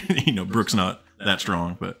sure you know Brook's not that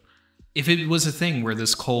strong. But if it was a thing where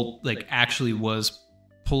this cult like actually was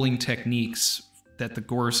pulling techniques that the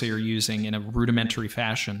Gorosei are using in a rudimentary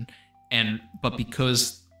fashion, but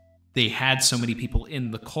because they had so many people in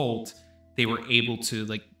the cult, they were able to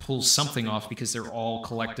like pull something off because they're all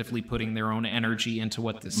collectively putting their own energy into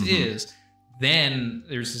what this is. Then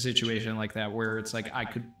there's a situation like that where it's like I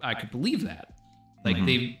could believe that. Like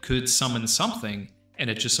they could summon something and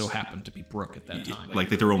it just so happened to be Brook at that time. Like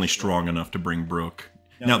they were only strong enough to bring Brook.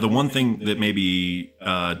 Now the one thing that maybe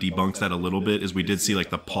debunks that a little bit is we did see like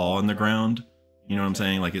the paw in the ground. You know what I'm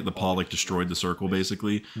saying? Like the paw like destroyed the circle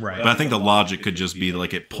basically. Right. But I think the logic could just be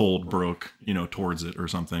like it pulled Brook, you know, towards it or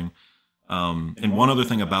something. And one other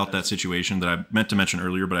thing about that situation that I meant to mention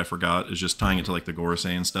earlier, but I forgot, is just tying it to like the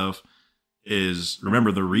Gorosei and stuff, is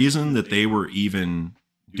remember the reason that they were even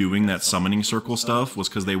doing that summoning circle stuff was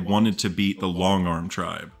because they wanted to beat the Long Arm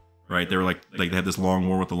tribe, right? They were like they had this long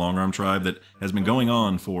war with the Long Arm tribe that has been going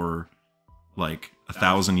on for like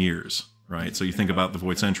 1,000 years, right? So you think about the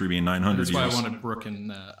Void Century being 900 That's years. why I wanted Brook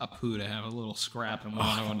and Apu to have a little scrap and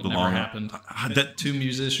Wano, and it never happened. That, Two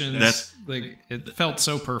musicians, like it felt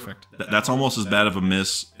so perfect. That's almost as bad of a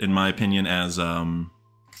miss, in my opinion, as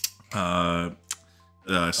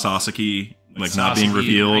Sasaki like not being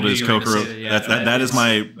revealed as Kokoro.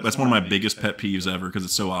 That's one of my biggest pet peeves ever because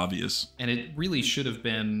it's so obvious. And it really should have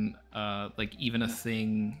been like even a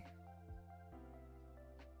thing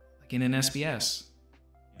like in an SBS.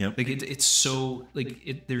 Yep. Like it's so like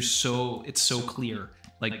it's so clear.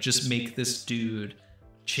 Like just make this dude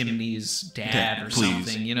Chimney's dad or please.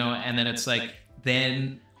 something, you know. And then it's like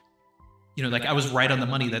then, you know, like I was right on the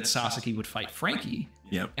money that Sasaki would fight Frankie.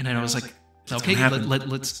 Yep. And then I was like, okay,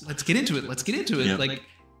 let's get into it. Let's get into it. Yep. Like,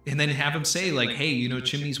 and then have him say like, hey, you know,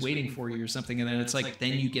 Chimney's waiting for you or something. And then it's like,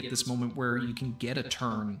 then you get this moment where you can get a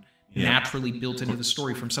turn naturally built into the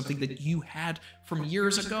story from something that you had from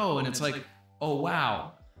years ago. And it's like, oh,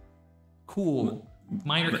 wow, cool.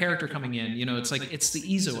 Minor character coming in, you know, it's like, it's the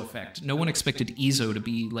Izo effect. No one expected Izo to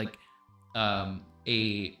be like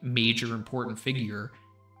a major important figure.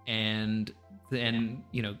 And then,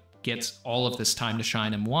 you know, gets all of this time to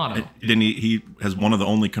shine in Wano. Then he has one of the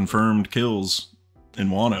only confirmed kills in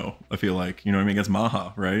Wano, I feel like. You know what I mean? Against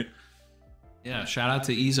Maha, right? Yeah, shout out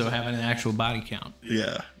to Izo having an actual body count.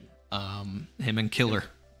 Yeah. Him and Killer.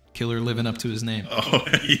 Killer living up to his name. Oh,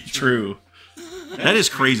 true. That is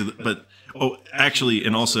crazy. But, actually,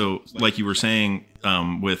 and also, like you were saying,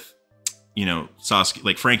 with, you know, Sasuke,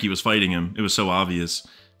 like Frankie was fighting him. It was so obvious.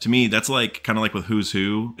 To me, that's like kind of like with Who's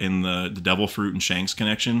Who in the Devil Fruit and Shanks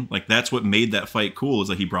connection. Like that's what made that fight cool. Is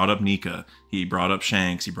like he brought up Nika, he brought up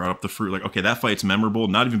Shanks, he brought up the fruit. Like okay, that fight's memorable,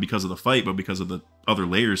 not even because of the fight, but because of the other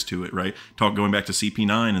layers to it, right? Going back to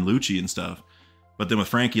CP9 and Lucci and stuff. But then with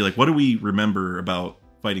Frankie, like what do we remember about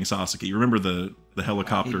fighting Sasuke? You remember the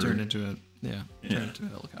helicopter? He turned into a turned into a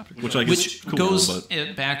helicopter, which cool, goes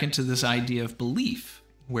back into this idea of belief,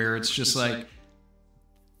 where it's just like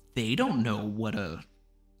they don't know what a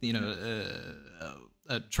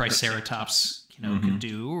triceratops, you know, can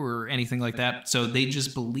do or anything like that. So they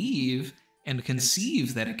just believe and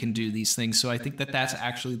conceive that it can do these things. So I think that that's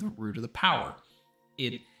actually the root of the power.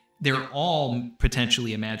 They're all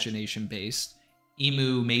potentially imagination based.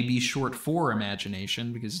 Imu may be short for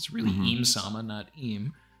imagination because it's really Im-sama, not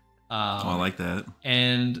Im. I like that.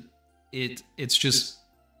 And it's just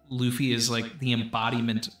Luffy is like the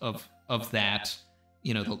embodiment of that,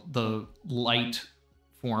 you know, the light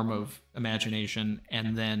form of imagination,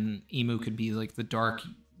 and then Imu could be like the dark,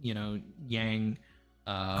 you know, yang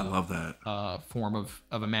I love that form of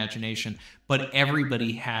imagination. But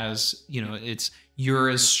everybody has, you know, you're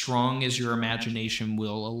as strong as your imagination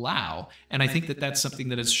will allow. And I think that that's something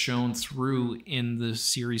that is shown through in the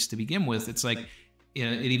series to begin with. It's like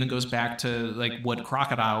it even goes back to like what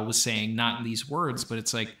Crocodile was saying, not in these words, but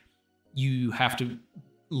it's like you have to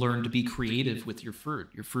learn to be creative with your fruit.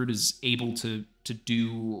 Your fruit is able to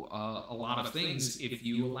do a lot of things if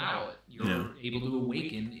you allow it. You're able to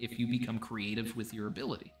awaken if you become creative with your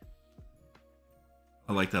ability.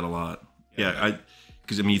 I like that a lot. Yeah,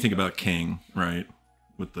 because I mean, you think about King, right,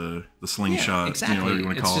 with the slingshot, exactly. Whatever you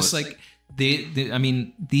want to call it. It's just like I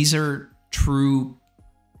mean, these are true.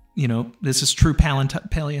 This is true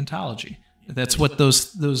paleontology. That's what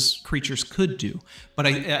those creatures could do. But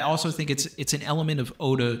I also think it's an element of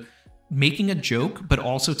Oda making a joke, but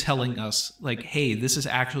also telling us like, hey, this is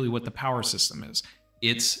actually what the power system is.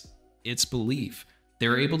 It's belief.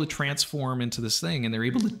 They're able to transform into this thing, and they're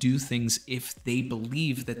able to do things if they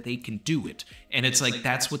believe that they can do it. And it's like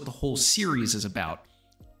that's what the whole series is about.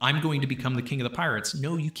 I'm going to become the king of the pirates.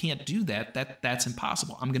 No, you can't do that. That's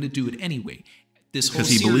impossible. I'm going to do it anyway. This whole because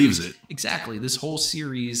he believes it. Exactly. This whole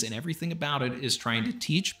series and everything about it is trying to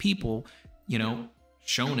teach people,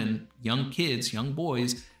 shonen, young kids, young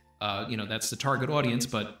boys, that's the target audience,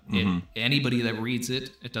 but anybody that reads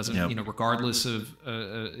it, it doesn't, regardless of,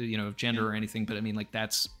 gender or anything, but I mean, like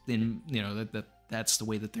that's that's the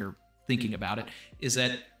way that they're thinking about it, is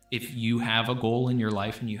that if you have a goal in your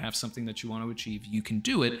life and you have something that you want to achieve, you can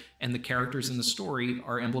do it. And the characters in the story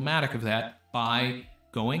are emblematic of that by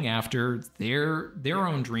going after their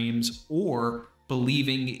own dreams or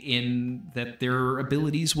believing in that their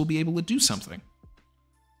abilities will be able to do something.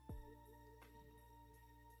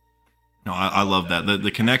 No, I love that.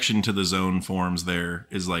 The connection to the zone forms there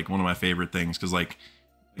is like one of my favorite things, because like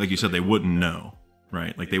you said, they wouldn't know,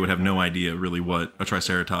 right? Like they would have no idea really what a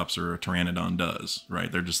Triceratops or a Pteranodon does,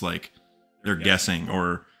 right? They're just like, they're guessing,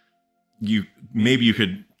 or maybe you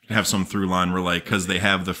could have some through line where like, because they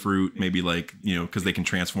have the fruit, maybe like, because they can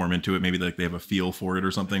transform into it, maybe like they have a feel for it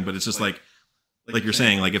or something. But it's just like you're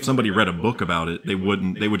saying, like if somebody read a book about it, they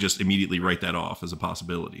would just immediately write that off as a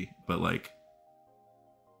possibility. But like,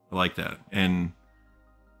 I like that. And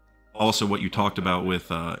also what you talked about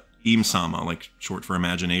with Im-sama, like short for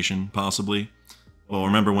imagination, possibly. Well,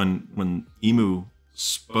 remember when Imu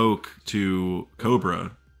spoke to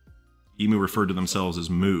Cobra, Imu referred to themselves as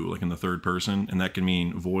Mu, like in the third person, and that can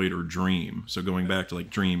mean void or dream. So going back to like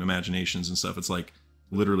dream, imaginations and stuff, it's like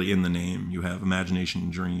literally in the name you have imagination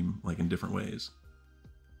and dream, like in different ways.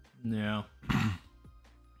 Yeah.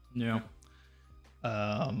 Yeah.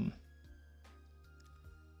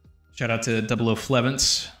 Shout out to 00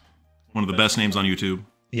 Flevance. One of the best names on YouTube.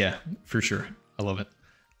 Yeah, for sure. I love it.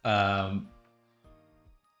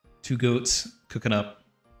 Two goats cooking up.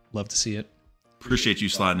 Love to see it. Appreciate you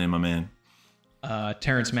sliding in, my man.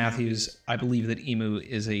 Terrence Matthews, I believe that Emu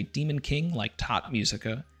is a demon king like Tot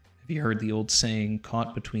Musica. Have you heard the old saying,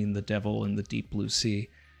 caught between the devil and the deep blue sea?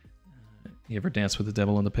 You ever dance with the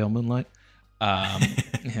devil in the pale moonlight?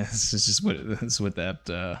 This is what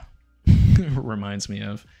that reminds me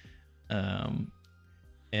of.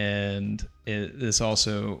 And this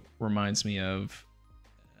also reminds me of...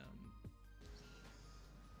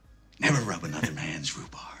 Never rub another man's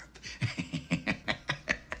rhubarb.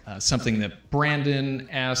 Something that Brandon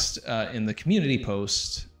asked in the community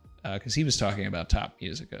post, because he was talking about Top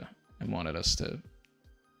Musica and wanted us to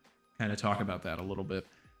kind of talk about that a little bit.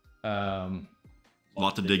 A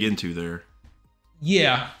lot to dig into there.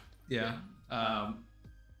 Yeah.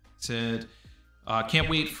 Said, can't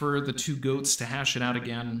wait for the two goats to hash it out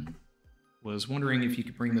again. Was wondering if you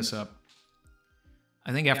could bring this up.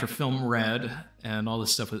 I think after Film Red and all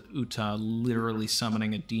this stuff with Uta literally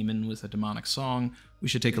summoning a demon with a demonic song, we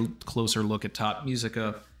should take a closer look at Top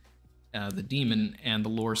Musica, the demon, and the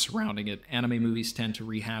lore surrounding it. Anime movies tend to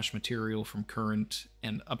rehash material from current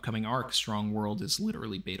and upcoming arcs. Strong World is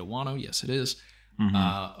literally Beta Wano. Yes, it is. Mm-hmm.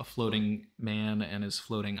 A floating man and his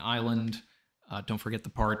floating island. Don't forget the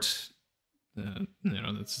part,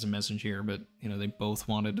 this is a message here, but, they both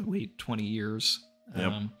wanted to wait 20 years.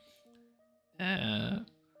 Yep. A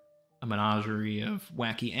menagerie of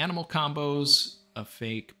wacky animal combos, a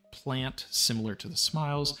fake plant similar to the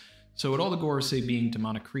Smiles. So with all the Gorosei being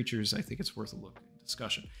demonic creatures, I think it's worth a look and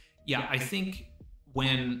discussion. Yeah, I think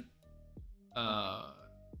when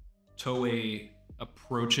Toei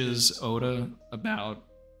approaches Oda about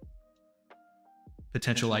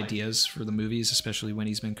potential ideas for the movies, especially when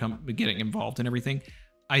he's been getting involved in everything,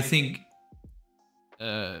 I think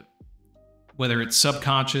whether it's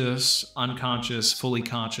subconscious, unconscious, fully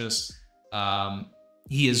conscious,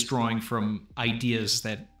 he is drawing from ideas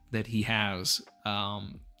that he has,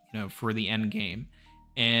 for the end game,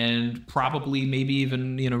 and probably maybe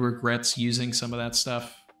even regrets using some of that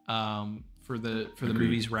stuff for the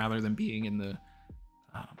movies rather than being in the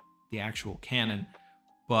actual canon.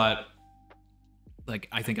 but like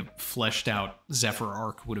I think a fleshed out Zephyr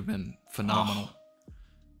arc would have been phenomenal.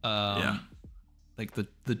 Yeah. Like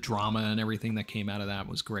the drama and everything that came out of that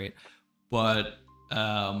was great. But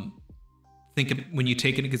think of, when you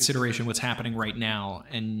take into consideration what's happening right now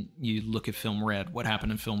and you look at Film Red, what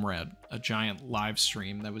happened in Film Red? A giant live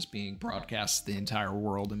stream that was being broadcast to the entire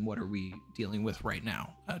world. And what are we dealing with right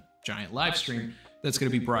now? A giant live stream that's going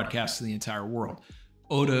to be broadcast to the entire world.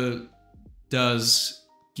 Oda does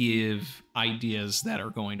give ideas that are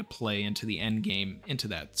going to play into the end game into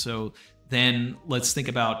that. So then let's think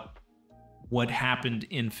about what happened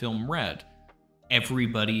in Film Red.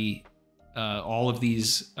 Everybody, all of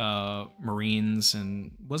these Marines,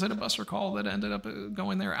 and was it a Buster Call that ended up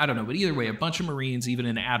going there? I don't know, but either way, a bunch of Marines, even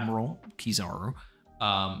an Admiral, Kizaru,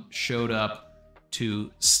 showed up to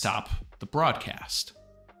stop the broadcast.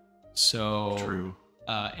 So, True.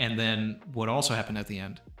 And then what also happened at the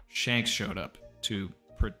end, Shanks showed up to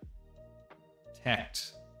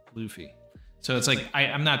protect Luffy. So it's like,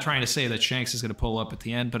 I'm not trying to say that Shanks is going to pull up at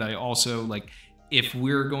the end, but I also, like, if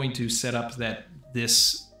we're going to set up that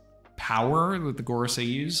this power that the Gorosei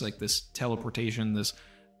use, like this teleportation, this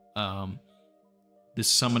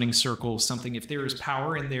summoning circle, something, if there is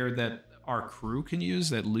power in there that our crew can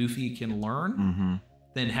use, that Luffy can learn,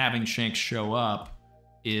 then having Shanks show up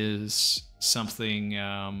is something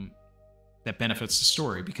that benefits the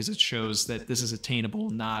story, because it shows that this is attainable,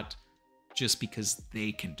 not just because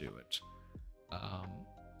they can do it.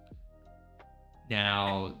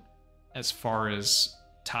 Now, as far as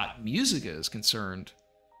Tot Musica is concerned,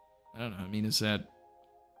 I don't know. I mean, is that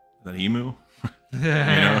Emu?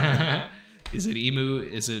 Is it Emu?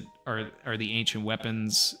 Is it are the ancient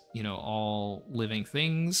weapons, you know, all living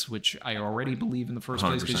things, which I already believe in the first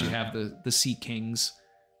place, because you have the Sea Kings.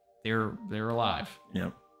 They're alive.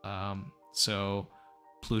 Yep. So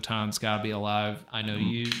Pluton's got to be alive. I know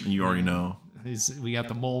you already know. We got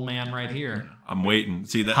the mole man right here. I'm waiting.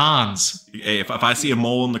 See that Hans. Hey, if I see a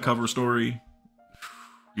mole in the cover story,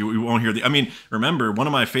 you won't hear the. I mean, remember, one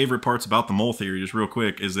of my favorite parts about the mole theory, just real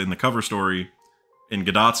quick, is in the cover story in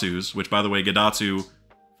Gadatsu's, which, by the way, Gadatsu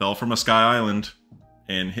fell from a sky island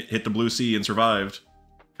and hit the blue sea and survived.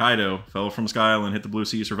 Kaido fell from Sky Island, hit the blue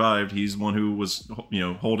sea, survived. He's the one who was,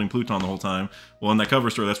 holding Pluton the whole time. Well, in that cover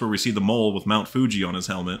story, that's where we see the mole with Mount Fuji on his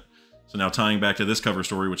helmet. So now tying back to this cover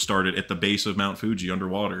story, which started at the base of Mount Fuji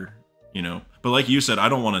underwater, But like you said, I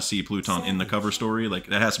don't want to see Pluton in the cover story. Like,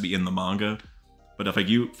 that has to be in the manga. But if, like,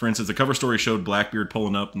 for instance, the cover story showed Blackbeard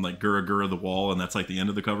pulling up and, like, Gura Gura the wall, and that's, like, the end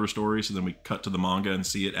of the cover story, so then we cut to the manga and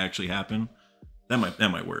see it actually happen, that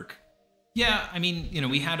might work. Yeah, I mean,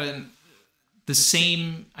 we had the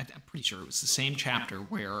same, I'm pretty sure it was the same chapter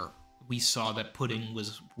where we saw that Pudding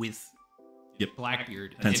was with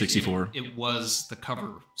Blackbeard. 1064. It was the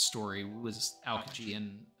cover story, was Aokiji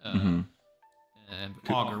and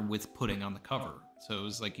Augur with Pudding on the cover. So it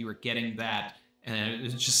was like you were getting that, and it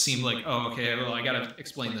just seemed like, oh, okay, well, I gotta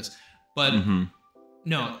explain this. But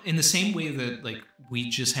no, in the same way that, like, we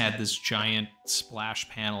just had this giant splash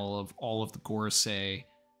panel of all of the Gorosei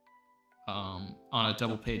on a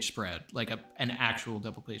double page spread, like an actual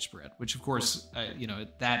double page spread, which of course,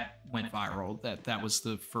 that went viral. That was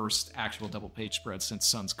the first actual double page spread since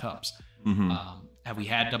Sun's Cups. Have we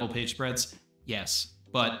had double page spreads? Yes,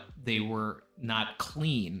 but they were not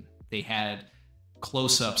clean. They had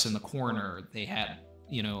close-ups in the corner. They had,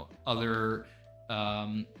 other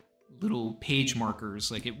little page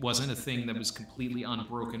markers. Like, it wasn't a thing that was completely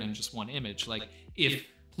unbroken in just one image. Like, if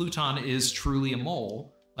Pluton is truly a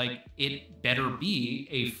mole, like, it better be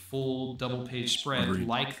a full double page spread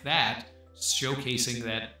like that, showcasing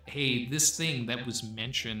that, hey, this thing that was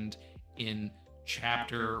mentioned in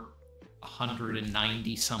chapter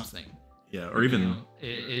 190 something. Yeah, or even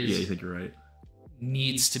yeah, I think you're right.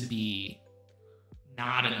 Needs to be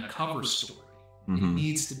not in a cover story. It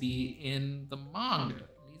needs to be in the manga.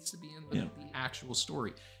 It needs to be in the actual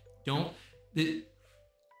story.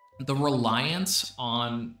 The reliance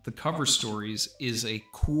on the cover stories is a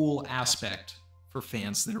cool aspect for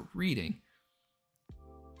fans that are reading,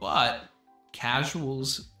 but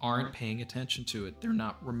casuals aren't paying attention to it. They're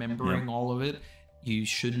not remembering all of it. You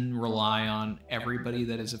shouldn't rely on everybody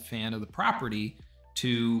that is a fan of the property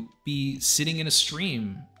to be sitting in a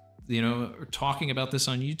stream, or talking about this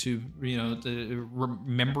on YouTube,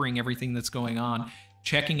 remembering everything that's going on,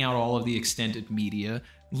 checking out all of the extended media,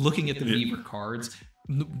 looking at the Beaver cards,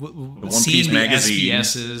 seeing the magazine.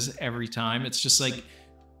 SPSs every time. It's just like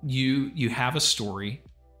you have a story,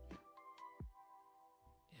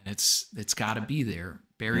 and it's got to be there.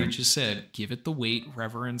 Barry just said, give it the weight,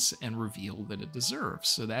 reverence, and reveal that it deserves.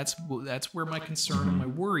 So that's where my concern and my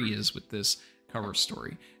worry is with this cover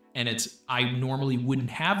story. And I normally wouldn't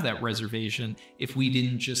have that reservation if we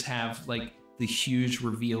didn't just have like the huge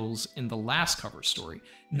reveals in the last cover story.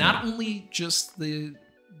 Not only just the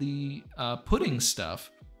pudding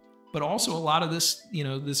stuff, but also a lot of this,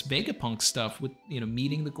 this Vegapunk stuff with,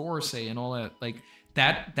 meeting the Gorosei and all that. Like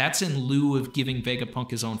that's in lieu of giving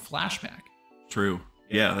Vegapunk his own flashback. True.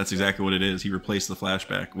 Yeah, that's exactly what it is. He replaced the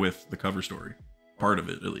flashback with the cover story. Part of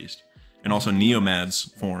it, at least. And also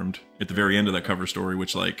Neomads formed at the very end of that cover story,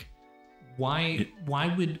 which like... Why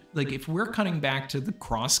would, like, if we're cutting back to the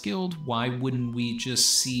Cross Guild, why wouldn't we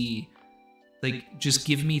just see, like, just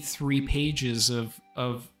give me 3 pages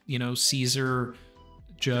of Caesar,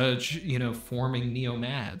 Judge, forming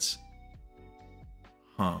Neomads?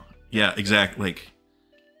 Huh. Yeah, exactly. Like,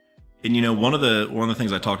 and one of the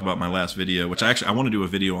things I talked about in my last video, which I want to do a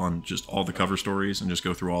video on just all the cover stories and just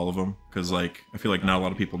go through all of them, because like I feel like not a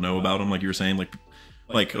lot of people know about them. Like you were saying, like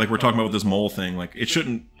we're talking about with this mole thing. Like it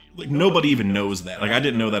shouldn't. Like nobody even knows that. Like I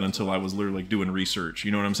didn't know that until I was literally like doing research. You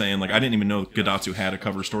know what I'm saying? Like I didn't even know Gadatsu had a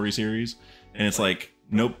cover story series, and it's like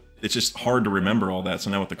nope. It's just hard to remember all that. So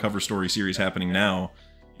now with the cover story series happening now,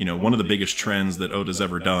 one of the biggest trends that Oda's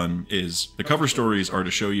ever done is the cover stories are to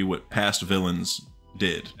show you what past villains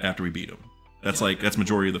did after we beat them. That's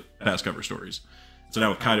majority of the past cover stories. So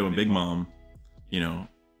now with Kaido and Big Mom,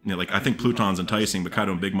 like I think Pluton's enticing, but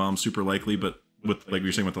Kaido and Big Mom's super likely. But with like we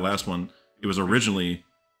were saying with the last one, it was originally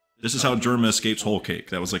this is how Germa escapes Whole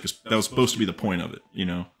Cake. That was supposed to be the point of it,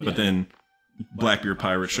 But then Blackbeard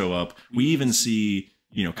pirates show up. We even see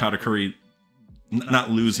Katakuri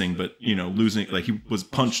not losing, but losing, like he was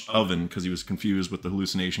punched oven because he was confused with the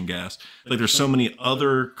hallucination gas. Like there's so many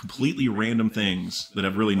other completely random things that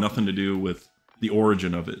have really nothing to do with the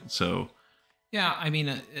origin of it. So yeah, I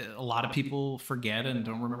mean, a lot of people forget and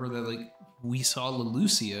don't remember that like we saw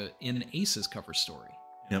Leloucia in Ace's cover story.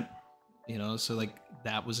 Yep. So like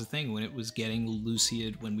that was a thing when it was getting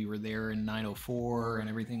Luciad when we were there in 904 and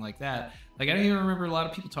everything like that. Like I don't even remember a lot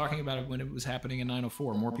of people talking about it when it was happening in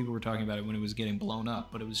 904. More people were talking about it when it was getting blown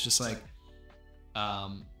up, but it was just like,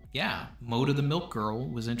 yeah, Moda the Milk Girl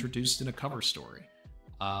was introduced in a cover story.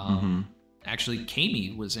 Actually,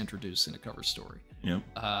 Kami was introduced in a cover story. Yep.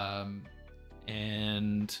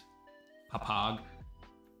 And Papag,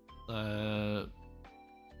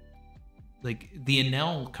 like the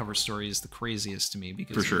Enel cover story is the craziest to me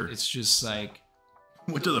because for sure. It's just like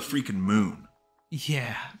went to the freaking moon.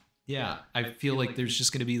 Yeah. I feel like there's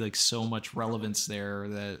just going to be like so much relevance there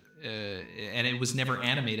that, and it was never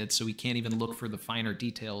animated, so we can't even look for the finer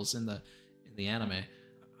details in the anime.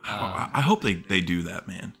 I hope they do that,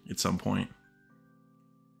 man, at some point.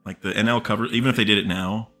 Like the NL cover, even if they did it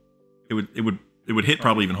now, it would hit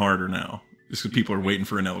probably even harder now, just because people are waiting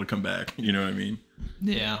for NL to come back. You know what I mean?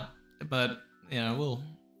 Yeah. But we'll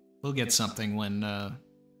get something when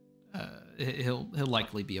he'll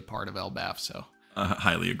likely be a part of Elbaf. So I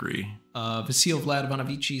highly agree. Vasil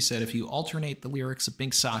Vladimanovici said if you alternate the lyrics of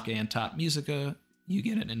Bink Sake and Top Musica, you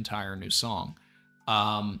get an entire new song.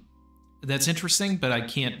 That's interesting, but I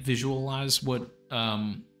can't visualize what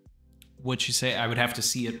you say. I would have to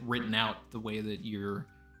see it written out the way that you're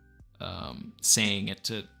saying it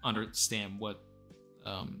to understand what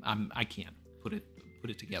I can't put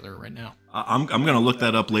it together right now. I'm gonna look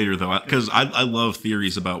that up later though, because I love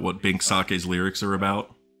theories about what Bink Sake's lyrics are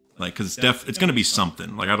about. Like, because it's gonna be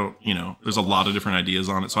something. Like I don't, there's a lot of different ideas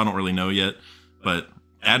on it, so I don't really know yet. But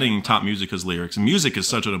adding Top Musica's lyrics, and music is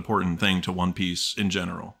such an important thing to One Piece in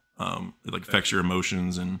general. It like affects your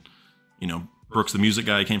emotions, and Brooks, the music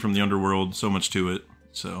guy, came from the underworld. So much to it.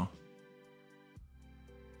 So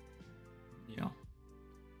yeah.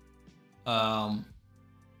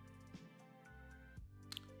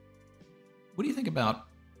 What do you think about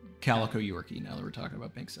Calico Yorkie now that we're talking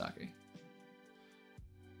about Bink Sake?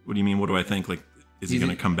 What do you mean? What do I think? Like, is he going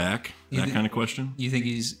to come back? That kind of question. You think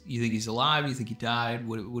he's alive? You think he died?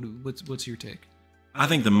 What's your take? I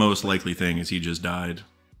think the most likely thing is he just died,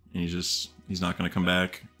 and he's not going to come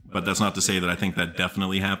back. But that's not to say that I think that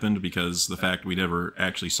definitely happened, because the fact we never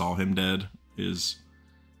actually saw him dead is,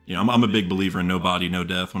 I'm a big believer in no body, no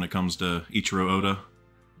death when it comes to Ichiro Oda.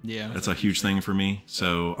 Yeah, that's a huge thing for me.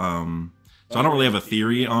 So, so I don't really have a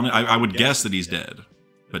theory on it. I would guess that he's dead,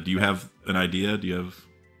 but do you have an idea? Do you have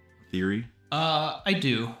a theory? I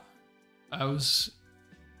do. I was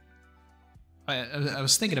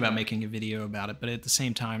thinking about making a video about it, but at the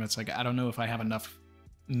same time, it's like I don't know if I have enough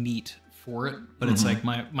meat for it. But it's like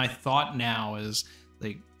my thought now is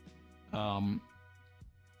like,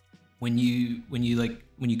 when you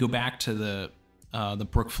go back to the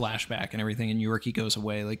Brook flashback and everything, and Yorkie goes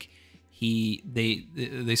away, like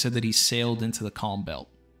they said that he sailed into the Calm Belt,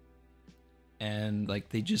 and like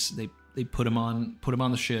they put him on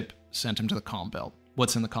the ship, sent him to the Calm Belt.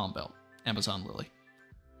 What's in the Calm Belt? Amazon Lily.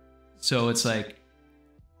 So it's like,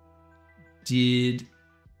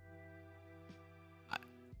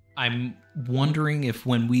 I'm wondering if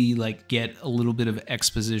when we like get a little bit of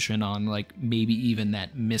exposition on like maybe even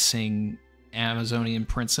that missing Amazonian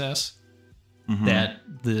princess, that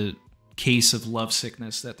the case of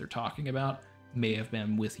lovesickness that they're talking about may have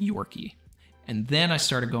been with Yorkie. And then I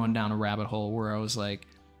started going down a rabbit hole where I was like,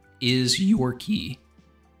 is Yorkie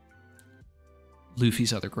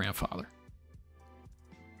Luffy's other grandfather?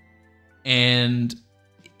 And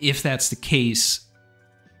if that's the case,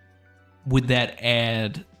 would that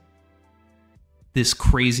add this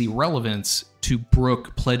crazy relevance to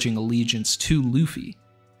Brook pledging allegiance to Luffy,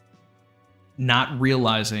 not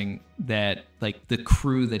realizing that like the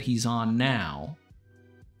crew that he's on now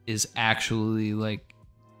is actually like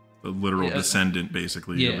the literal descendant,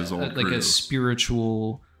 basically, of his old like crew. A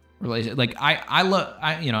spiritual relation. Like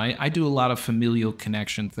I do a lot of familial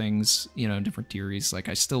connection things, different theories. Like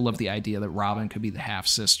I still love the idea that Robin could be the half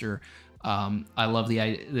sister. I love the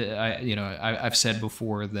idea. I've said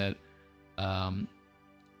before that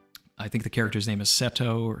I think the character's name is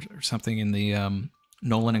Seto or something in the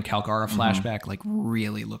Nolan and Calgara flashback. Like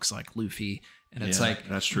really looks like Luffy, and it's like,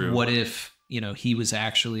 that's true. What if he was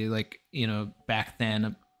actually like back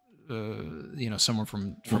then someone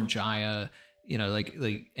from Jaya,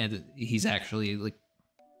 and he's actually like,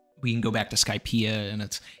 we can go back to Skypiea,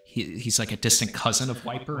 and he's like a distant cousin of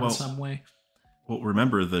Wiper in some way. Well,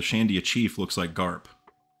 remember the Shandia chief looks like Garp.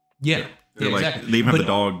 Yeah, exactly. They even have the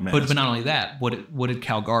dog mask. But not only that, what did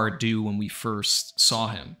Calgara do when we first saw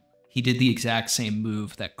him? He did the exact same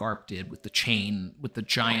move that Garp did with the chain, with the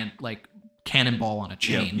giant like cannonball on a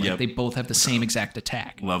chain. They both have the same exact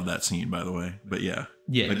attack. Love that scene, by the way. But yeah,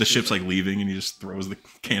 like the ship's like leaving, and he just throws the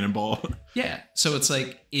cannonball. Yeah, so it's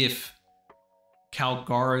like if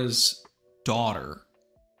Calgara's daughter,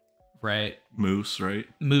 right? Moose,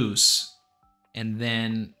 and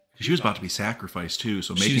then she was about to be sacrificed too.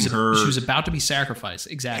 So she was about to be sacrificed,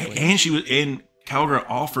 exactly. And Calgara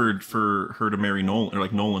offered for her to marry Nolan, or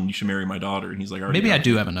like, Nolan, you should marry my daughter, and he's like, maybe I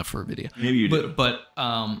do have enough for a video. Maybe you do, but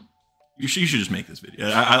you should just make this video.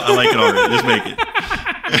 I like it already. Just make it.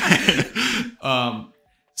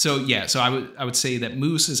 So I would say that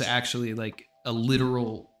Moose is actually like a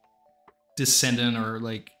literal descendant or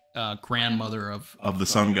like grandmother of the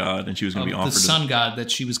sun god, and she was going to be offered the sun god,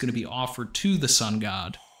 that she was going to be offered to the sun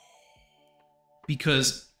god.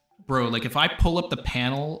 Because, bro, like if I pull up the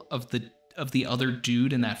panel of the other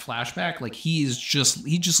dude in that flashback, like he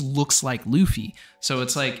just looks like Luffy. So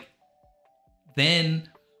it's like, then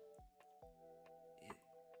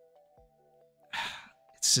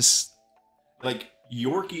it's just like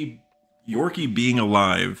Yorkie being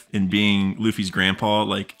alive and being Luffy's grandpa,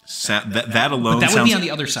 like that alone. But that would be on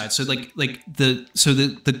the other side. So like the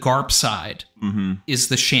Garp side is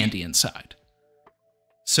the Shandian side.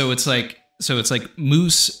 So it's like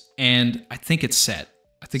Moose, and I think it's Set.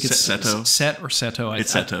 I think it's Seto. Set or Seto.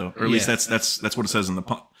 It's Seto, or at least that's what it says in the.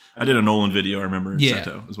 I did a Nolan video. I remember.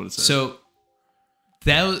 Seto is what it says. So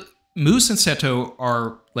that Moose and Seto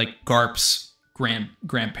are like Garp's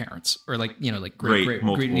grandparents, or like great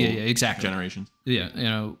exactly generations.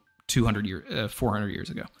 200 years, 400 years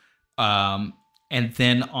ago. And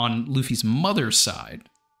then on Luffy's mother's side,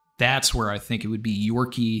 that's where I think it would be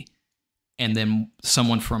Yorkie, and then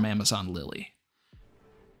someone from Amazon Lily.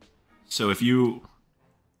 So I think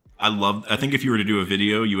if you were to do a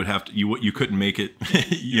video, you would have to, you couldn't make it,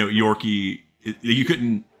 Yorkie, you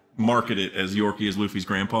couldn't market it as Yorkie as Luffy's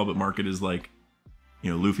grandpa, but market as like,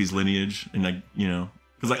 Luffy's lineage, and like,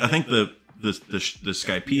 because like I think the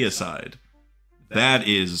Skypiea side, that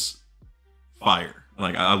is fire.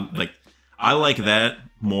 Like I like that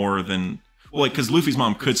more than, well, like, because Luffy's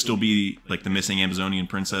mom could still be like the missing Amazonian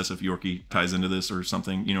princess if Yorkie ties into this or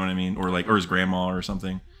something, you know what I mean, or his grandma or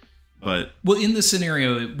something. But in this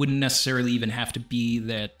scenario, it wouldn't necessarily even have to be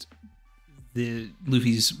that the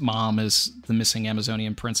Luffy's mom is the missing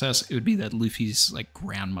Amazonian princess. It would be that Luffy's like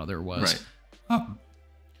grandmother was. Right. Oh,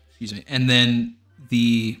 excuse me. And then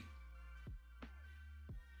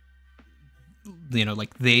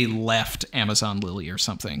like they left Amazon Lily or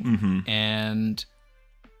something, and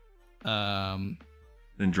then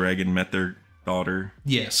Dragon met their daughter.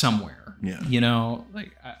 Yeah, somewhere. Yeah.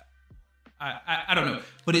 Like I don't know,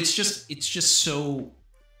 but it's just so,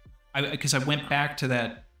 because I went back to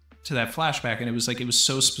that flashback, and it was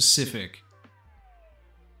so specific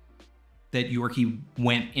that Yorkie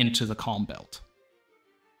went into the Calm Belt.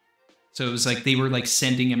 So it was like they were like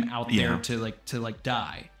sending him out there to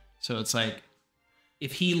die. So it's like,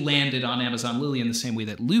 if he landed on Amazon Lily in the same way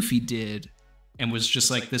that Luffy did, and was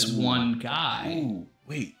just like this one guy. Ooh,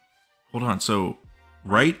 wait, hold on. So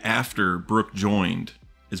right after Brook joined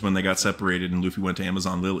is when they got separated and Luffy went to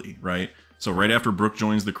Amazon Lily, right? So right after Brook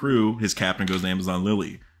joins the crew, his captain goes to Amazon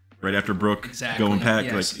Lily. Right after Brook going back,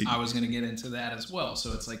 yes, like I was going to get into that as well.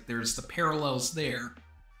 So it's like there's the parallels there.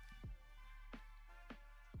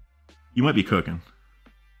 You might be cooking.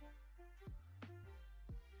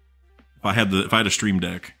 If I had a Stream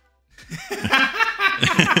Deck.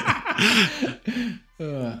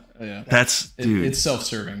 Yeah. That's dude. It's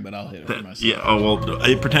self-serving, but I'll hit it for myself. Yeah. Oh well.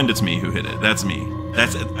 I pretend it's me who hit it. That's me.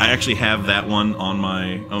 I actually have that one on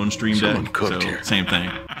my own Stream Deck. So here. same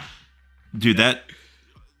thing. Dude, that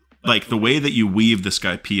like the way that you weave the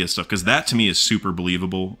Skypiea stuff, because that to me is super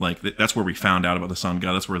believable. Like that's where we found out about the Sun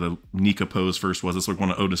God. That's where the Nika pose first was. It's like one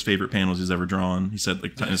of Oda's favorite panels he's ever drawn. He said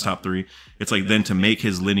like in his top 3. It's like then to make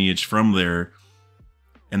his lineage from there,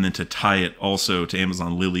 and then to tie it also to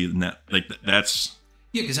Amazon Lily, and that's.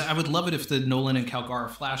 Yeah, because I would love it if the Nolan and Calgara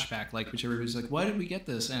flashback, like, which everybody's like, why did we get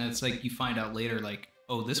this? And it's like, you find out later, like,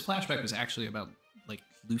 oh, this flashback was actually about, like,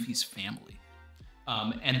 Luffy's family.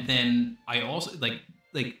 And then I also, like,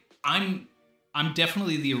 I'm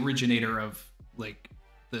definitely the originator of, like,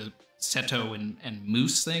 the Seto and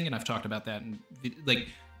Moose thing, and I've talked about that, in, like,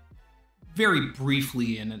 very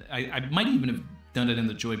briefly, and I might even have done it in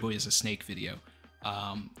the Joy Boy as a Snake video.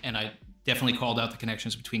 And I definitely called out the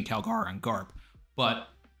connections between Calgara and Garp. But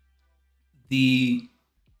and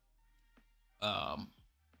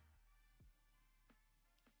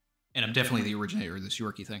I'm definitely the originator of this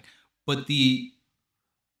Yorkie thing, but the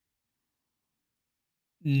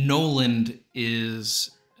Noland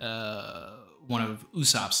is one of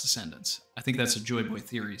Usopp's descendants. I think that's a Joy Boy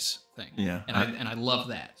Theories thing. Yeah, and I love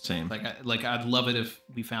that. Same. Like I'd love it if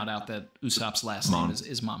we found out that Usopp's last name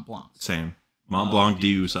is Mont Blanc. Same. Mont Blanc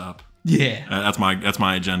de Usopp. Yeah, that's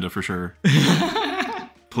my agenda for sure.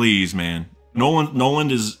 Please, man. Nolan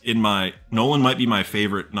might be my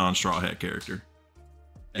favorite non-Straw Hat character.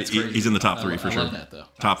 He's in the top 3 for sure. I love that though.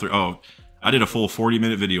 Top 3. Oh, I did a full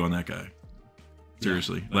 40-minute video on that guy.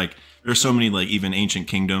 Seriously, yeah. Like there's so many like even Ancient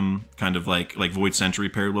Kingdom kind of like Void Century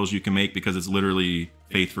parallels you can make, because it's literally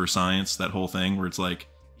faith for science. That whole thing where it's like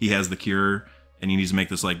he has the cure and he needs to make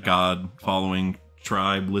this like God following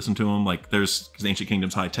tribe listen to him. Like because Ancient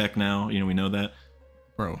Kingdom's high tech now. You know, we know that.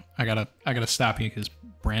 Bro, I gotta stop you because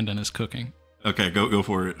Brandon is cooking. Okay, go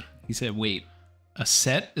for it. He said, "Wait, a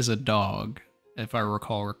set is a dog, if I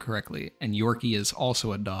recall correctly, and Yorkie is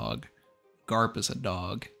also a dog. Garp is a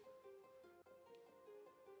dog."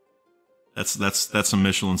 That's some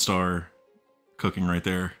Michelin star cooking right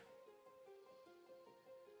there.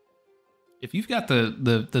 If you've got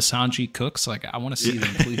the Sanji cooks, like I want to see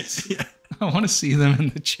them, please. Yeah. I want to see them in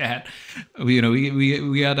the chat. We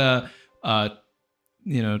got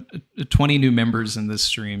 20 new members in this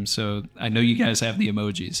stream, so I know you guys have the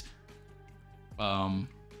emojis. BK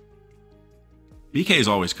is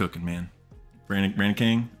always cooking, man. Brandon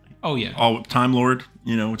King. Oh yeah. Time Lord,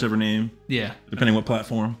 whichever name. Yeah. Depending what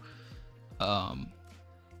platform.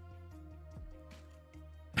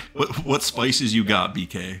 What spices you got,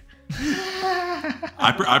 BK?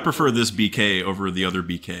 I prefer this BK over the other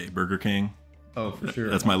BK, Burger King. Oh, for sure.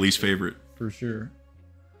 That's my least favorite. For sure.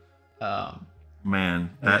 Man,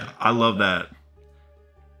 I love that.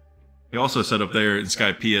 He also said up there in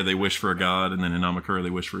Skypiea they wish for a god, and then in Namakura they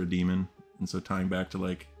wish for a demon. And so tying back to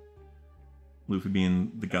like Luffy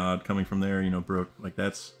being the god coming from there, Brook, like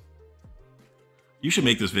that's. You should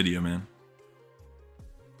make this video, man.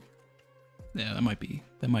 Yeah, that might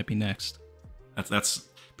be next. That's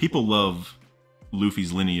people love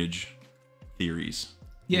Luffy's lineage theories.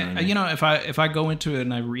 Yeah, if I go into it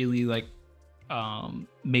and I really like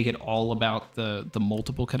make it all about the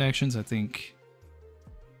multiple connections, I think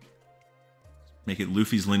make it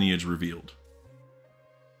Luffy's lineage revealed.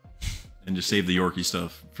 And just save the Yorkie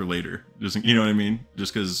stuff for later. Just you know what I mean?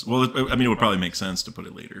 Just because it would probably make sense to put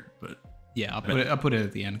it later, but yeah, I'll put it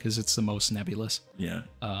at the end because it's the most nebulous. Yeah.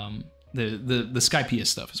 The Skypiea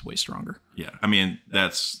stuff is way stronger. Yeah, I mean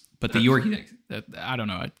but the Yorkie thing, I don't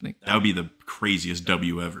know. I think that would be the craziest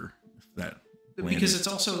W ever. Because it's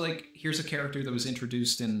also like here's a character that was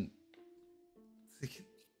introduced in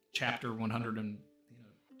chapter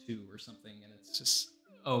 102 or something, and it's just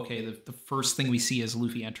okay. The first thing we see as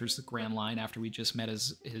Luffy enters the Grand Line after we just met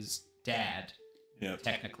his dad,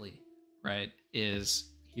 technically, right? Is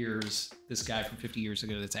here's this guy from 50 years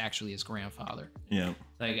ago that's actually his grandfather. Yeah.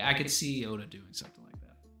 Like, I could see Oda doing something like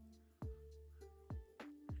that.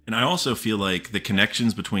 And I also feel like the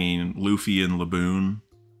connections between Luffy and Laboon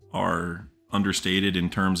are understated in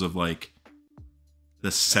terms of, like,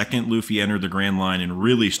 the second Luffy entered the Grand Line and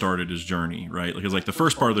really started his journey, right? Because like the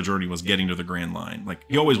first part of the journey was getting to the Grand Line. Like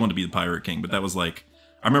he always wanted to be the Pirate King, but that was like,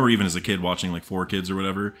 I remember even as a kid watching like 4Kids or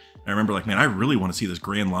whatever. And I remember like, man, I really want to see this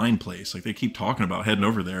Grand Line place. Like they keep talking about heading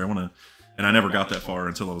over there. I want to, and I never got that far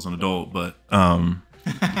until I was an adult. But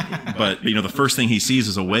you know, the first thing he sees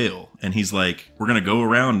is a whale, and he's like, "We're gonna go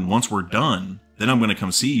around, and once we're done, then I'm gonna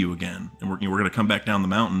come see you again, and we're gonna come back down the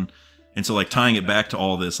mountain." And so like tying it back to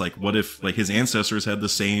all this, like what if like his ancestors had the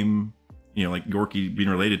same, you know, like Yorkie being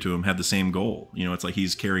related to him had the same goal? You know, it's like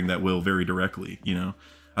he's carrying that will very directly. You know,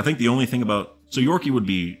 I think the only thing about Yorkie would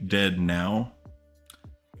be dead now.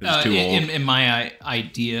 He's too old. In my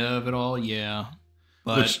idea of it all, yeah,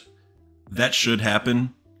 but which that should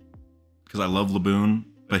happen because I love Laboon,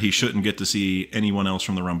 but he shouldn't get to see anyone else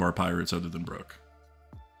from the Rumbar Pirates other than Brook.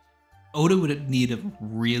 Oda would need a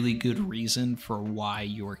really good reason for why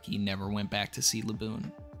Yorkie never went back to see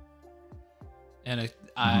Laboon. And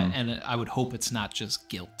I would hope it's not just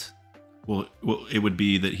guilt. Well, it would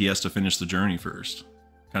be that he has to finish the journey first.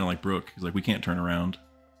 Kind of like Brook. He's like, we can't turn around.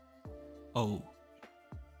 Oh.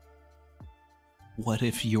 What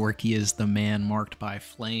if Yorkie is the man marked by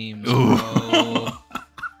flames? Bro?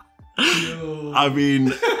 I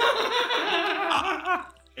mean,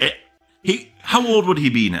 how old would he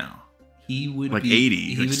be now? He would like be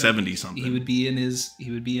 80, like 70 something. He would be in his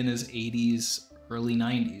 80s, early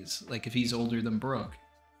 90s. Like if he's older than Brook,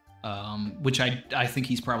 which I think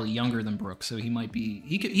he's probably younger than Brook. So he might be.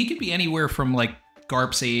 He could be anywhere from like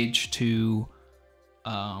Garp's age to,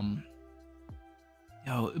 but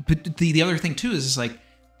the other thing too is like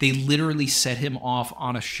they literally set him off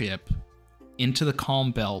on a ship into the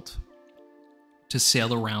Calm Belt to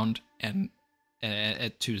sail around and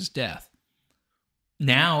to his death.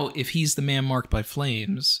 Now, if he's the man marked by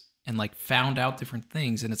flames and like found out different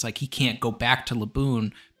things, and it's like he can't go back to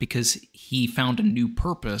Laboon because he found a new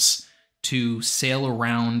purpose to sail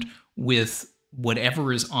around with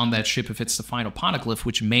whatever is on that ship if it's the final poneglyph,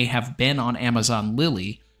 which may have been on Amazon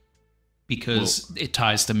Lily because it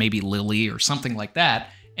ties to maybe Lily or something like that,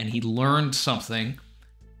 and he learned something,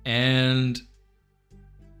 and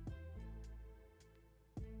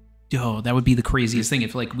that would be the craziest thing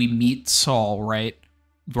if like we meet Saul, right?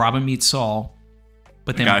 Robin meets Saul,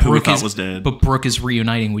 but then Brook was dead. But Brook is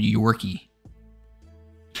reuniting with Yorkie.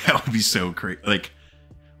 That would be so crazy.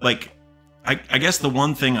 Like I guess the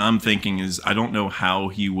one thing I'm thinking is I don't know how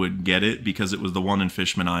he would get it because it was the one in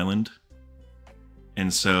Fishman Island,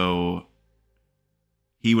 and so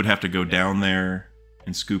he would have to go down there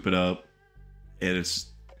and scoop it up. And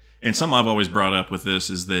something I've always brought up with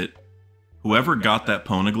this is that whoever got that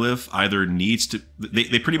poneglyph either needs to...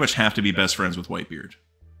 They pretty much have to be best friends with Whitebeard.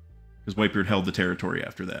 Because Whitebeard held the territory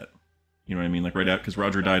after that. You know what I mean? Like right out... Because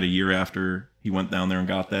Roger died a year after he went down there and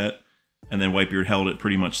got that. And then Whitebeard held it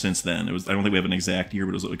pretty much since then. It was... I don't think we have an exact year,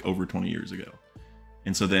 but it was like over 20 years ago.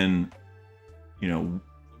 And so then, you know,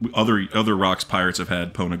 other Rocks pirates have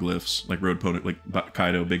had poneglyphs, like road poneglyphs, like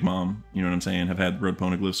Kaido, Big Mom, you know what I'm saying, have had road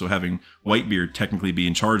poneglyphs. So having Whitebeard technically be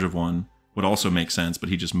in charge of one would also make sense, but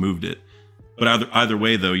he just moved it. But either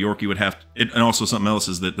way, though, Yorkie would have to... And also something else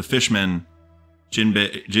is that the fishmen,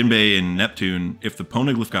 Jinbei and Neptune, if the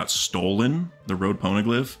poneglyph got stolen, the road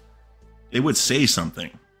poneglyph, they would say something,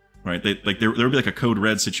 right? There would be like a code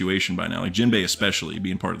red situation by now. Like Jinbei especially,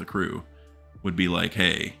 being part of the crew, would be like,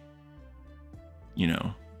 hey, you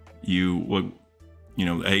know,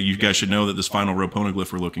 hey, you guys should know that this final road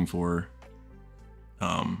poneglyph we're looking for,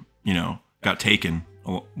 you know, got taken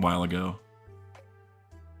a while ago.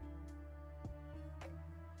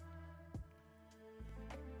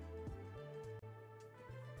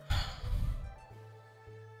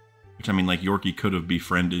 Which, I mean, like, Yorkie could have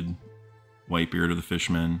befriended Whitebeard or the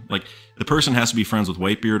Fishmen. Like, the person has to be friends with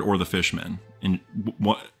Whitebeard or the Fishmen. And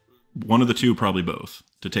one of the two, probably both,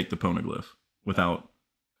 to take the poneglyph without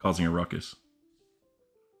causing a ruckus.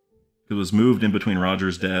 It was moved in between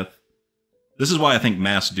Roger's death. This is why I think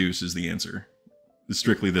Mass Deuce is the answer. It's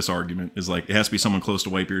strictly this argument. Is like, it has to be someone close to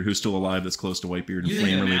Whitebeard who's still alive that's close to Whitebeard and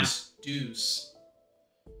flame related. Mass Deuce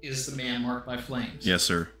is the man marked by flames. Yes,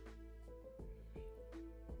 sir.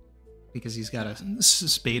 Because he's got a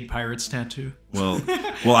Spade Pirates tattoo. Well,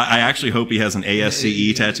 I actually hope he has an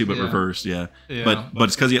ASCE tattoo, but reversed, yeah. But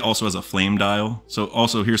it's because he also has a flame dial. So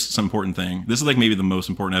also, here's some important thing. This is like maybe the most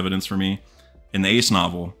important evidence for me. In the Ace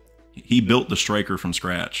novel, he built the Striker from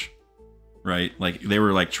scratch, right? Like, they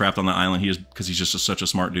were like trapped on the island because he's just such a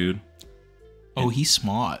smart dude. Oh, he's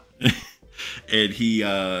smart. and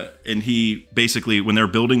he basically, when they're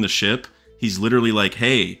building the ship, he's literally like,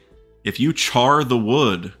 hey, if you char the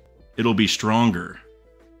wood, it'll be stronger.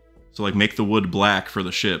 So like make the wood black for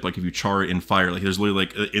the ship. Like if you char it in fire, like there's literally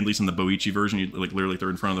like at least in the Boichi version, you like literally throw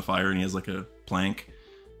it in front of the fire and he has like a plank.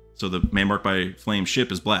 So the man marked by flame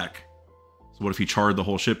ship is black. So what if he charred the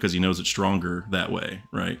whole ship because he knows it's stronger that way,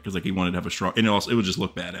 right? Because like he wanted to have a strong, and it would just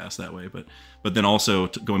look badass that way. But then also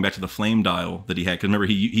going back to the flame dial that he had, because remember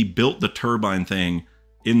he built the turbine thing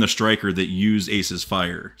in the striker that used Ace's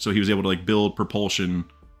fire, so he was able to like build propulsion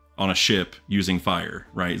on a ship using fire,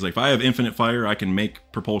 right? He's like, if I have infinite fire, I can make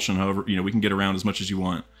propulsion however, we can get around as much as you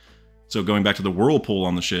want. So going back to the whirlpool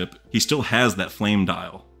on the ship, he still has that flame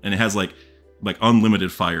dial, and it has like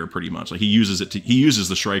unlimited fire pretty much. Like he uses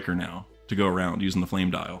the striker now to go around using the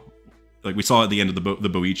flame dial. Like we saw at the end of the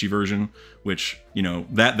Boichi version, which,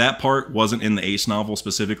 that part wasn't in the Ace novel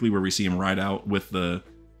specifically, where we see him ride out with the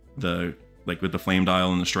flame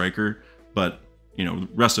dial and the striker, but the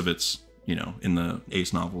rest of it's in the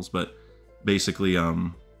Ace novels. But basically,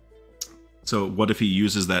 so what if he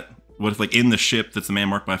uses that? What if like in the ship that's the man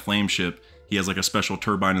marked by flame ship, he has like a special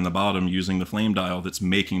turbine in the bottom using the flame dial that's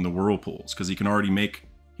making the whirlpools, because he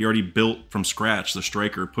already built from scratch the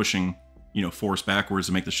striker pushing force backwards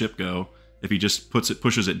to make the ship go. If he just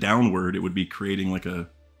pushes it downward, it would be creating like a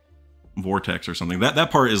vortex or something.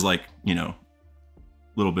 That part is like a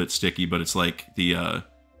little bit sticky, but it's like the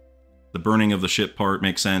burning of the ship part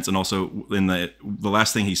makes sense. And also in the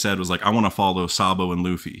last thing he said was like, I want to follow Sabo and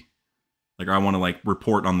Luffy. Like I want to like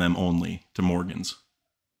report on them only to Morgan's.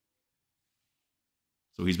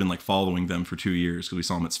 So he's been like following them for 2 years because we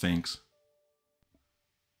saw him at Sphinx.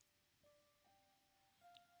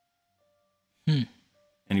 And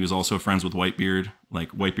he was also friends with Whitebeard.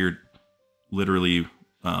 Like Whitebeard literally,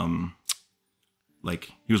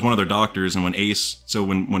 like he was one of their doctors. And when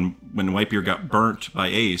Whitebeard got burnt by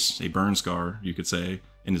Ace, a burn scar, you could say,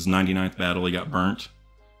 in his 99th battle, he got burnt,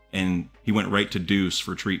 and he went right to Deuce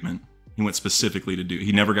for treatment. He went specifically to Deuce.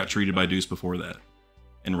 He never got treated by Deuce before that.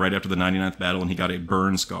 And right after the 99th battle, and he got a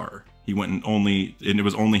burn scar, he went and it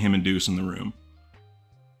was only him and Deuce in the room.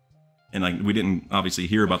 And like we didn't obviously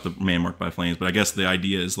hear about the man marked by flames, but I guess the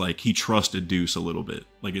idea is like he trusted Deuce a little bit.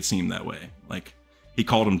 Like it seemed that way. Like he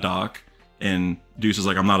called him Doc, and Deuce is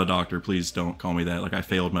like, I'm not a doctor. Please don't call me that. Like I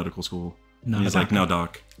failed medical school. And he's like, no,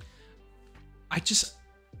 Doc. I just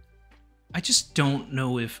don't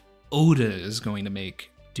know if Oda is going to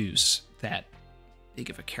make Deuce that big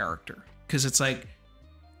of a character, because it's like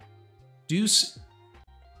Deuce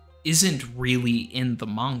isn't really in the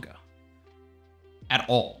manga at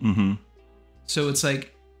all. Mm-hmm. So it's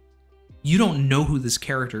like you don't know who this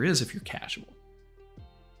character is if you're casual.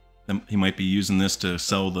 He might be using this to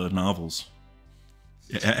sell the novels.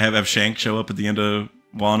 Have Shank show up at the end of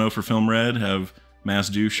Wano for Film Red. Have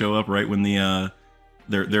Masdu show up right when they're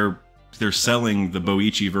selling the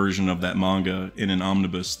Boichi version of that manga in an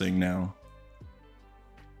omnibus thing now.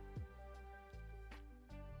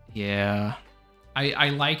 Yeah,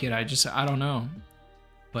 I like it. I don't know.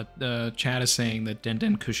 But the chat is saying that Den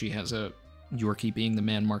Den Kushi has a Yorkie being the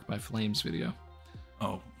man marked by flames video.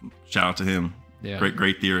 Oh, shout out to him. Yeah.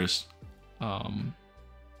 Great theorist.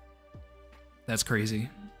 That's crazy.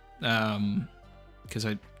 Because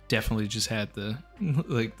I definitely just had the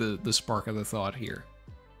spark of the thought here.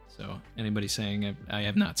 So anybody saying I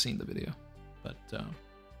have not seen the video, but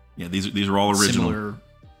yeah, these are all original.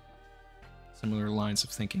 Similar lines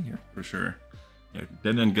of thinking here. For sure. Yeah,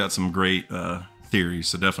 Den Den got some great theories,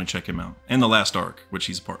 so definitely check him out. And The Last Arc, which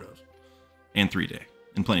he's a part of. And 3 Day.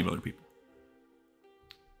 And plenty of other people.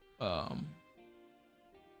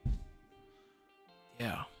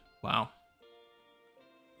 Yeah. Wow.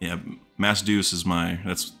 Yeah, Mass Deuce is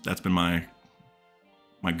that's been my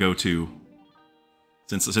go-to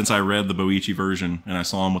since I read the Boichi version and I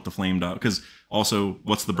saw him with the flame dot. Because also,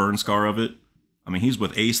 what's the burn scar of it? I mean, he's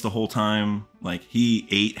with Ace the whole time. Like, he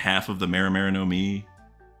ate half of the Marimara no Mi.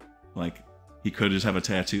 Like, he could just have a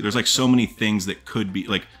tattoo. There's like so many things that could be.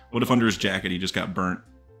 Like, what if under his jacket he just got burnt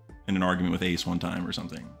in an argument with Ace one time or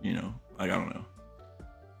something? Like, I don't know.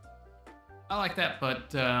 I like that,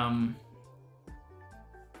 but I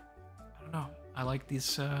don't know. I like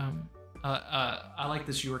this. I like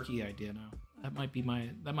this Yorkie idea now. That might be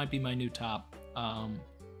my new top.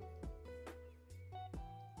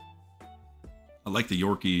 I like the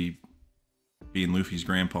Yorkie being Luffy's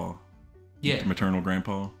grandpa. Yeah. Maternal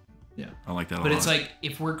grandpa. Yeah. I like that a lot. But it's like,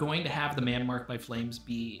 if we're going to have the man marked by flames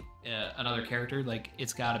be another character, like,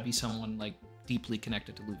 it's got to be someone like deeply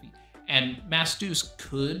connected to Luffy. And Mass Deuce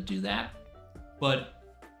could do that, but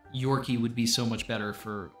Yorkie would be so much better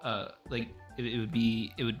for like it would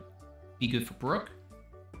be good for Brook.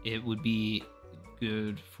 It would be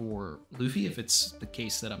good for Luffy if it's the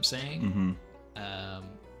case that I'm saying. Mm-hmm.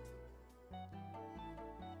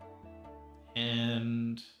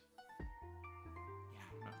 And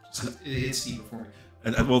yeah, it's deeper for me.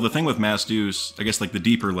 Well, the thing with Mass Deuce, I guess like the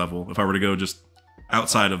deeper level, if I were to go just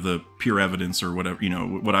outside of the pure evidence or whatever, you know,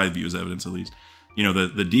 what I view as evidence at least, you know,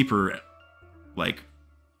 the deeper like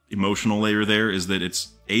emotional layer there is that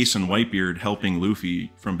it's Ace and Whitebeard helping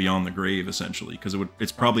Luffy from beyond the grave, essentially, because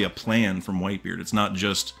it's probably a plan from Whitebeard. It's not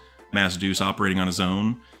just Mass Deuce operating on his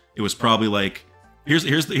own. It was probably like, here's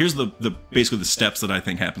the basically the steps that I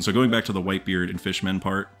think happened. So going back to the Whitebeard and Fishmen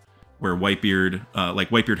part, where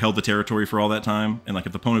Whitebeard held the territory for all that time, and like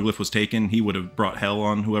if the poneglyph was taken, he would have brought hell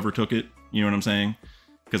on whoever took it. You know what I'm saying?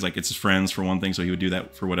 Because like it's his friends for one thing, so he would do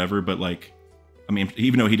that for whatever. But like, I mean,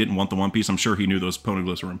 even though he didn't want the One Piece, I'm sure he knew those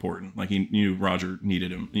poneglyphs were important. Like he knew Roger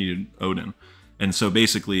needed Odin, and so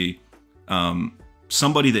basically,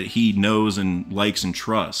 somebody that he knows and likes and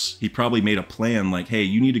trusts, he probably made a plan like, hey,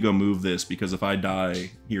 you need to go move this because if I die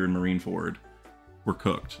here in Marineford, we're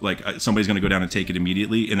cooked. Like somebody's going to go down and take it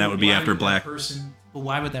immediately, and that would be after Black. But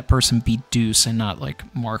why would that person be Deuce and not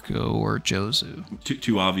like Marco or Jozu?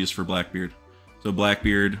 Too obvious for Blackbeard. So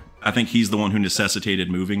Blackbeard, I think he's the one who necessitated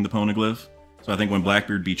moving the poneglyph. So I think when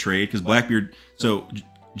Blackbeard betrayed, because Blackbeard, so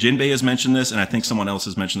Jinbei has mentioned this, and I think someone else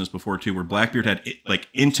has mentioned this before too, where Blackbeard had like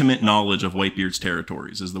intimate knowledge of Whitebeard's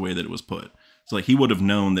territories, is the way that it was put. So like he would have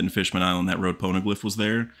known that in Fishman Island that road poneglyph was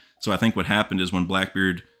there. So I think what happened is when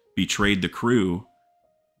Blackbeard betrayed the crew,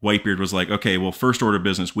 Whitebeard was like, okay, well, first order of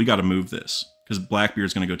business, we got to move this because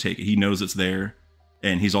Blackbeard's going to go take it. He knows it's there.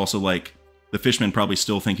 And he's also like, the fishmen probably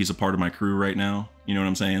still think he's a part of my crew right now. You know what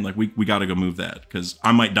I'm saying? Like, we got to go move that because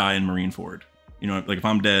I might die in Marineford. You know, like if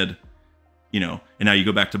I'm dead, you know, and now you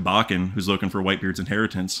go back to Bakken, who's looking for Whitebeard's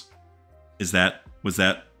inheritance. Did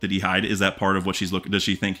he hide? Is that part of what she's looking? Does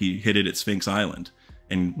she think he hid it at Sphinx Island?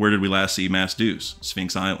 And where did we last see Mass Deuce?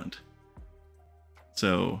 Sphinx Island.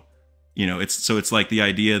 So, you know, it's like the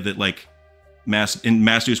idea that like Mass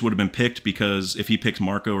Deuce would have been picked because if he picked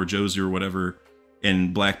Marco or Jozu or whatever,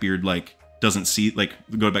 and Blackbeard like doesn't see, like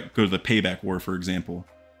go to the Payback War, for example,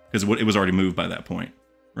 because it was already moved by that point,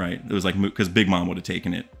 right? It was like because Big Mom would have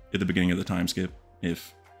taken it at the beginning of the time skip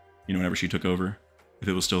if, you know, whenever she took over, if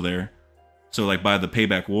it was still there. So like by the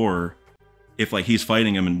Payback War, if like he's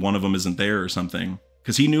fighting him and one of them isn't there or something,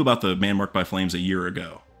 because he knew about the Man Marked by Flames a year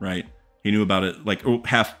ago, right? He knew about it like we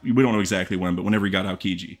don't know exactly when, but whenever he got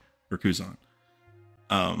Aokiji or Kuzan,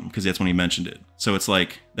 because that's when he mentioned it. So it's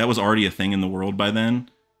like that was already a thing in the world by then.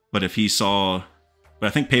 But if he saw, but I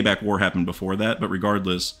think Payback War happened before that. But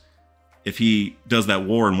regardless, if he does that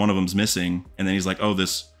war and one of them's missing, and then he's like, oh, the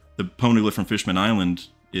poneglyph from Fishman Island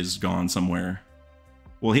is gone somewhere.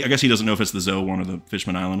 Well, I guess he doesn't know if it's the Zoe one or the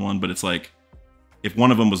Fishman Island one, but it's like, if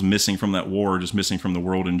one of them was missing from that war, just missing from the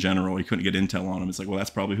world in general, he couldn't get intel on him. It's like, well,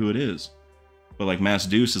 that's probably who it is. But like Mass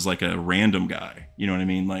Deuce is like a random guy. You know what I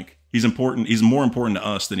mean? Like he's important. He's more important to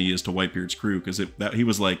us than he is to Whitebeard's crew because he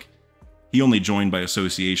was like, he only joined by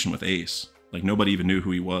association with Ace. Like nobody even knew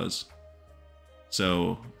who he was.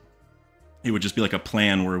 So it would just be like a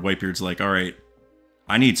plan where Whitebeard's like, all right,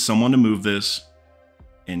 I need someone to move this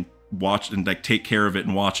and watch and like take care of it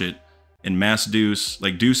and watch it. And Mass Deuce,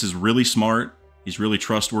 like Deuce is really smart. He's really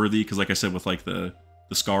trustworthy because like I said with like the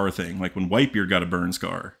scar thing, like when Whitebeard got a burn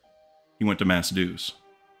scar, he went to Mass Deuce.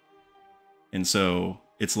 And so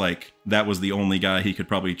it's like that was the only guy he could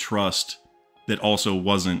probably trust that also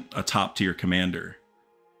wasn't a top tier commander.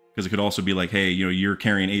 Because it could also be like, hey, you know, you're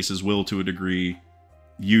carrying Ace's will to a degree.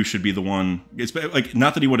 You should be the one. It's like,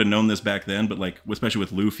 not that he would have known this back then, but like, especially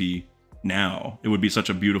with Luffy now, it would be such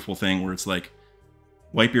a beautiful thing where it's like,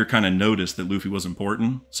 Whitebeard kind of noticed that Luffy was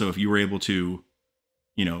important. So if you were able to,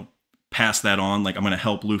 you know, pass that on, like I'm going to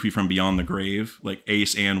help Luffy from beyond the grave, like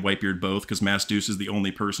Ace and Whitebeard both, because Mass Deuce is the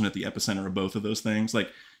only person at the epicenter of both of those things.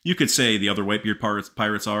 Like you could say the other Whitebeard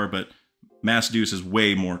pirates are, but Mass Deuce is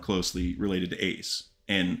way more closely related to Ace.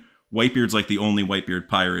 And Whitebeard's like the only Whitebeard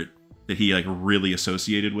pirate that he like really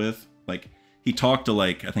associated with. Like he talked to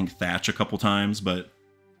like, I think Thatch a couple times, but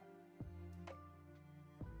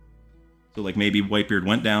so like maybe Whitebeard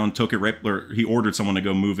went down, took it right, or he ordered someone to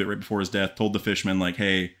go move it right before his death, told the fisherman like,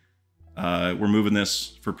 hey, we're moving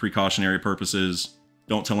this for precautionary purposes.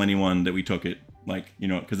 Don't tell anyone that we took it. Like, you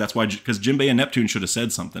know, because that's why, because Jinbei and Neptune should have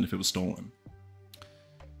said something if it was stolen.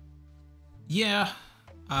 Yeah,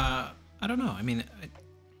 I don't know. I mean,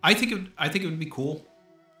 I think it would be cool.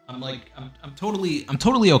 I'm totally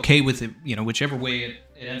okay with it. You know, whichever way it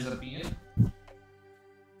ends up being.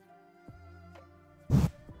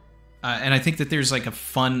 And I think that there's like a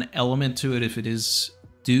fun element to it if it is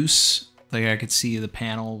Deuce. Like I could see the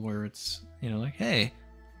panel where it's, you know, like, hey,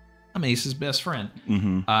 I'm Ace's best friend,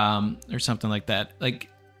 or something like that. Like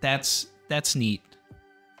that's neat.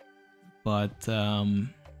 But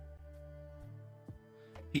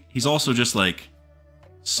he's also just like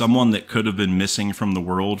someone that could have been missing from the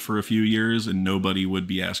world for a few years and nobody would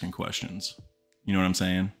be asking questions. You know what I'm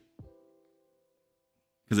saying?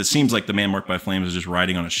 Because it seems like the man marked by flames is just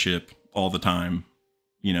riding on a ship all the time,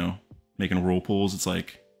 you know, making whirlpools. It's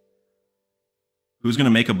like, who's going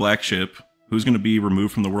to make a black ship? Who's going to be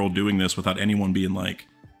removed from the world doing this without anyone being like,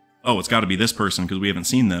 oh, it's got to be this person because we haven't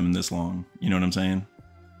seen them in this long. You know what I'm saying?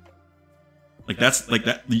 That's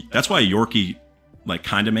why Yorkie like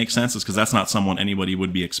kind of makes sense, is because that's not someone anybody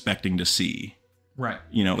would be expecting to see. Right.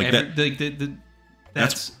 You know, like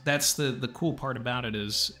that's the cool part about it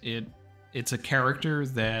is it's a character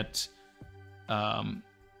that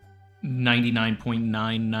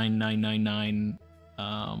 99.99999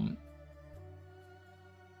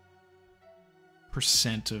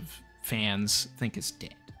 percent of fans think is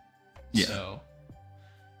dead. Yeah. So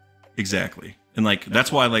exactly. And like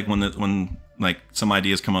that's why like when like some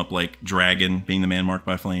ideas come up like Dragon being the man marked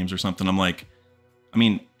by flames or something, I'm like, I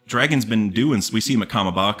mean, Dragon's been doing, we see him at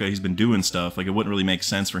Kamabaka, he's been doing stuff, like it wouldn't really make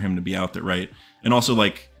sense for him to be out there, right? And also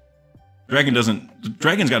like Dragon's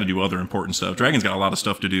got to do other important stuff. Dragon's got a lot of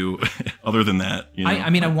stuff to do other than that, you know? I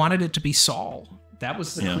mean, I wanted it to be Saul. That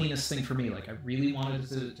was the cleanest thing for me. Like, I really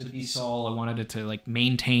wanted it to be Saul. I wanted it to, like,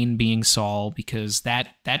 maintain being Saul because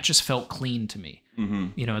that just felt clean to me. Mm-hmm.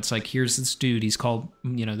 You know, it's like, here's this dude, he's called,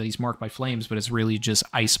 you know, that he's marked by flames, but it's really just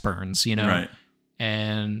ice burns, you know? Right.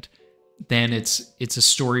 And then it's a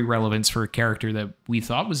story relevance for a character that we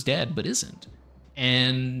thought was dead, but isn't.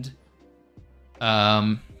 And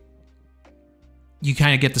you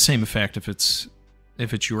kind of get the same effect if it's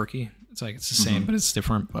Yorkie. It's like, it's the same, but it's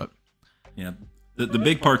different, but... Yeah. The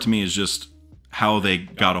big part to me is just how they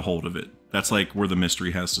got a hold of it. That's like where the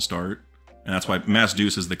mystery has to start, and that's why Mass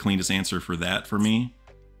Deuce is the cleanest answer for that for me.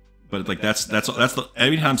 But like that's the,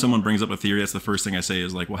 every time someone brings up a theory, that's the first thing I say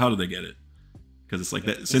is like, well, how did they get it? Because it's like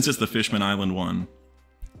that, since it's the Fishman Island one,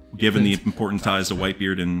 given the important ties to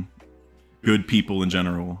Whitebeard and good people in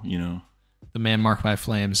general, you know. The man marked by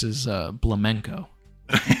flames is Blamenco.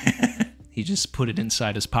 He just put it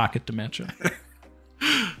inside his pocket dimension.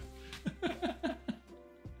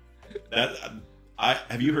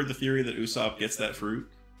 Have you heard the theory that Usopp gets that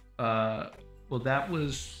fruit? Well, that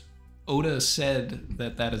was Oda said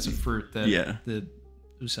that is a fruit that the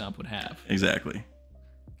Usopp would have. Exactly.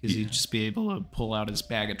 Because he'd just be able to pull out his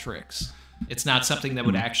bag of tricks. It's not something that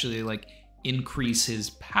would actually like increase his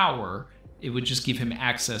power. It would just give him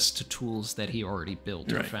access to tools that he already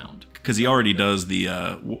built or found. Because he already does the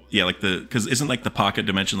because isn't like the pocket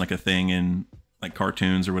dimension like a thing in like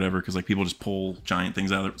cartoons or whatever? Because like people just pull giant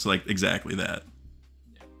things out of it. So like exactly that.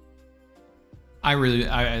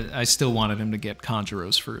 I still wanted him to get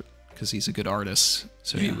Conjuro's fruit because he's a good artist,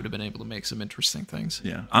 so he would have been able to make some interesting things.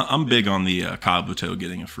 Yeah, I'm big on the Kabuto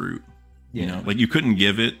getting a fruit. You know, like you couldn't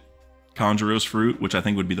give it Conjuro's fruit, which I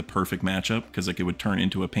think would be the perfect matchup because like it would turn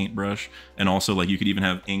into a paintbrush, and also like you could even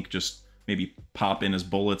have Ink just maybe pop in as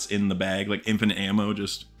bullets in the bag, like infinite ammo.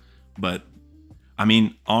 But I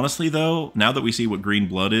mean, honestly though, now that we see what green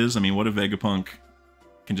blood is, I mean, what if Vegapunk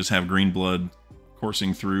can just have green blood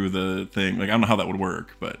coursing through the thing? Like I don't know how that would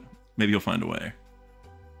work, but maybe he'll find a way.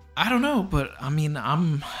 I don't know, but I mean,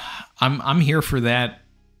 I'm here for that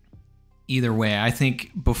either way. I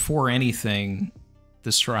think before anything,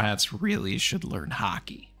 the Straw Hats really should learn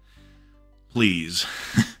hockey. Please.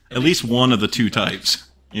 At least one of the two types.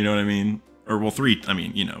 You know what I mean? Or well, three. I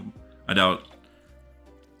mean, you know, I doubt.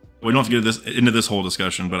 We don't have to get into this whole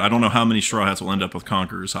discussion, but I don't know how many Straw Hats will end up with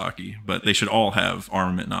Conqueror's hockey, but they should all have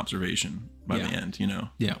armament and observation by the end, you know?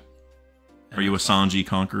 Yeah. Are you a Sanji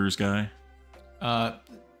Conqueror's guy?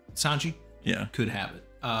 Sanji could have it.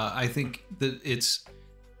 I think that it's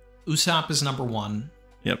Usopp is number one.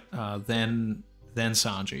 Yep. Then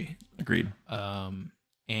Sanji. Agreed. And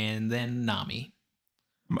then Nami.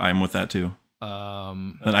 I'm with that too.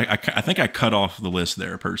 And I think I cut off the list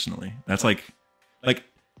there personally. That's like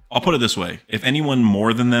I'll put it this way: if anyone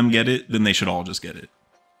more than them get it, then they should all just get it.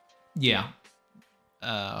 Yeah.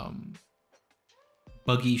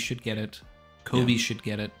 Buggy should get it. Kobe should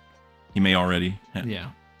get it. He may already. Yeah.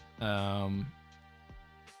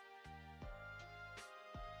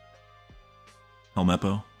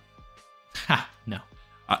 Helmeppo? Ha, no.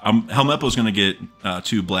 Helmeppo's gonna get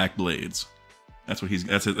 2 black blades. That's what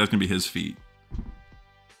that's gonna be his feat.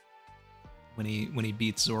 When he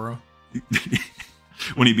beats Zoro.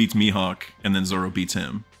 When he beats Mihawk and then Zoro beats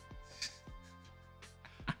him.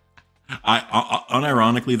 I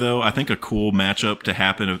unironically though, I think a cool matchup to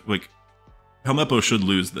happen, like Helmeppo should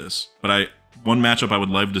lose this, but one matchup I would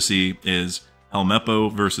love to see is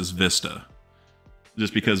Helmeppo versus Vista.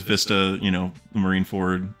 just because Vista, you know,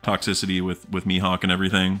 Marineford toxicity with Mihawk and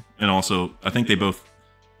everything, and also I think they both,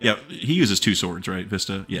 yeah, he uses 2 swords, right?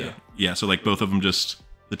 Vista, yeah. So like both of them just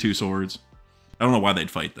the 2 swords. I don't know why they'd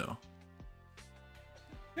fight though.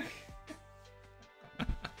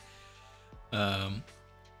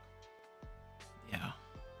 Yeah.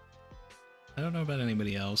 I don't know about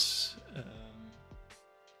anybody else.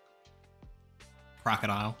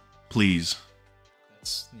 Crocodile. Please.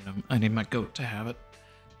 That's, you know, I need my goat to have it.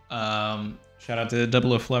 Shout out to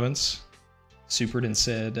Double O Flevens. Supered and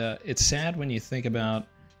said, it's sad when you think about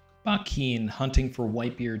Bakeen hunting for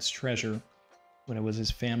Whitebeard's treasure when it was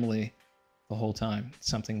his family the whole time.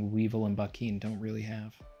 Something Weevil and Bakeen don't really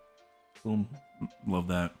have. Boom. Love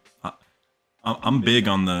that. I'm big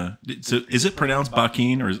on the. So is it pronounced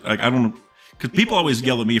Bakeen or is, like I don't? Because people always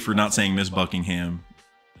yell at me for not saying Miss Buckingham,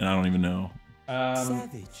 and I don't even know.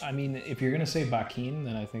 I mean, if you're gonna say Bakeen,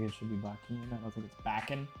 then I think it should be Bakeen. I don't think it's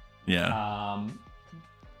Bakken. Yeah.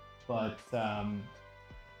 But I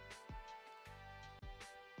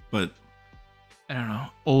don't know.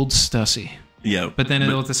 Old Stussy. Yeah. But then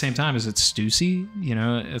at the same time, is it Stussy? You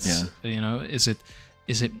know, it's you know, is it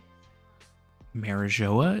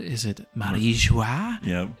Marijoa? Is it Marie Joie?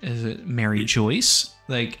 Yeah. Is it Mary Joyce?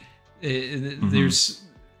 Like, there's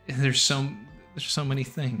so many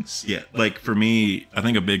things. Yeah. Like for me, I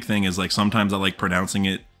think a big thing is like sometimes I like pronouncing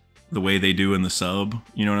it the way they do in the sub.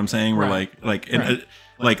 You know what I'm saying? Where like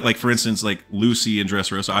for instance, like Lucy and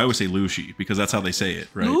Dressrosa, I always say Lucy because that's how they say it,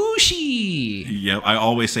 right? Lucy. Yeah, I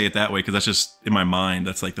always say it that way because that's just in my mind.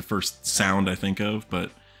 That's like the first sound I think of.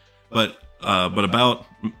 But about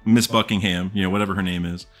Miss Buckingham, you know, whatever her name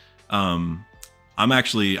is, I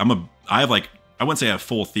wouldn't say I have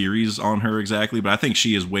full theories on her exactly, but I think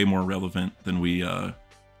she is way more relevant than we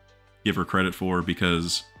give her credit for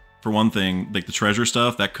because, for one thing, like the treasure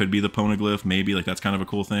stuff, that could be the poneglyph, maybe, like that's kind of a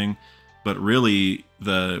cool thing. But really,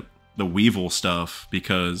 the Weevil stuff,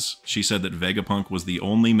 because she said that Vegapunk was the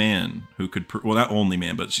only man who could, well, not only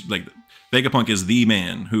man, but Vegapunk is the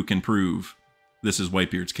man who can prove this is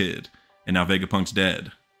Whitebeard's kid. And now Vegapunk's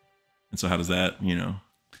dead. And so how does that, you know?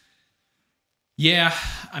 Yeah,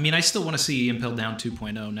 I mean, I still want to see Impel Down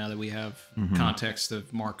 2.0 now that we have context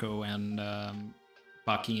of Marco and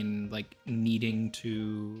Bakeen like needing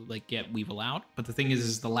to like get Weevil out. But the thing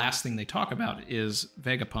is the last thing they talk about is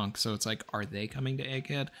Vegapunk. So it's like, are they coming to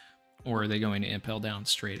Egghead or are they going to Impel Down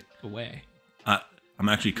straight away? I'm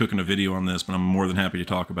actually cooking a video on this, but I'm more than happy to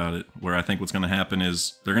talk about it. Where I think what's going to happen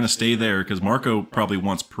is they're going to stay there because Marco probably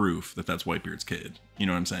wants proof that that's Whitebeard's kid. You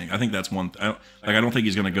know what I'm saying? I think that's one. I don't think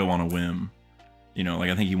he's going to go on a whim. You know, like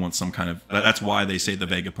I think he wants some kind of. That's why they say the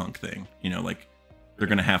Vegapunk thing. You know, like they're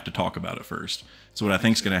going to have to talk about it first. So what I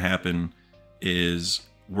think is going to happen is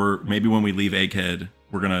maybe when we leave Egghead,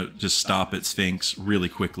 we're going to just stop at Sphinx really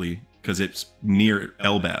quickly because it's near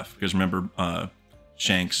Elbaf. Because remember,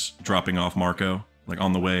 Shanks dropping off Marco. Like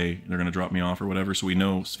on the way, they're going to drop me off or whatever. So we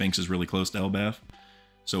know Sphinx is really close to Elbaf.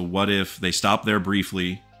 So what if they stop there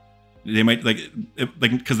briefly? They might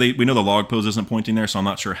because we know the log pose isn't pointing there, so I'm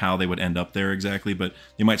not sure how they would end up there exactly. But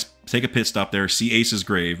they might take a pit stop there, see Ace's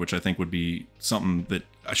grave, which I think would be something that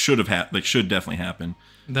should definitely happen.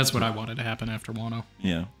 That's what I wanted to happen after Wano.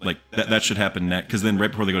 Yeah, like that should happen next. Because then right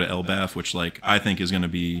before they go to Elbaf, which like I think is going to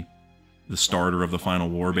be the starter of the final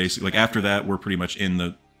war, basically. Like after that, we're pretty much in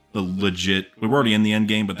the legit. We're already in the end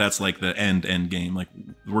game, but that's like the end game. Like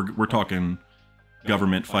we're talking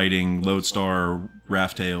government fighting, Lodestar,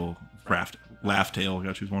 Laugh-Tail.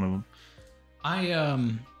 Gotta choose one of them.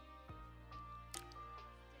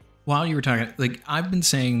 While you were talking, like I've been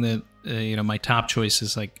saying that you know, my top choice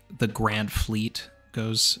is like the Grand Fleet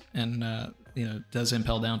goes and you know, does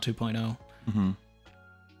Impel Down 2.0.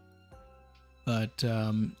 But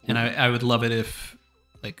and I would love it if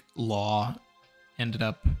like Law ended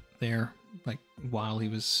up there, like while he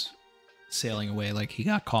was sailing away, like he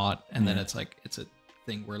got caught, and then it's like it's a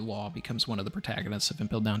thing where Law becomes one of the protagonists of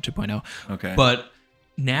Impel Down 2.0. Okay. But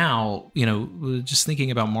now, you know, just thinking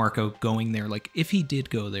about Marco going there, like if he did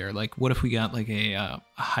go there, like what if we got like a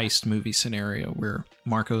heist movie scenario where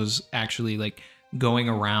Marco's actually like going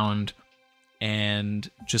around and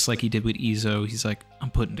just like he did with Izo, he's like, I'm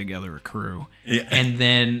putting together a crew. Yeah. And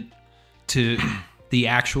then to the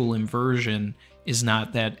actual inversion is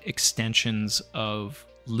not that extensions of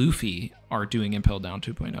Luffy are doing Impel Down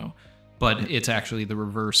 2.0, but it's actually the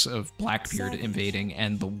reverse of Blackbeard invading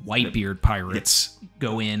and the Whitebeard pirates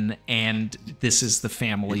go in, and this is the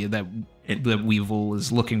family that Weevil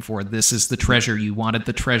is looking for. This is the treasure. You wanted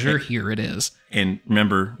the treasure, here it is. And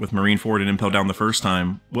remember, with Marineford and Impel Down the first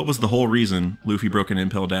time, what was the whole reason Luffy broke an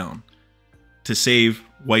Impel Down? to save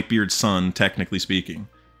Whitebeard's son, technically speaking.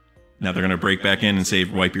 Now they're going to break back in and save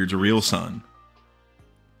Whitebeard's real son.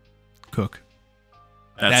 Cook.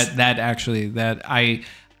 That's, I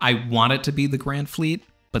want it to be the Grand Fleet,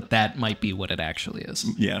 but that might be what it actually is.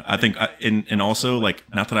 Yeah, I think, and also, like,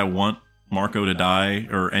 not that I want Marco to die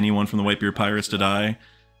or anyone from the Whitebeard Pirates to die,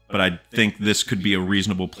 but I think this could be a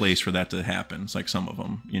reasonable place for that to happen. It's like some of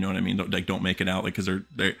them, you know what I mean? Don't make it out, like, because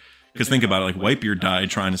think about it, like, Whitebeard died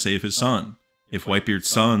trying to save his son. If Whitebeard's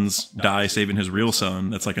sons die saving his real son,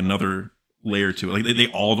 that's like another layer to it. Like, they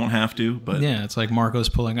all don't have to, but yeah, it's like Marco's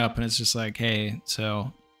pulling up, and it's just like, hey,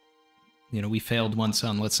 so, you know, we failed one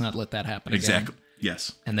son. Let's not let that happen exactly. again.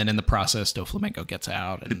 Yes. And then in the process, Doflamingo gets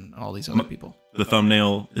out, and all these other people. The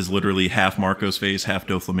thumbnail is literally half Marco's face, half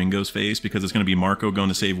Doflamingo's face, because it's going to be Marco going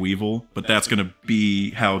to save Weevil, but that's going to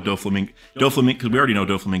be how Doflamingo, because we already know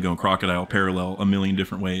Doflamingo and Crocodile parallel a million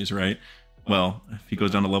different ways, right? Well, if he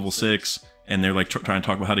goes down to level 6, and they're like trying to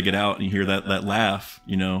talk about how to get out, and you hear that laugh,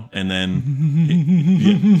 you know, and then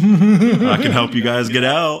I can help you guys get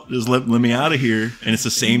out. Just let me out of here. And it's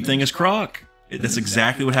the same thing as Croc. That's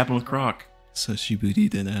exactly what happened with Croc. Sashiburi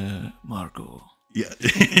dena Marco. Yeah.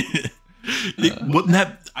 Wouldn't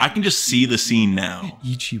that? I can just see the scene now.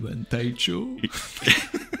 Ichiban Taicho.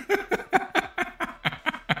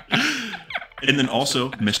 And then also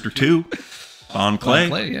Mr. 2. On Clay,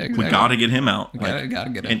 yeah, exactly. We gotta get him out. Gotta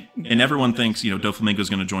get him. And everyone thinks, you know, Doflamingo's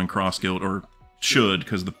going to join Cross Guild, or should,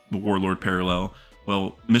 because the Warlord parallel.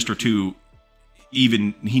 Well, Mr. 2,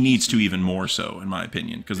 he needs to even more so, in my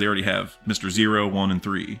opinion, because they already have Mr. 0, 1, and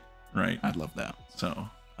 3, right? I'd love that. So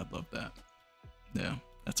I'd love that. Yeah,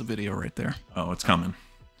 that's a video right there. Oh, it's coming.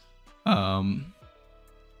 Wow.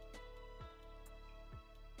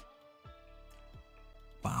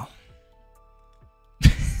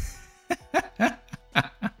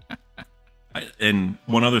 And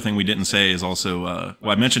one other thing we didn't say is also,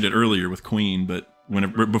 well, I mentioned it earlier with Queen, but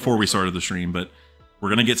before we started the stream, but we're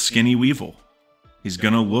gonna get Skinny Weevil. He's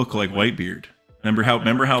gonna look like Whitebeard. Remember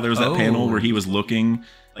how there was that panel where he was looking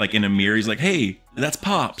like in a mirror? He's like, "Hey, that's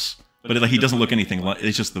Pops," but he doesn't look anything like.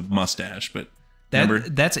 It's just the mustache. But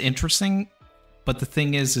that's interesting. But the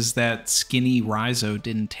thing is that Skinny Rizo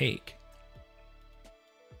didn't take.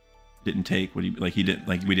 Didn't take what he didn't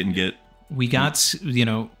like. We didn't get. We got, you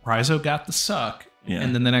know, Rizo got the suck,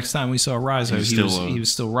 and then the next time we saw Rizo, he was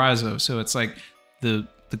still Rizo. So it's like the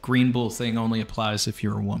Green Bull thing only applies if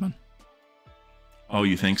you're a woman. Oh,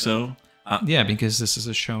 you think so? Yeah, because this is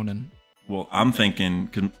a shonen. Well, I'm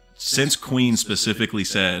thinking, since Queen specifically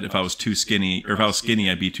said if I was too skinny, or if I was skinny,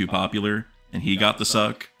 I'd be too popular, and he got the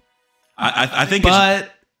suck. I think.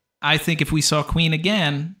 But I think if we saw Queen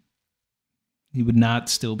again, he would not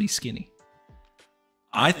still be skinny.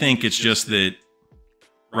 I think it's just that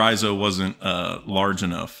Rizo wasn't large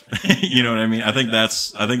enough. You know what I mean? I think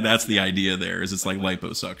that's the idea there. Is it's like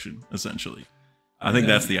liposuction essentially. I think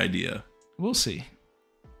that's the idea. We'll see.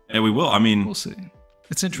 Yeah, we will. I mean, we'll see.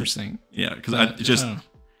 It's interesting. Yeah, because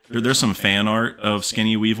there's some fan art of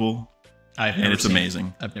Skinny Weevil, and it's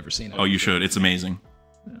amazing. I've never seen it. Oh, you should. It's amazing.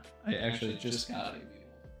 Yeah. I actually just got it.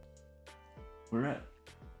 Where at?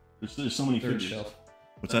 There's so many third figures. Shelf.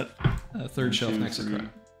 What's that? Third shelf next to Croc.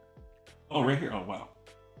 Oh, right here. Oh, wow.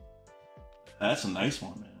 That's a nice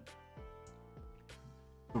one, man.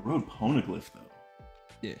 The Road Poneglyph, though.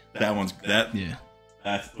 Yeah. That one's that. Yeah.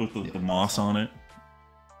 That's with the moss on it.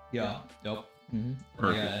 Yeah. Yep. Mm-hmm.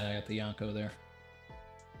 Perfect. I got the Yonko there.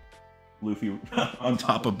 Luffy on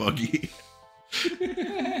top of Buggy.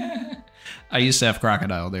 I used to have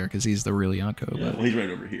Crocodile there because he's the real Yonko. Yeah, well, he's right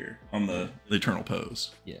over here on the Eternal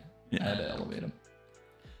Pose. Yeah. I had to elevate him.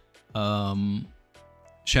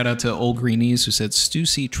 Shout out to Old Greenies who said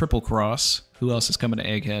Stussy Triple Cross. Who else is coming to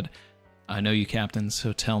Egghead? I know you, Captain,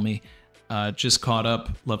 so tell me. Just caught up.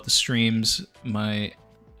 Love the streams. My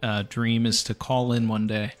dream is to call in one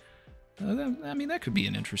day. I mean, that could be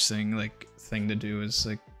an interesting thing to do. Is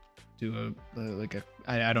do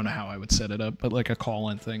I don't know how I would set it up, but like a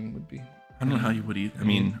call-in thing would be. I don't know how you would either. I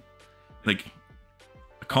mean, like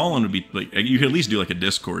a call-in would be like you could at least do like a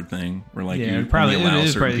Discord thing where like you probably only allow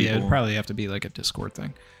certain probably, people. it'd probably have to be like a Discord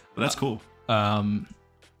thing. But that's cool. It'd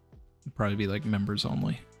probably be like members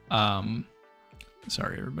only.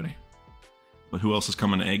 Sorry everybody. But who else is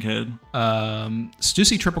coming to Egghead?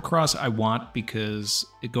 Stussy Triple Cross I want because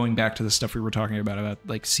going back to the stuff we were talking about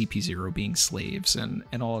like CP0 being slaves and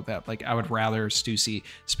all of that, like I would rather Stussy,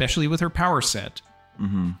 especially with her power set,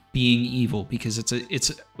 being evil, because it's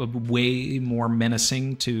a way more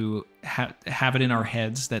menacing to have it in our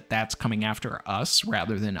heads that that's coming after us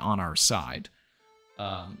rather than on our side,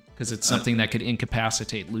 because it's something that could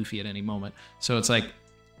incapacitate Luffy at any moment. So it's like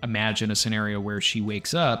imagine a scenario where she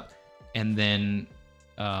wakes up and then,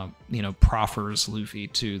 proffers Luffy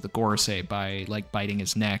to the Gorosei by like biting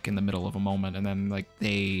his neck in the middle of a moment, and then like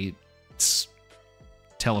they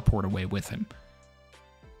teleport away with him.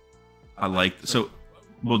 I like so.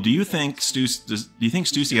 Well, do you think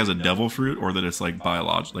Stussy has a devil fruit, or that it's like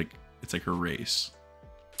biological, like it's like her race,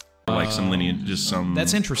 or like some lineage, just some?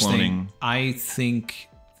 That's interesting. Cloning? I think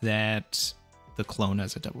that the clone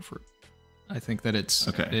has a devil fruit. I think that it's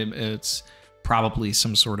it's probably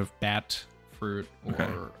some sort of bat fruit,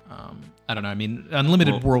 or I don't know. I mean,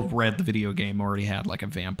 Unlimited World Red, the video game, already had like a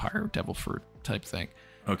vampire devil fruit type thing.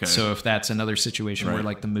 Okay. So if that's another situation where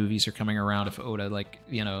like the movies are coming around, if Oda like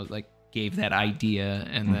gave that idea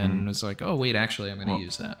and then was like, oh wait, actually I'm going to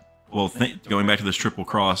use that. Well, going back to this triple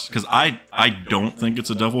cross, because I don't think it's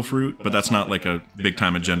a devil fruit, but that's not like a big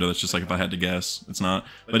time agenda. That's just like if I had to guess, it's not.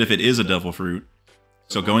 But if it is a devil fruit,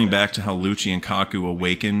 so going back to how Lucci and Kaku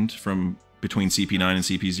awakened from between CP9 and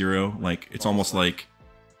CP0, like it's almost like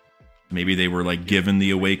maybe they were like given the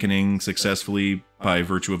awakening successfully by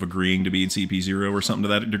virtue of agreeing to be in CP0 or something to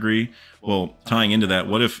that degree. Well, tying into that,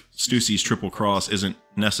 what if Stussy's triple cross isn't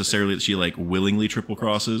necessarily that she like willingly triple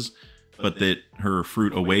crosses, but that her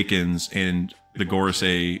fruit awakens and the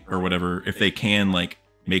Gorosei or whatever, if they can like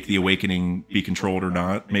make the awakening be controlled or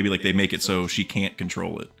not, maybe like they make it so she can't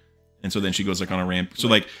control it. And so then she goes like on a ramp. So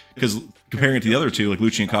like, because comparing it to the other two, like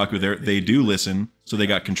Lucci and Kaku, they do listen, so they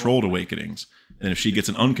got controlled awakenings. And if she gets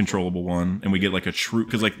an uncontrollable one, and we get like a true,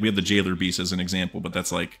 because like we have the Jailer Beast as an example, but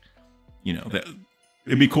that's like, that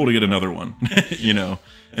it'd be cool to get another one,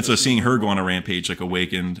 And so seeing her go on a rampage, like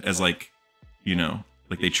awakened as like,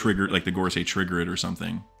 like they trigger, like the Gorosei trigger it or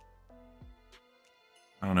something.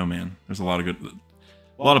 I don't know, man. There's a lot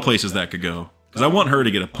of places that could go. Because I want her to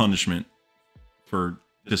get a punishment for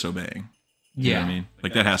disobeying. You know what I mean?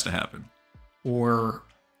 Like that has to happen. Or,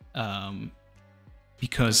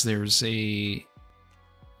 because there's a,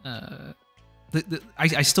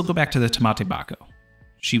 I still go back to the Tamate Bako.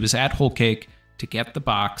 She was at Whole Cake to get the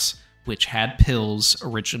box, which had pills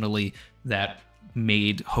originally that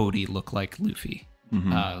made Hody look like Luffy,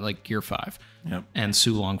 like Gear 5, and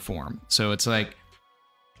Sulong form. So it's like,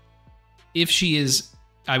 if she is,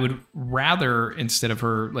 I would rather, instead of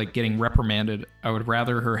her like getting reprimanded, I would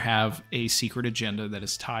rather her have a secret agenda that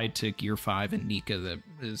is tied to Gear 5 and Nika, that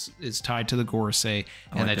is tied to the Gorosei,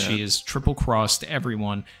 and that she is triple crossed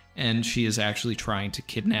everyone, and she is actually trying to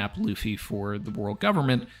kidnap Luffy for the world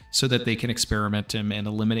government so that they can experiment him and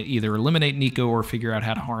either eliminate Nico or figure out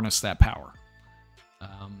how to harness that power.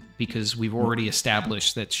 Because we've already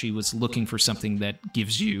established that she was looking for something that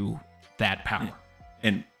gives you that power.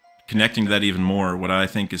 And connecting to that even more, what I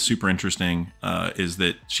think is super interesting is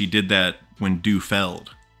that she did that when Dufeld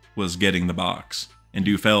was getting the box, and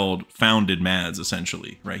Dufeld founded Mads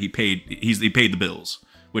essentially, right? He paid the bills,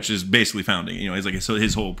 which is basically founding. It's like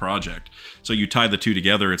his whole project. So you tie the two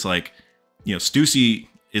together, it's like, Stussy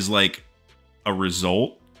is like a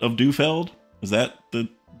result of Dufeld.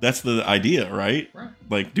 That's the idea, right?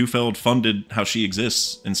 Like Dufeld funded how she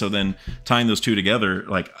exists, and so then tying those two together,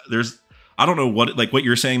 like I don't know what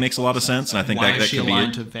you're saying makes a lot of sense, and I think why that is she could be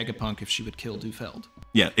aligned it. to Vegapunk if she would kill Dufeld?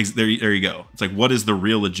 Yeah, there you go. It's like, what is the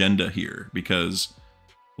real agenda here? Because,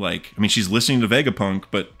 like, I mean, she's listening to Vegapunk,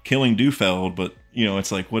 but killing Dufeld, but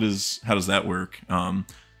it's like, how does that work? And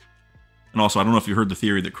also, I don't know if you heard the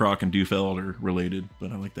theory that Croc and Dufeld are related,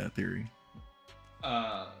 but I like that theory.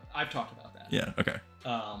 I've talked about that. Yeah. Okay.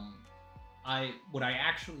 What I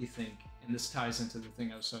actually think, and this ties into the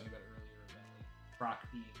thing I was talking about earlier about like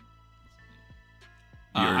Croc being.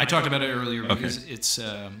 I talked about it earlier because it's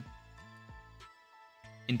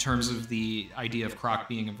in terms of the idea of Croc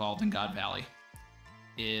being involved in God Valley,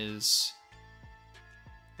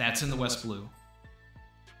 that's in the West Blue.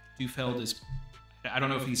 Dufeld is, I don't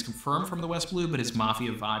know if he's confirmed from the West Blue, but his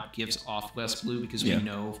Mafia vibe gives off West Blue because we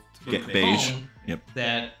know through beige.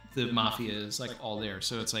 That the Mafia is like all there.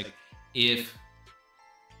 So it's like, if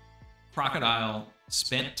Crocodile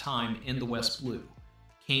spent time in the West Blue,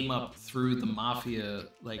 came up through the Mafia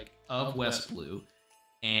like of West Blue,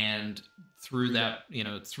 and through that,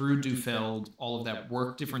 through Dufeld, all of that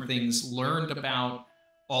work, different things, learned about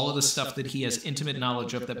all of the stuff that he has intimate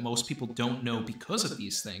knowledge of that most people don't know because of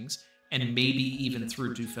these things, and maybe even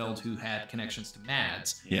through Dufeld, who had connections to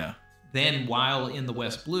Mads. Yeah. Then while in the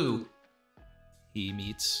West Blue, he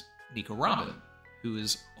meets Nico Robin, who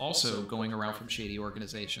is also going around from shady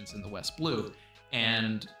organizations in the West Blue,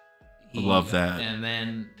 and Love that. And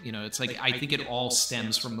then, you know, it's like, I think it all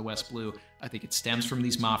stems from the West Blue. I think it stems from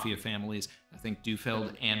these mafia families. I think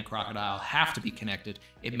Dufeld and Crocodile have to be connected.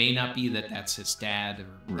 It may not be that that's his dad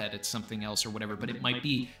or that it's something else or whatever, but it might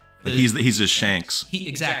be. He's his Shanks.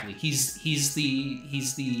 Exactly. He's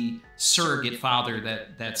the surrogate father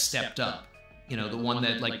that stepped up. You know, the one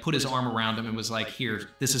that like put his arm around him and was like, "Here,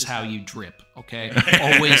 this is how you drip. Okay,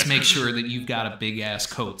 always make sure that you've got a big ass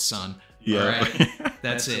coat, son. Yeah. All right,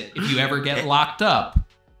 that's it. If you ever get locked up,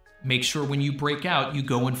 make sure when you break out, you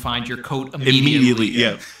go and find your coat immediately.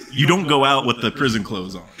 Yeah. You don't go out with the prison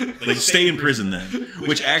clothes on. Like, stay in prison then.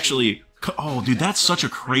 Which actually, oh, dude, that's such a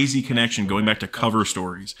crazy connection going back to cover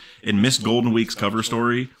stories. In Miss Golden Week's cover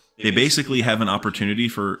story, they basically have an opportunity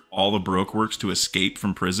for all the Baroque works to escape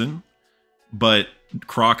from prison. But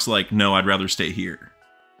Croc's like, no, I'd rather stay here.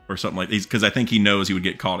 Or something like that. Because I think he knows he would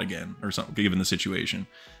get caught again or something, given the situation.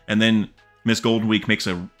 And then Miss Golden Week makes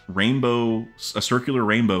a circular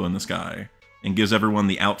rainbow in the sky and gives everyone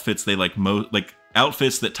the outfits they like most, like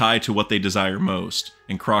outfits that tie to what they desire most.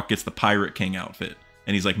 And Croc gets the Pirate King outfit.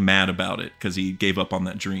 And he's like mad about it because he gave up on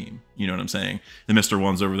that dream. You know what I'm saying? And Mr.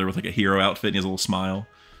 One's over there with like a hero outfit and he has a little smile.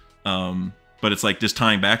 But it's like just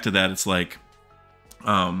tying back to that, it's like,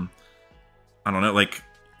 I don't know, like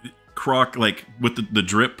Croc, like with the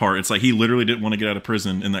drip part, it's like he literally didn't want to get out of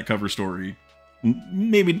prison in that cover story.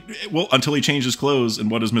 Maybe, well, until he changed his clothes. And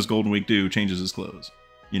what does Miss Golden Week do? Changes his clothes,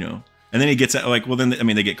 you know? And then he gets out, like, well, then, I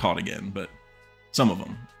mean, they get caught again, but some of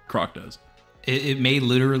them, Croc does. It may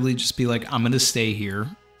literally just be like, I'm going to stay here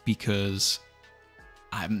because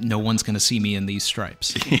no one's going to see me in these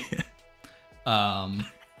stripes.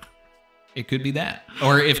 It could be that.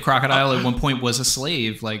 Or if Crocodile at one point was a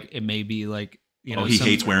slave, like, it may be like, you know, he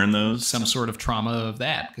hates wearing those. Some sort of trauma of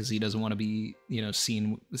that because he doesn't want to be, you know,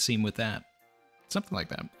 seen with that. Something like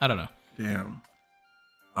that. I don't know. Damn.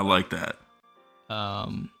 I like that. I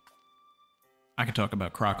can talk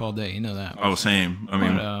about Croc all day. You know that. Oh, same. I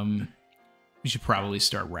mean, but, we should probably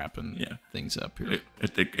start wrapping things up here.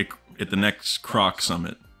 At the next Croc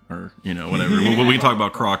summit, or, you know, whatever. we can talk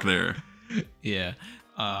about Croc there. Yeah.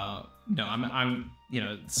 No, I'm, you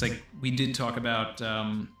know, it's like we did talk about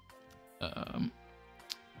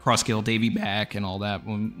Crossgill Davy back and all that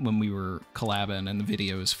when we were collabing and the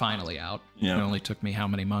video is finally out. Yeah. It only took me how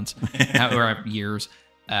many months or years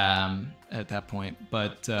at that point.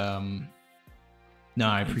 But no,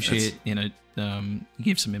 I appreciate, you know, you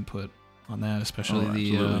gave some input on that,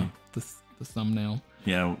 especially the thumbnail.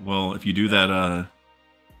 Yeah, well, if you do that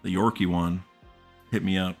the Yorkie one, hit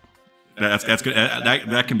me up. That's good.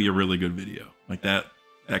 That can be a really good video. Like that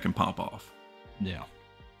can pop off. Yeah.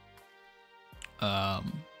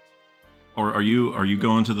 Or are you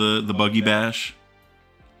going to the Buggy Bash?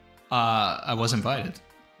 I was invited.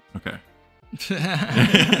 Okay.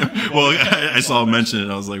 Well, I saw him mention it.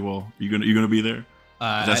 I was like, well, you gonna be there?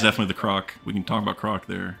 That's definitely the Croc. We can talk about Croc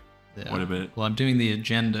there quite a bit. Well, I'm doing the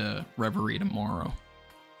Agenda Reverie tomorrow.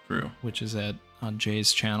 True. Which is on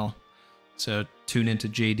Jay's channel. So tune into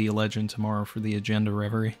JD Legend tomorrow for the Agenda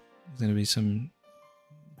Reverie. There's going to be some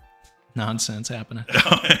nonsense happening.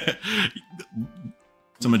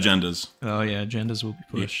 Some agendas. Oh yeah, agendas will be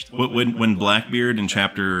pushed. When Blackbeard in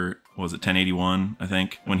chapter, what was it, 1081, I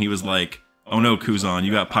think, when he was like, oh no, Kuzan,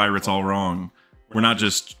 you got pirates all wrong. We're not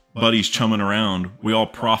just buddies chumming around. We all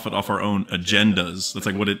profit off our own agendas. That's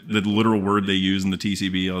like the literal word they use in the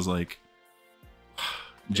TCB. I was like,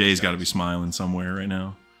 Jay's got to be smiling somewhere right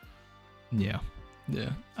now. Yeah.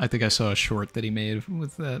 Yeah. I think I saw a short that he made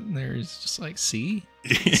with that and there. He's just like, see?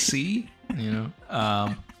 See? You know?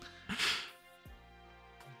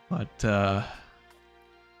 But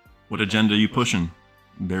what agenda are you pushing?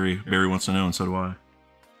 Barry wants to know, and so do I.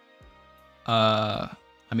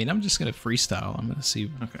 I mean, I'm just gonna freestyle. I'm gonna see,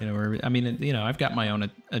 okay. You know, I mean, you know, I've got my own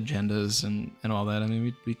agendas and all that. I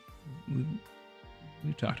mean, we've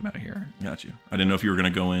talked about it here. Got you. I didn't know if you were gonna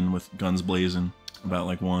go in with guns blazing about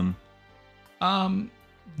like one.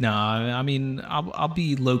 No, I mean, I'll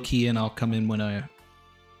be low key and I'll come in when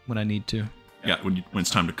I need to. Yeah, when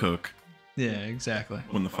it's time to cook. Yeah, exactly.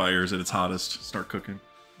 When the fire is at its hottest, start cooking.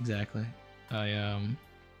 Exactly. I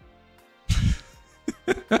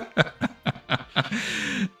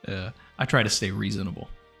try to stay reasonable.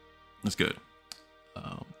 That's good.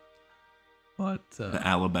 But the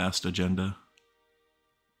Alabasta agenda.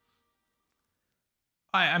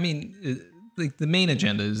 I mean, like the main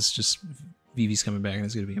agenda is just Vivi's coming back and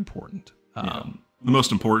it's going to be important. Yeah. The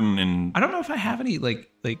most important, and I don't know if I have any like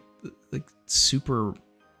super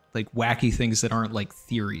like wacky things that aren't like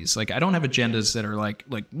theories. Like I don't have agendas that are like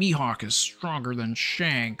Mihawk is stronger than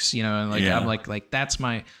Shanks, you know, and like I'm like that's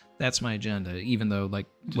my that's my agenda. Even though, like,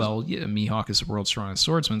 well, yeah, Mihawk is the world's strongest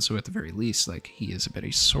swordsman, so at the very least, like, he is a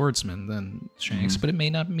better swordsman than Shanks, but it may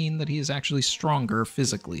not mean that he is actually stronger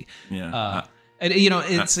physically. Yeah. And, you know,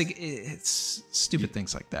 it's like, it's stupid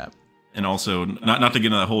things like that. And also, not to get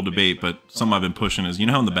into that whole debate, but something I've been pushing is, you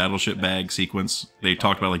know how in the battleship bag sequence, they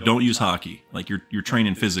talked about, like, don't use hockey. Like, you're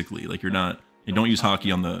training physically. Like, you don't use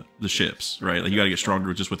hockey on the ships, right? Like, you got to get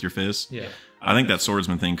stronger just with your fists. Yeah. I think that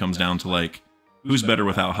swordsman thing comes down to, like, who's better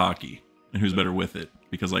without hockey and who's better with it.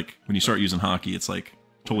 Because, like, when you start using hockey, it's, like,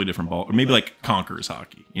 totally different ball. Or maybe, like, Conqueror's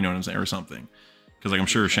hockey, you know what I'm saying? Or something. Because, like, I'm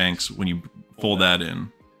sure Shanks, when you fold that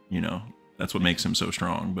in, you know, that's what makes him so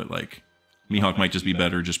strong. But, like, Mihawk might just be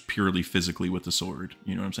better just purely physically with the sword.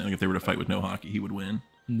 You know what I'm saying? Like, if they were to fight with no hockey, he would win.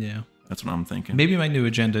 Yeah. That's what I'm thinking. Maybe my new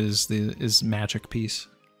agenda is magic piece.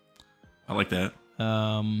 I like that.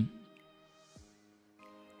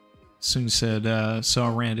 Soon said, saw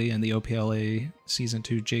Randy in the OPLA Season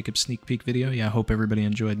 2 Jacob sneak peek video. Yeah, I hope everybody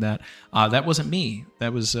enjoyed that. That wasn't me.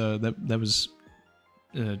 That was that was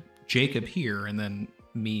Jacob here and then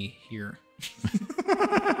me here.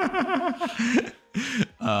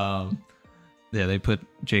 Yeah, they put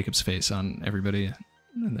Jacob's face on everybody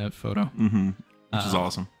in that photo. Which is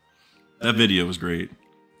awesome. That video was great,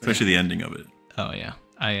 especially the ending of it. Oh yeah,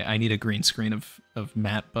 I need a green screen of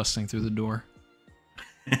Matt busting through the door.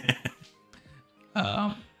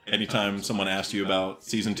 Anytime someone asks you about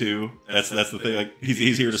season 2, that's the thing. Like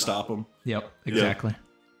he's here to stop them. Yep, exactly,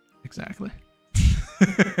 exactly.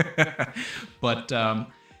 But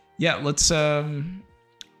yeah, let's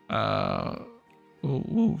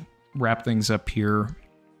we'll wrap things up here.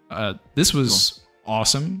 This was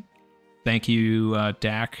awesome. Thank you,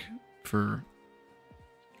 Dak, for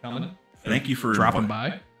coming. Thank you for dropping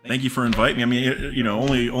by. Thank you for inviting me. I mean, you know,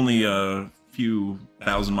 only a few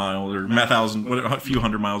thousand miles or a few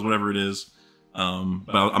hundred miles, whatever it is. But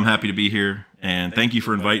I'm happy to be here, and thank you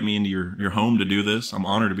for inviting me into your home to do this. I'm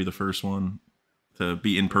honored to be the first one to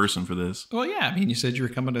be in person for this. Well, yeah. I mean, you said you were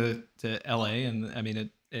coming to LA, and I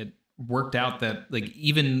mean, it worked out that, like,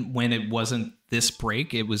 even when it wasn't this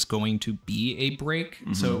break, it was going to be a break.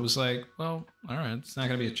 So it was like, well, all right, it's not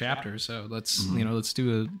going to be a chapter. So let's let's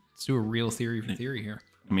do a real theory for theory here.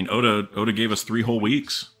 I mean, Oda gave us 3 whole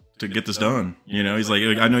weeks to get this done. You know, he's like,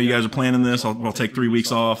 I know you guys are planning this. I'll take 3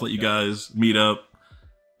 weeks off, let you guys meet up.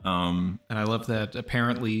 And I love that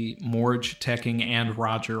apparently Morge, Tekking, and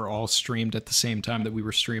Roger all streamed at the same time that we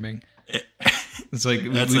were streaming. It's like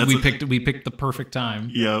we picked the perfect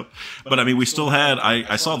time. Yep. But I mean, we still had,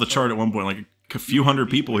 I saw the chart at one point, like a few hundred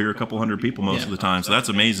people here, a couple hundred people most of the time. So that's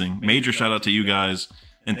amazing. Major shout out to you guys.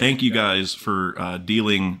 And thank you guys for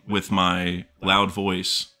dealing with my loud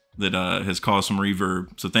voice that has caused some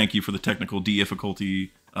reverb. So thank you for the technical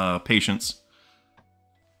difficulty patience.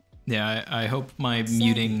 Yeah, I hope my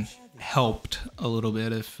muting helped a little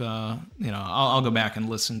bit. If I'll go back and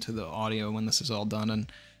listen to the audio when this is all done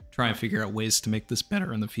and try and figure out ways to make this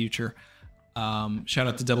better in the future. Shout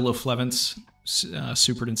out to Double O Flevance,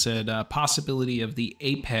 supered and said, possibility of the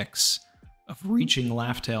apex of reaching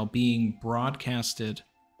Laugh-Tale being broadcasted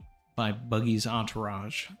by Buggy's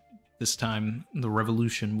entourage. This time, the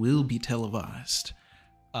revolution will be televised.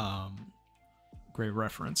 Great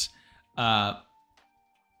reference.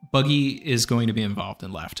 Buggy is going to be involved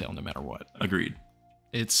in Laugh-Tale no matter what. Agreed.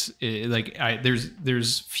 There's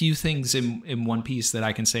few things in One Piece that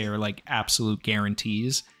I can say are like absolute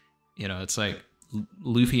guarantees. You know, it's like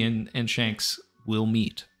Luffy and Shanks will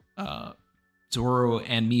meet. Zoro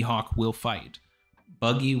and Mihawk will fight.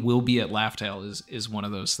 Buggy will be at Laugh-Tale is one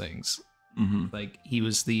of those things. Like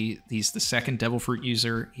he's the second Devil Fruit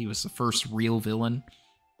user. He was the first real villain.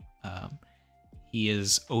 He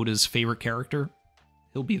is Oda's favorite character.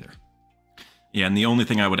 He'll be there. Yeah, and the only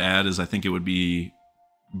thing I would add is I think it would be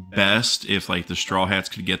best if like the Straw Hats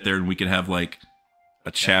could get there and we could have like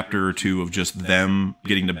a chapter or 2 of just them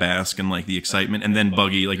getting to bask in like the excitement, and then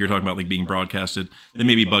Buggy, like you're talking about, like being broadcasted. Then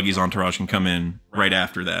maybe Buggy's entourage can come in right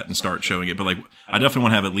after that and start showing it. But like, I definitely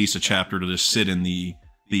want to have at least a chapter to just sit in the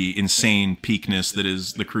insane peakness that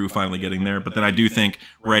is the crew finally getting there. But then I do think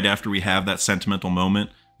right after we have that sentimental moment,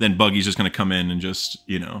 then Buggy's just going to come in and just,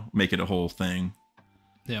 you know, make it a whole thing.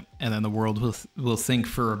 Yep, and then the world will think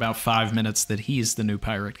for about 5 minutes that he's the new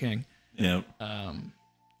Pirate King. Yep. And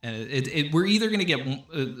we're either going to get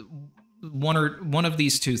one of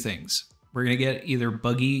these two things. We're going to get either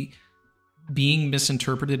Buggy being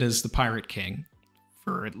misinterpreted as the Pirate King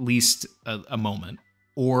for at least a moment,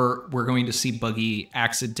 or we're going to see Buggy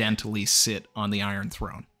accidentally sit on the Iron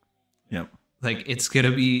Throne. Yep. Like it's going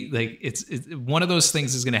to be like it's one of those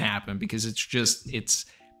things is going to happen because it's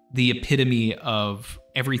the epitome of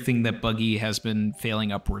everything that Buggy has been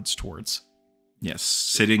failing upwards towards. Yes,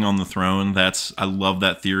 sitting on the throne. I love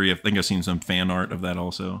that theory. I think I've seen some fan art of that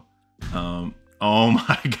also. Oh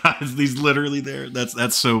my God, he's literally there.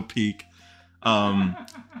 That's so peak. And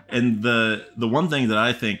the one thing that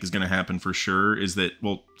I think is going to happen for sure is that,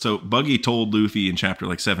 well, so Buggy told Luffy in chapter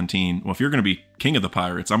like 17, well, if you're going to be king of the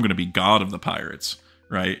pirates, I'm going to be god of the pirates,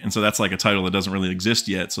 right? And so that's like a title that doesn't really exist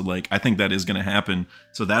yet. So like, I think that is going to happen.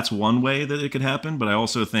 So that's one way that it could happen. But I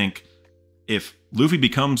also think if Luffy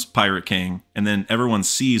becomes pirate king and then everyone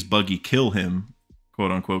sees Buggy kill him,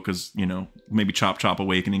 quote unquote, because, you know, maybe Chop Chop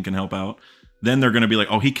Awakening can help out, then they're going to be like,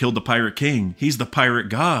 oh, he killed the pirate king. He's the pirate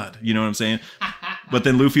god. You know what I'm saying? But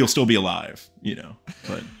then Luffy will still be alive, you know.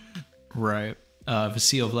 But right.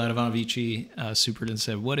 Vasil Vladivanovici Superden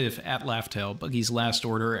said, what if at Laughtail, Buggy's last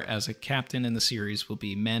order as a captain in the series will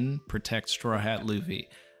be men protect Straw Hat Luffy?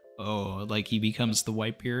 Oh, like he becomes the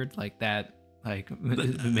Whitebeard? Like that? Like,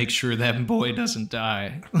 make sure that boy doesn't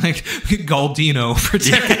die. Like, Galdino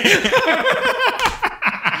protect.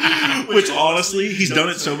 Which, honestly, he's done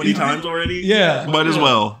it so many times already. Yeah. Might as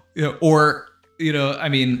well. Yeah. Or, you know, I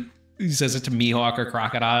mean, he says it to Mihawk or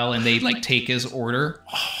Crocodile, and they, like, take his order.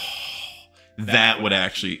 That would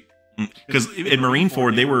actually... Because in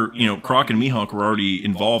Marineford, they were, you know, Croc and Mihawk were already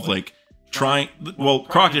involved, like, trying... Well,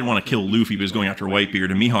 Croc didn't want to kill Luffy, but he was going after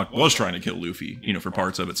Whitebeard, and Mihawk was trying to kill Luffy, you know, for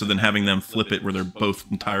parts of it. So then having them flip it where they're both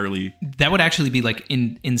entirely... That would actually be, like,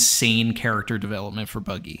 insane character development for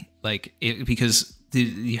Buggy. Like, because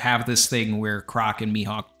you have this thing where Croc and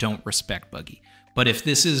Mihawk don't respect Buggy. But if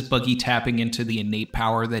this is Buggy tapping into the innate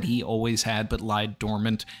power that he always had but lied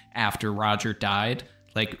dormant after Roger died...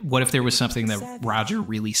 Like, what if there was something that Roger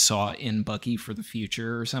really saw in Buggy for the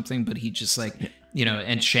future or something, but he just, like, you know,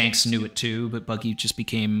 and Shanks knew it too, but Buggy just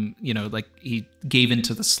became, you know, like, he gave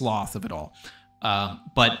into the sloth of it all.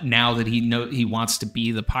 But now that he wants to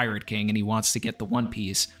be the Pirate King and he wants to get the One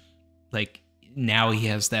Piece, like, now he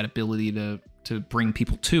has that ability to bring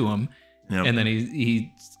people to him. Yep. And then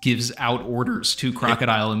he gives out orders to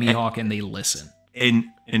Crocodile and Mihawk, and they listen. And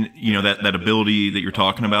you know, that ability that you're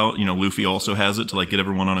talking about, you know, Luffy also has it to, like, get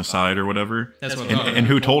everyone on his side or whatever. That's what and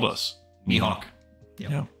who told us? Mihawk.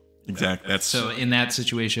 Yeah, exactly. That's so in that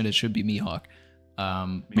situation, it should be Mihawk.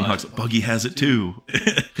 Mihawk's Buggy has it too.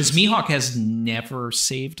 Because Mihawk has never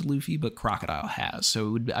saved Luffy, but Crocodile has.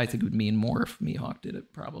 So I think it would mean more if Mihawk did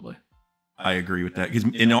it, probably. I agree with that. Because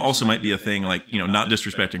it also might be a thing, like, you know, not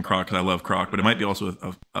disrespecting Croc, because I love Croc, but it might be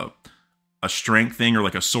also a strength thing or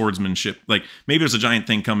like a swordsmanship. Like, maybe there's a giant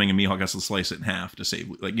thing coming and Mihawk has to slice it in half to save,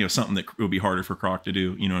 like, you know, something that would be harder for Croc to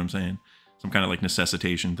do. You know what I'm saying? Some kind of like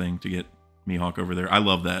necessitation thing to get Mihawk over there. I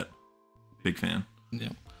love that. Big fan. Yeah.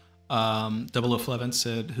 0011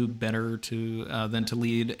 said, who better than to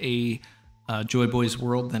lead a Joy Boys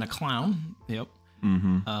world than a clown? Yep.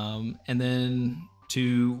 Mm-hmm. And then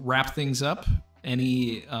to wrap things up,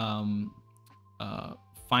 any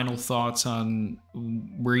final thoughts on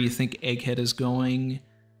where you think Egghead is going?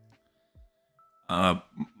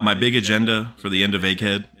 My big agenda for the end of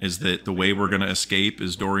Egghead is that the way we're going to escape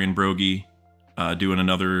is Dorian Brogy doing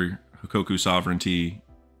another Hikoku sovereignty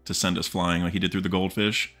to send us flying like he did through the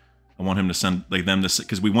Goldfish. I want him to send, like, them to,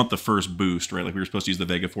 because we want the first boost, right? Like, we were supposed to use the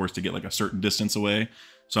Vega Force to get, like, a certain distance away.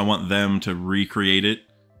 So I want them to recreate it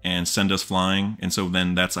and send us flying. And so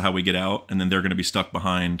then that's how we get out. And then they're going to be stuck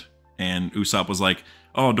behind. And Usopp was like,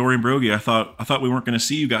 oh, Dorian Brogy, I thought we weren't going to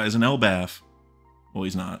see you guys in Elbaf. Well,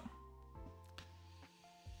 he's not.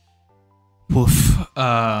 Woof.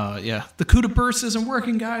 Yeah. The coup de burst isn't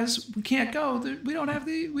working, guys. We can't go. We don't have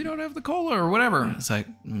the cola or whatever. It's like,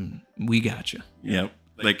 we got you. Yep.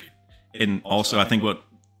 Like, and also I think what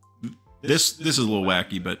this is a little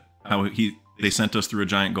wacky, but how they sent us through a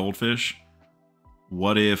giant goldfish.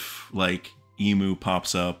 What if, like, Emu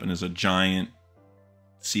pops up and is a giant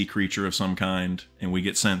sea creature of some kind, and we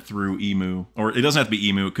get sent through Emu, or it doesn't have to be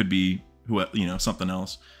Emu, it could be something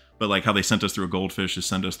else, but like how they sent us through a goldfish to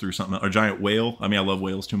send us through something, or a giant whale. I mean, I love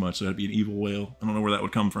whales too much, so that'd be an evil whale. I don't know where that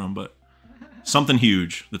would come from, but something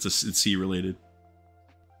huge that's it's sea related.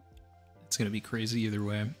 It's gonna be crazy either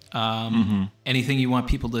way. Mm-hmm. Anything you want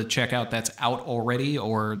people to check out that's out already,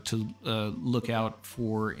 or to look out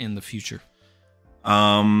for in the future?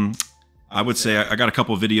 I would say I got a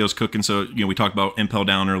couple of videos cooking. So, you know, we talked about Impel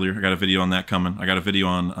Down earlier. I got a video on that coming. I got a video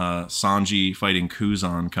on Sanji fighting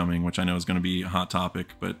Kuzan coming, which I know is going to be a hot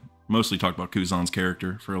topic, but mostly talk about Kuzan's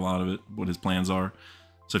character for a lot of it, what his plans are.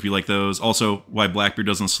 So if you like those. Also, why Blackbeard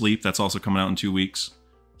doesn't sleep, that's also coming out in 2 weeks.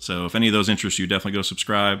 So if any of those interest you, definitely go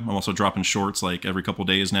subscribe. I'm also dropping shorts like every couple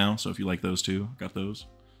days now. So if you like those too, got those.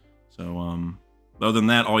 So other than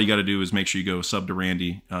that, all you got to do is make sure you go sub to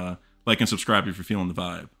Randy. Let Like and subscribe if you're feeling the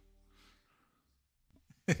vibe.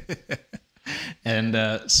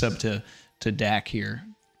 And sub to Dak here.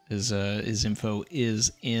 His info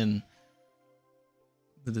is in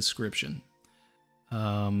the description.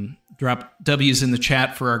 Drop W's in the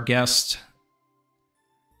chat for our guest.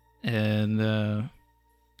 And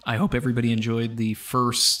I hope everybody enjoyed the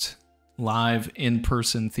first live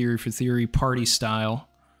in-person Theory for Theory party style.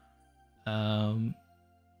 And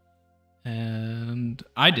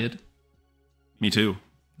I did. Me too.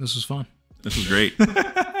 This was fun. This was great. All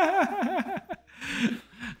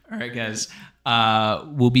right, guys.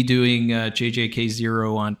 We'll be doing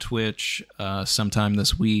JJK0 on Twitch sometime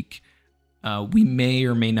this week. We may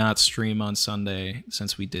or may not stream on Sunday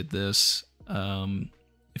since we did this.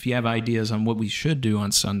 If you have ideas on what we should do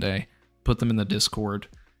on Sunday, put them in the Discord.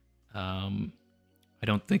 I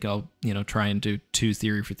don't think I'll, try and do 2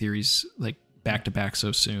 Theory for Theories like back to back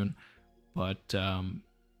so soon, but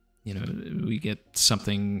we get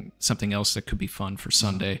something else that could be fun for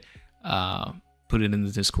Sunday. Put it in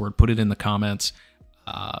the Discord, put it in the comments.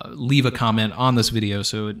 Leave a comment on this video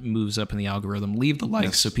so it moves up in the algorithm. Leave the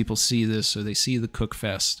likes so people see this, so they see the Cook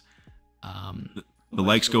Fest. The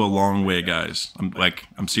likes go a long way, guys.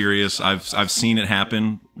 I'm serious. I've seen it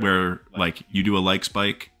happen where like you do a like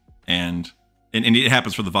spike and it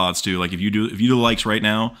happens for the VODs too. Like if you do the likes right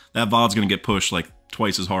now, that VOD's gonna get pushed like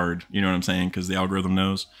twice as hard. You know what I'm saying? Because the algorithm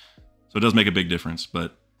knows. So it does make a big difference.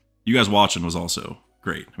 But you guys watching was also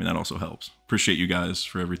great. I mean, that also helps. Appreciate you guys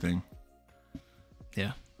for everything.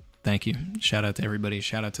 Yeah. Thank you. Shout out to everybody.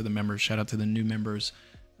 Shout out to the members. Shout out to the new members.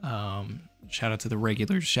 Shout out to the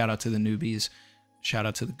regulars. Shout out to the newbies. Shout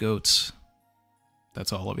out to the goats.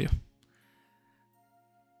 That's all of you.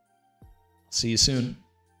 See you soon.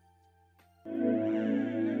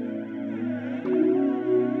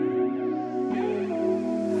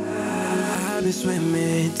 I've been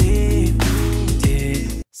swimming deep,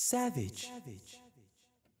 deep. Savage.